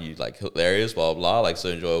genuinely find you like hilarious, blah, blah, blah, like so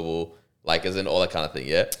enjoyable, like as in all that kind of thing,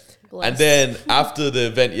 yeah. Bless. And then after the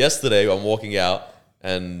event yesterday, I'm walking out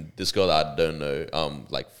and this girl that I don't know,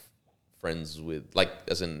 like friends with, like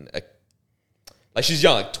as in, like she's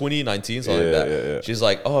young, like 2019, something like that. Yeah. She's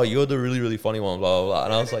like, oh, you're the really, really funny one, blah, blah, blah.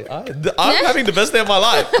 And I was like, I'm having the best day of my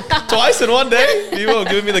life. Twice in one day, people are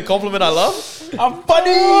giving me the compliment I love. I'm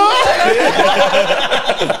funny.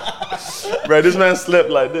 Bro, this man slept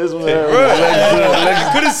like this, man.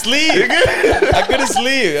 I couldn't sleep. I couldn't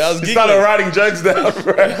sleep. I was He giggling. started writing jokes down,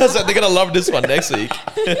 bro. I was like, they're gonna love this one next week.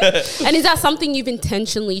 And is that something you've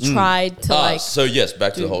intentionally tried to like? So yes,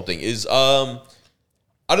 back to the whole thing is I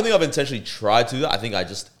don't think I've intentionally tried to do that. I think I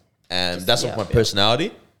just am. That's not my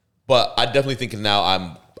personality. But I definitely think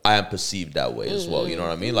now I am perceived that way as well. You know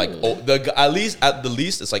what I mean? Like at the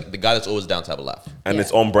least, it's like the guy that's always down to have a laugh. And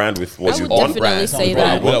it's on brand with what you would want. definitely say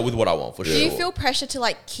that. With what I want for sure. Do you feel pressure to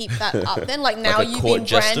like keep that up then? Like now Like a you've court been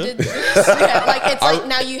jester? branded this? Yeah, like it's like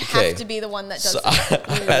now you okay. have to be the one that does So it.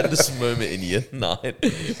 I had this moment in year 9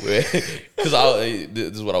 where, because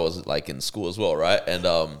this is what I was like in school as well, right? And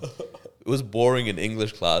it was boring in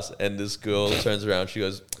English class, and this girl turns around, she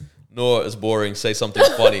goes, "No, it's boring. Say something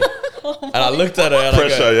funny." And I looked at her and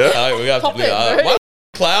Pressure, I go, yeah? we have to Pop be, it, bro. "What,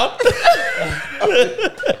 clown?"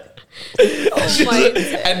 Oh my.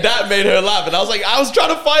 And that made her laugh, and I was like, I was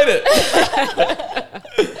trying to fight it.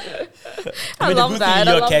 I love that.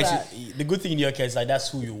 I love that. The good thing in your case, like that's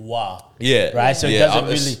who you are. Yeah, Right, so it yeah, doesn't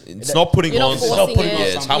it's, really- It's not putting You're on. not It's not forcing putting. it. Yeah,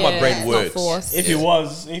 it's how my brain it's not works. forced. If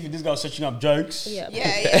this guy was searching up jokes, Yeah.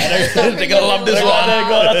 Yeah. They're gonna love this Go one. out there,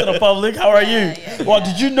 go out to the public. How are you? Well,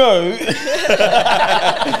 did you know?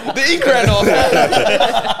 The ink ran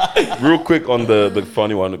off. Real quick on the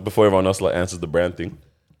funny one before everyone else like answers the brand thing.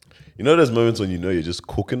 You know, there's moments when you know you're just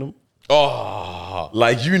cooking them. Oh,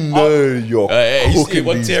 Like you know you're cooking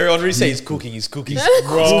what these. Thierry Henry say? He's cooking. He's cooking.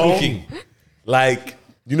 Bro. He's cooking. Like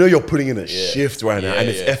you know you're putting in a shift right now, Yeah, and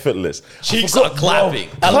it's yeah. effortless. Cheeks are clapping.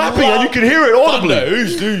 Clapping, and you can hear it audibly.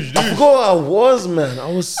 Thunder. I forgot where I was, man.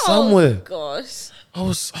 I was somewhere. Oh, gosh. I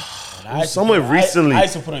was I used to somewhere put- recently. I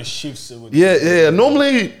used to put on shifts. With Yeah.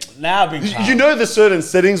 Normally, Now I've been you know, there's certain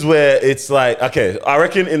settings where it's like, okay, I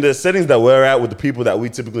reckon in the settings that we're at with the people that we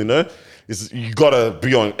typically know, is you gotta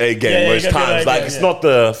be on A game Yeah, you most gotta be on times. A Like game, it's yeah. not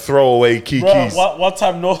the throwaway key Bro, keys. what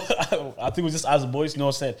time? No, I think it was just as boys.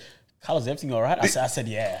 No said, "Carlos, everything all right?" I said,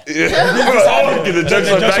 "Yeah." Yeah. The jokes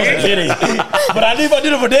The are jokes was banging. kidding, but I knew if I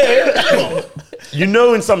did over there. You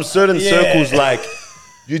know, in some certain Yeah. circles, like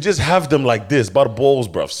you just have them like this, by the balls,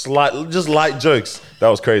 bruv. Just light jokes. That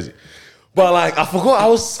was crazy. But like, I forgot. I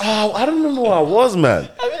don't remember where I was, man.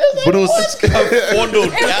 But it was.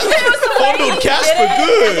 Fondled Casper, And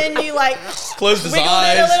good. then you like Closed his wiggled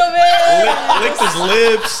eyes. it a little bit. Licked his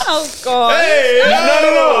lips. Oh, God. Hey,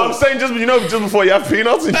 No. I'm saying just before you have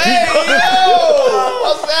peanuts. And Hey, yo,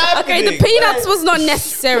 what's happening? Okay, the peanuts was not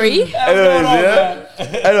necessary. I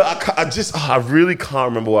really can't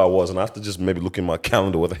remember where I was, and I have to just maybe look in my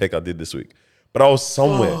calendar what the heck I did this week. But I was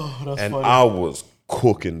somewhere, and funny. I was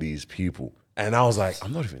cooking these people, and I was like,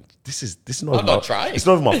 I'm not even. This is not. I'm my, not trying. It's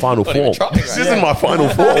not even my final Not even form. trying, This right? isn't my final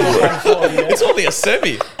form. Bro. It's only a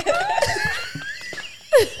semi.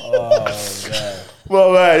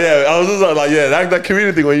 Well, man, yeah, I was just like, yeah, that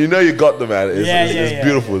community thing when you know you got them, man. It's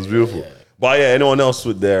beautiful. It's beautiful. But yeah, anyone else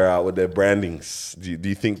with their brandings? Do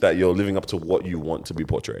you think that you're living up to what you want to be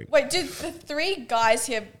portraying? Wait, do the three guys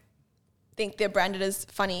here think they're branded as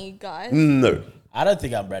funny guys? No. I don't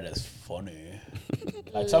think I'm branded as funny.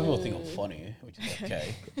 Like some people think I'm funny, which is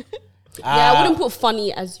okay. Yeah, I wouldn't put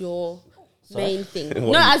funny as your main thing.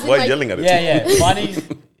 No, as in Why are you like, yelling at it? Yeah, funny.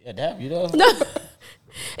 Yeah, damn, you know. no.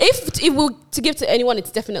 If it will to give to anyone,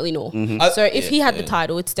 it's definitely no. So if he had the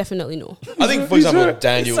title, it's definitely no. I think, for example,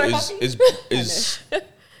 Daniel so is happy.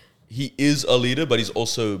 he is a leader, but he's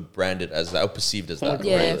also branded as that, or perceived as that.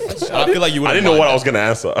 Yeah, right? for sure. And I feel like you I wouldn't didn't know mind what I that. was going to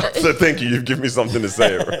answer. So thank you. You've given me something to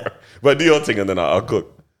say. Bro. But do your thing and then I'll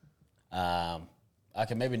cook.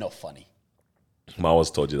 Okay, maybe not funny.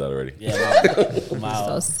 Mawa's told you that already. Yeah,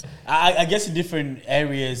 my, So- I guess in different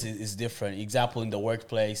areas is different. Example, in the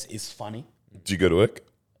workplace is funny. Do you go to work?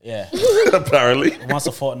 Yeah, Apparently. once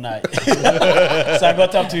a fortnight. So I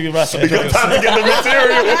got up to Russell. You got time to get the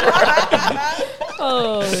material.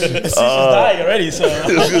 Oh, The season's dying already, so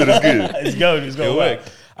It's good. It's good. it's going. It's going Good to work.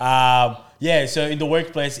 Yeah, so in the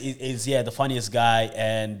workplace is the funniest guy,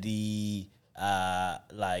 and the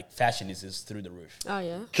like fashion is through the roof. oh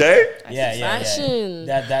yeah. Okay. Yeah. Fashion.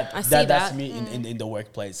 That see that's that. me in the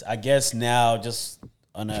workplace. I guess now just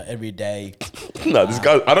on a everyday. No, this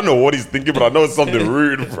guy, I don't know what he's thinking, but I know it's something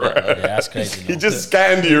rude, bro. Yeah, that's crazy. He just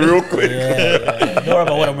scanned you real quick. Yeah. Don't worry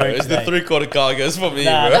about what I'm wearing It's the today. 3/4 cargos for me,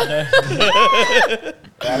 Nah, bro.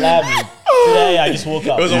 Allow me. Today I just woke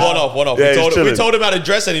up. It was a one-off. Yeah, we, he's told, we chilling. told him how to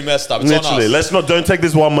dress and he messed up. It's Literally. on us. Don't take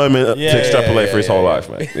this one moment Yeah, to extrapolate yeah, for his yeah, whole yeah. life,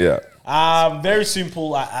 man. Yeah. Very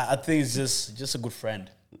simple. I think it's just a good friend.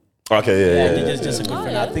 Okay, yeah. Just a good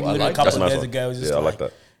friend. yeah. I think I literally like a couple That's a of nice days one. ago, it was just Yeah, I like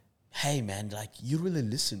that. hey man, like you really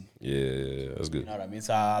listen. Yeah, that's good. You know what I mean?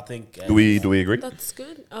 So I think Do we agree? That's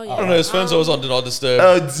good. Oh yeah. I don't know, his phone's always on Do Not Disturb.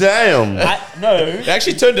 Oh, damn. no, They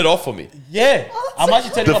actually turned it off for me. yeah. I'm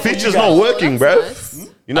actually telling The you off for you feature's guys. not working, bro. Nice.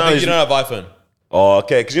 You know, I think it's- you don't have iPhone. oh,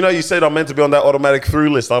 okay. Because you said I'm meant to be on that automatic through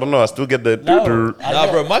list. I don't know. I still get the. No. Nah,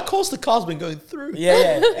 bro, my calls to car's been going through. true.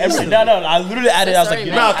 Yeah. No. I literally added. I was sorry,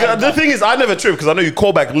 like, man. Nah, the thing is, I never trip because I know you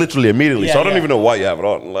call back literally immediately, so I don't Yeah. even know why you have it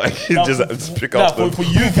on. Like, you just pick up for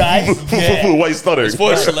you guys. why you stuttering. It's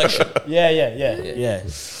voice selection. Yeah.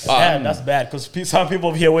 Damn, that's bad because some people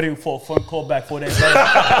over here waiting for a phone call back 4 days later.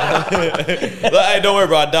 Hey, don't worry,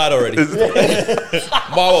 bro. I died already.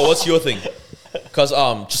 Marwa, what's your thing? Because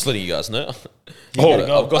just letting you guys know.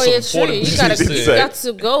 I've got some important You gotta, business you to got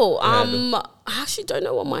to go. I actually don't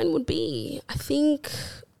know what mine would be. I think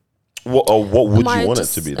What would am you I want it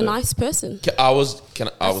just to be a then? nice person. I was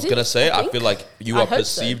it, gonna say, I I think. feel like you I are hope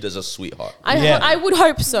perceived as a sweetheart. I would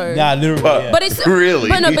hope so. Nah, literally. But it's Really?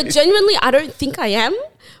 but genuinely, I don't think I am.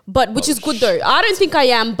 But which is good though. I don't think I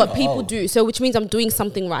am, but people do. So which means I'm doing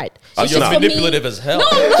something right. So it's You're just for me- manipulative as hell.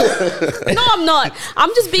 No, I'm not. I'm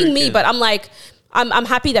just being me. But I'm like, I'm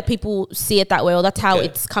happy that people see it that way, or that's how Okay.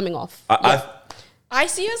 it's coming off. I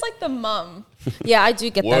see you as like the mum. Yeah, I do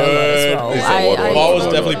get that a lot as well. Word. I was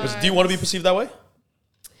definitely. Do you want to be perceived that way?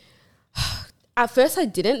 At first, I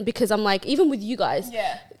didn't because I'm like, even with you guys.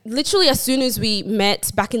 Yeah. Literally, as soon as we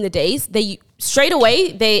met back in the days, they straight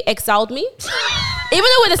away they exiled me. Even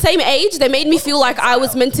though we're the same age, they made me feel like I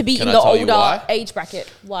was meant to be Can in I the tell you older why? age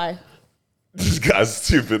bracket. Why? This guy's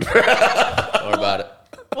stupid. Don't worry about it.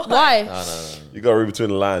 Why? You got to read between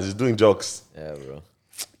the lines. He's doing jokes. Yeah, bro.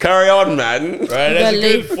 Carry on, man. Right, there's a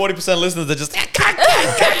Believe- good 40% listeners that just.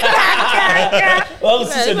 Well,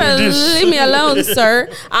 sister, do this. Leave me alone, sir.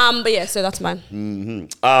 But yeah, so that's mine.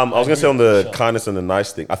 I was gonna say on the kindness and the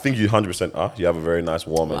nice thing. I think you 100% are. You have a very nice,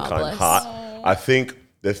 warm, and Wow, kind bless. heart. I think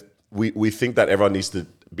that we think that everyone needs to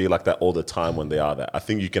be like that all the time when they are that. I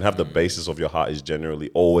think you can have the basis of your heart is generally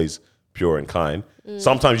always pure and kind.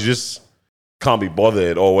 Sometimes you just can't be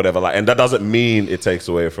bothered or whatever. Like, and that doesn't mean it takes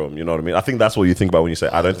away from. You know what I mean? I think that's what you think about when you say,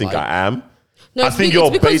 "I don't think I am." No, I it's think be- your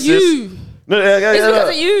it's because basis. you. No, It's because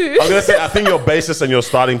of you. I'm gonna say I think your basis and your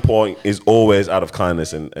starting point is always out of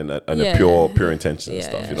kindness and a Yeah. pure intention and Yeah,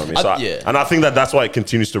 stuff. yeah. You know what I mean? So Yeah. and I think that's why it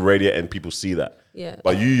continues to radiate and people see that. Yeah.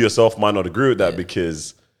 But you yourself might not agree with that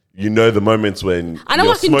because you know the moments when I know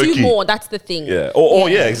you're I can smoky. do more. That's the thing. Yeah. Or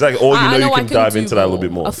yeah, exactly. Or you I know you I can dive do into that a little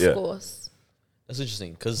bit more. Of Yeah. course. That's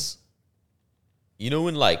interesting because, you know,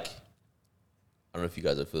 when like, I don't know if you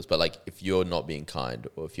guys have feel this, but like if you're not being kind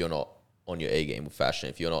or if you're not on your A game with fashion,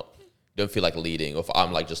 if you're not, don't feel like leading, or if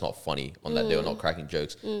I'm like just not funny on that day or not cracking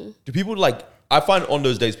jokes, do people like, I find on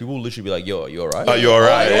those days people will literally be like, yo, you're right. Oh, you're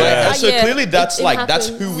right. yeah. Yeah. And so Yeah, clearly that's it like, that's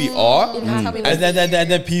happens. who we are. It happens.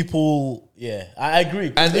 And then people, I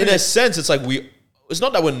agree. And in a sense, it's like it's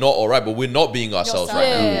not that we're not all right, but we're not being ourselves right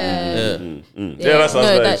now. Yeah, that's No,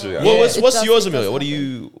 very that- true. Well, Yeah. what's It what's does- yours, it does Amelia? What do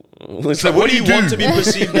happen. you It's like, what do you want to be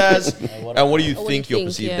perceived as, and what do you What do think you you're think,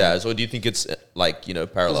 perceived yeah. as, or do you think it's like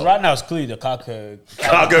parallel? Right now it's clearly the cargo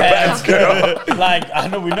pants girl. Like I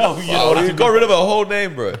know we know. You know Oh, what you got rid of a whole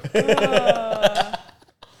name, bro.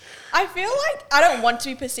 I feel like I don't want to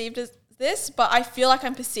be perceived as this, but I feel like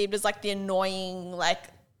I'm perceived as like the annoying like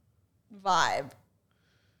vibe.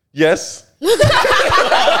 Yes.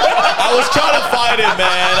 I was trying to fight it,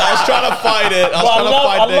 man. I was trying to fight it. I was trying to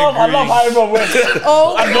fight the I love how everyone went.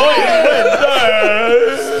 Oh, Annoying.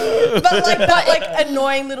 but like that like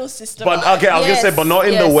annoying little sister. But vibe. okay, I was gonna say, Yes, but not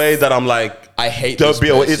in the yes. way that I'm like, I hate don't this be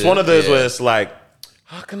away. It's person. one of those Yeah. where it's like,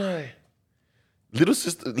 how can I? Little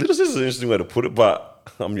sister is an interesting way to put it, but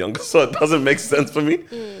I'm younger, so it doesn't make sense for me.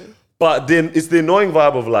 But then it's the annoying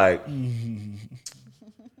vibe of like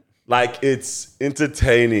it's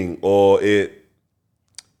entertaining or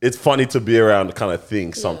it's funny to be around kind of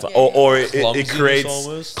thing sometimes, or it Clumsiness creates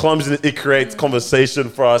almost. clumsiness. It creates conversation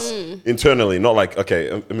for us internally, not like okay,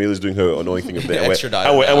 Amelia's doing her annoying thing a bit, Extra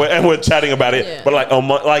and we're chatting about it, Yeah. but like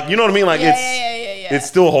like you know what I mean, like Yeah, it's. yeah. It's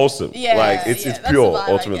still wholesome. Yeah, like yeah, it's that's pure the vibe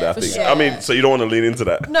I ultimately, get, I for think. sure. I mean, so you don't want to lean into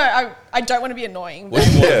that. No, I don't want to be annoying. What But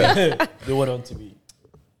do you want? Yeah. They want on to be.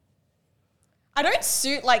 I don't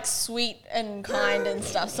suit like sweet and kind and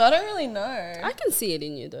stuff, so I don't really know. I can see it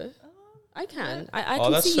in you though. I can. I Oh,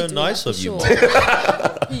 can that's see so you doing nice that of for you, sure.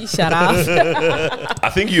 You shut up. I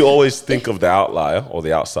think you always think of the outlier or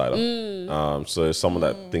the outsider. So someone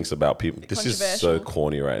that thinks about people. This is so Controversial.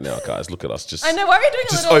 corny right now, guys. Look at us just. I know why are we doing a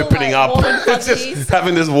Just little opening like, up, warm and just fuzzies?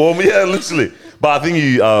 having this warm, literally. But I think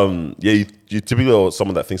you typically are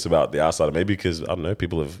someone that thinks about the outsider. Maybe because I don't know,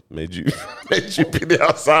 people have made you be the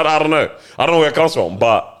outsider. I don't know where it comes from,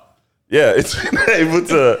 but yeah, it's been able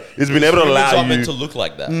to Humans allow aren't you. meant to look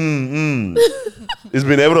like that. It's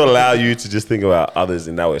been able to allow you to just think about others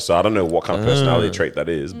in that way. So I don't know what kind of personality trait that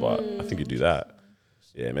is, but I think you do that.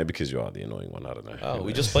 Yeah, maybe because you are the annoying one. I don't know. Oh,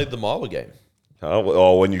 we just played the Marvel game.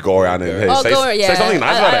 Or when you go around and Oh, say go, yeah. say something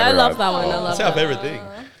nice about I everyone. love that one. I love That's that. our favorite thing.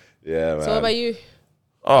 Yeah, man. So what about you?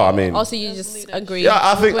 Oh, I mean, Also, you just agree. yeah,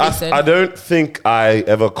 I with think what he said. I don't think I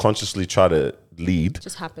ever consciously try to lead.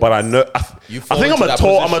 Just happens. But I know. I fall think into that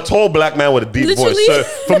I'm a position. tall black man with a deep Literally. voice. So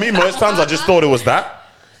for me, most times I just thought it was that.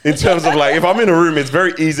 In terms of like, if I'm in a room, it's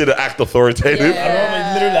very easy to act authoritative. I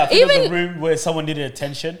remember literally, I think Even- of the room where someone needed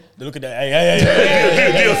attention. They look at that,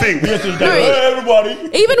 hey. Do your thing. Hey, everybody.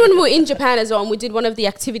 Even when we were in Japan as well, and we did one of the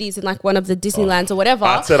activities in like one of the Disneylands or whatever.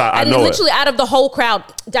 I said I and know literally out of the whole crowd,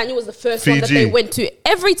 Daniel was the first one that Fiji. they went to.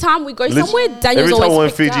 Every time we go Lit- somewhere, Daniel's Every time I always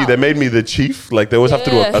went picked Fiji, out. they made me the chief. Like they always have to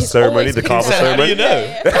do Yeah, a he's ceremony, always the picked castle out. How do you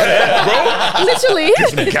ceremony. know?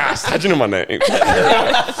 Literally. Gas. How'd you know my name?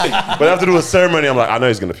 But I have to do a ceremony. I'm like, I know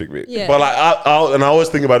he's gonna pick me. Yeah. But like, I always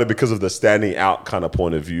think about it because of the standing out kind of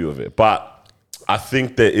point of view of it. But I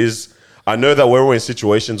think there is. I know that when we're in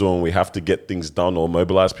situations when we have to get things done or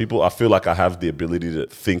mobilize people, I feel like I have the ability to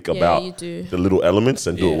think about you do. the little elements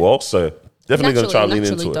and do it well. So definitely gonna try to lean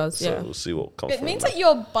Naturally into does, it. yeah. So we'll see what comes It from means that. that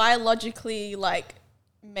you're biologically like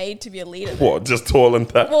made to be a leader. then. What? Just tall and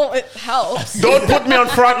that. Well, it helps. Don't put me on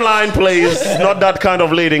front line, please. Not that kind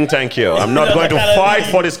of leading, thank you. I'm not going to fight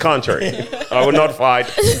for this country. I will not fight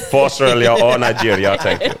for Australia or Nigeria,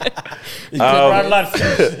 thank you.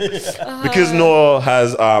 Because Noah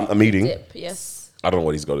has a meeting. Dip, yes. I don't know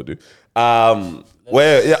what he's got to do.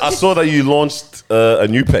 Where I saw that you launched a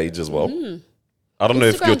new page as well. I don't know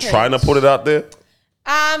if Instagram you're page. trying to put it out there.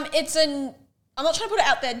 I'm not trying to put it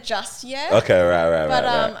out there just yet. Okay, right. But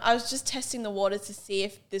I was just testing the waters to see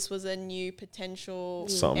if this was a new potential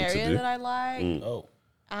Something to area do. that I like. Oh.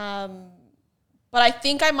 But I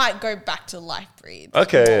think I might go back to Life Breathe.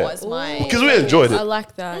 Okay, yeah. Was my Because we enjoyed I it.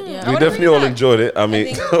 like that, yeah. We wanna definitely bring it all back. enjoyed it. I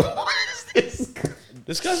mean, think-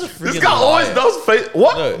 This guy's a freaking this guy always liar. does face.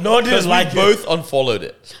 What? No, I Because didn't we like it. both unfollowed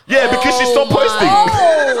it. Yeah, because she stopped posting.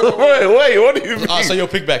 Oh. wait, what do you mean? So you'll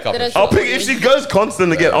pick back up. Did I I'll pick if she goes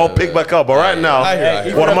constant again. I'll pick back up. But right now, I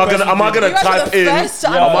hear. what am I gonna? Am I gonna You guys were type the in? first to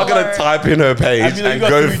Am I gonna unfollow. type in her page I mean, you and got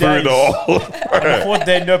go 3 through days. the whole? The fourth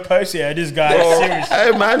day, no post. Yeah, this guy is serious.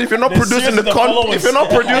 Hey man, if you're not They're producing the serious, the content, followers. if you're not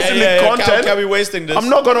producing the content, Can't be wasting this. I'm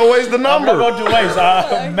not gonna waste the I'm not number, going to waste.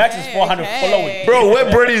 Max is 400 okay. following. bro.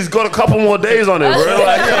 Web Brady's got a couple more days on it, bro.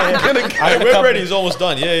 Like, I'm gonna get We're ready. He's almost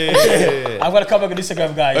done. Yeah. I've got to come back on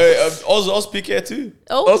Instagram, guys. Hey, Oz PK too.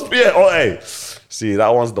 Oh, yeah. Oh, hey. See, that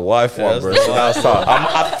one's the wife one, that's bro. the So that's how,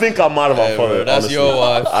 I think I might have Hey, bro, unfollowed. that's honestly. your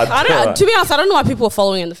wife. I don't. To be honest, I don't know why people are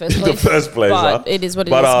following in the first the place. first place, But huh? it is what it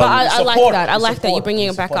is. But, But I like Support, that. I like that you're support, bringing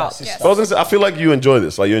it back support our up. sister. But I was gonna say, I feel like you enjoy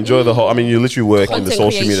this. Like you enjoy the whole. I mean, you literally work in the Content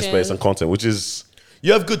social media creation. space and content, which is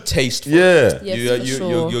You have good taste. For it. yeah. Yes, for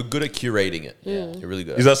sure. You're good at curating it. Yeah, you're really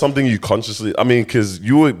good. Is that something you consciously? I mean, because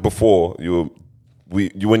you were before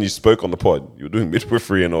when you spoke on the pod, you were doing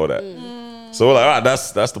midwifery and all that. So we're like, all right,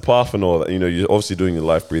 that's the path and all that. You know, you're obviously doing your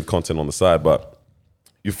Life Breathe content on the side, but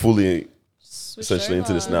you're fully essentially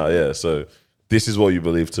into this now. Yeah. So this is what you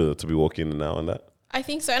believe to be walking in now and that. I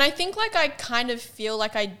think so. And I think like I kind of feel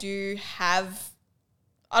like I do have,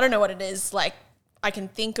 I don't know what it is, like I can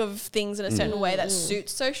think of things in a certain way that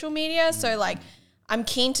suits social media. So like I'm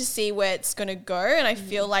keen to see where it's going to go. And I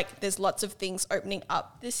feel like there's lots of things opening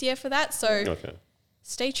up this year for that. So Okay.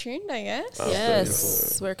 stay tuned, I guess.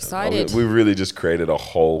 Yes, we're excited. We really just created a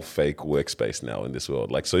whole fake workspace now in this world.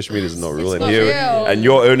 Like social media is not real, and not here real. and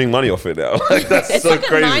you're earning money off it now. Like that's It's so like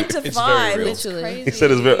crazy. a 9 to It's 5. very real. It's Literally. crazy. He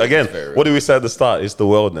said it's very, again, very real. what did we say at the start? It's the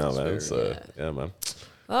world now, man. So yeah, man.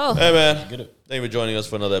 Oh, Hey man, thank you for joining us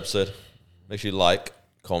for another episode. Make sure you like,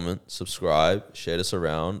 comment, subscribe, share this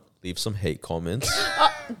around, leave some hate comments.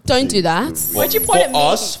 don't do that. Why'd you point at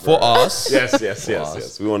me? For us.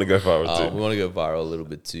 Yes. We want to go viral too. We want to go viral a little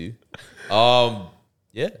bit too.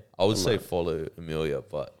 Yeah, I would say follow Amelia,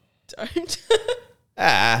 but Don't.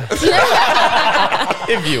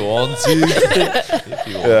 if you want to,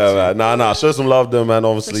 Yeah, man. Nah. Show some love, though, man.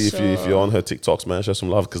 Obviously, For if you're on her TikToks, man, show some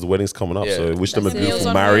love because the wedding's coming up. Yeah. So wish them a Blessings beautiful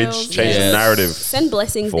on marriage. wheels. Change the Yes. narrative Send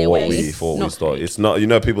blessings for their what way. we Not start. hate. It's not. You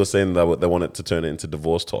know, people are saying that they want it to turn it into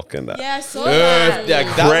divorce talk and that. Yeah, I saw that.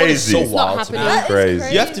 that one is Crazy. so It's not wild to me. happening. That is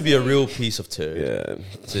Crazy. You have to be a real piece of turd. Yeah,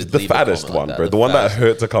 to the leave a fattest comment like one, that, bro. the The one that fattest.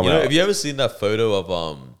 hurt to come You know, out. have you ever seen that photo of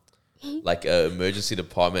like an emergency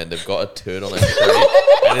department? They've got a turd on a tray,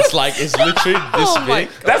 and it's literally this big.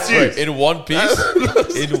 That's you. Bro, in one piece.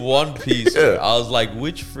 In one piece. Bro. I was like,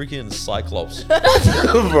 which freaking Cyclops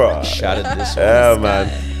bro. shattered this one? Yeah, man.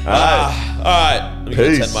 All right, let me go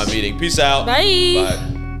Peace. attend my meeting. Peace out. Bye. Bye.